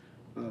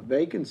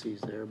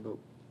vacancies there, but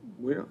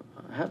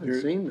I haven't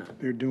There- seen that.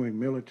 they're doing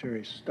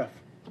military stuff.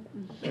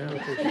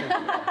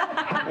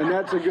 And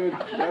that's a good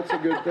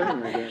thing,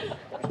 I guess.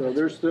 So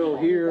they're still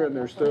here and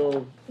they're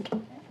still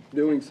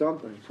doing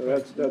something, so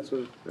that's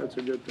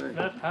a good thing.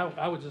 And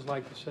I would just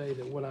like to say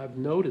that what I've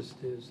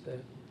noticed is that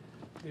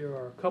there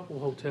are a couple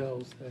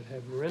hotels that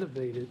have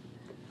renovated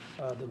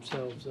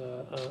themselves,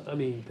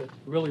 that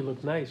really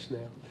look nice now.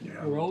 Yeah.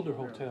 They're older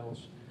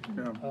hotels.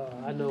 Yeah.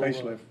 I know.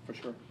 Facelift, for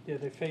sure. Yeah,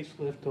 they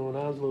facelift on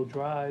Onslow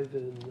Drive,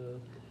 and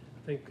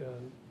I think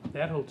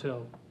that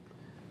hotel,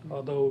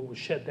 although it was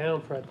shut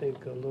down for, I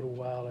think, a little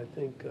while, I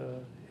think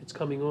it's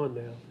coming on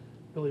now.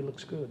 Really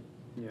looks good.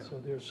 Yeah. So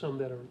there's some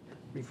that are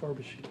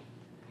refurbishing.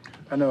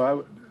 I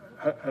know,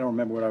 I don't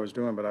remember what I was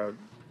doing, but I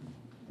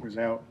was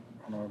out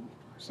on a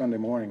Sunday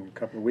morning a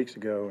couple of weeks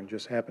ago and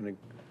just happened to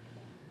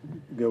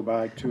go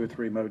by 2 or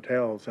 3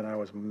 motels, and I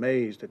was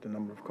amazed at the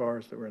number of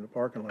cars that were in the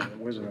parking lot. It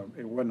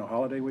wasn't a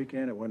holiday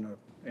weekend, it wasn't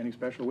any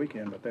special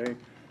weekend, but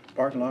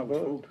parking lot was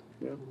full.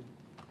 Yeah.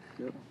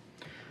 Yep.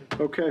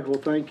 Okay, well,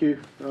 thank you.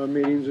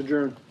 Meeting's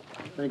adjourned.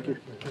 Thank you.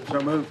 So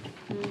moved.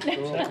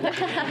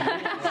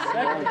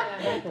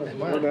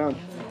 Well done.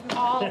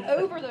 All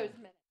over those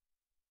minutes.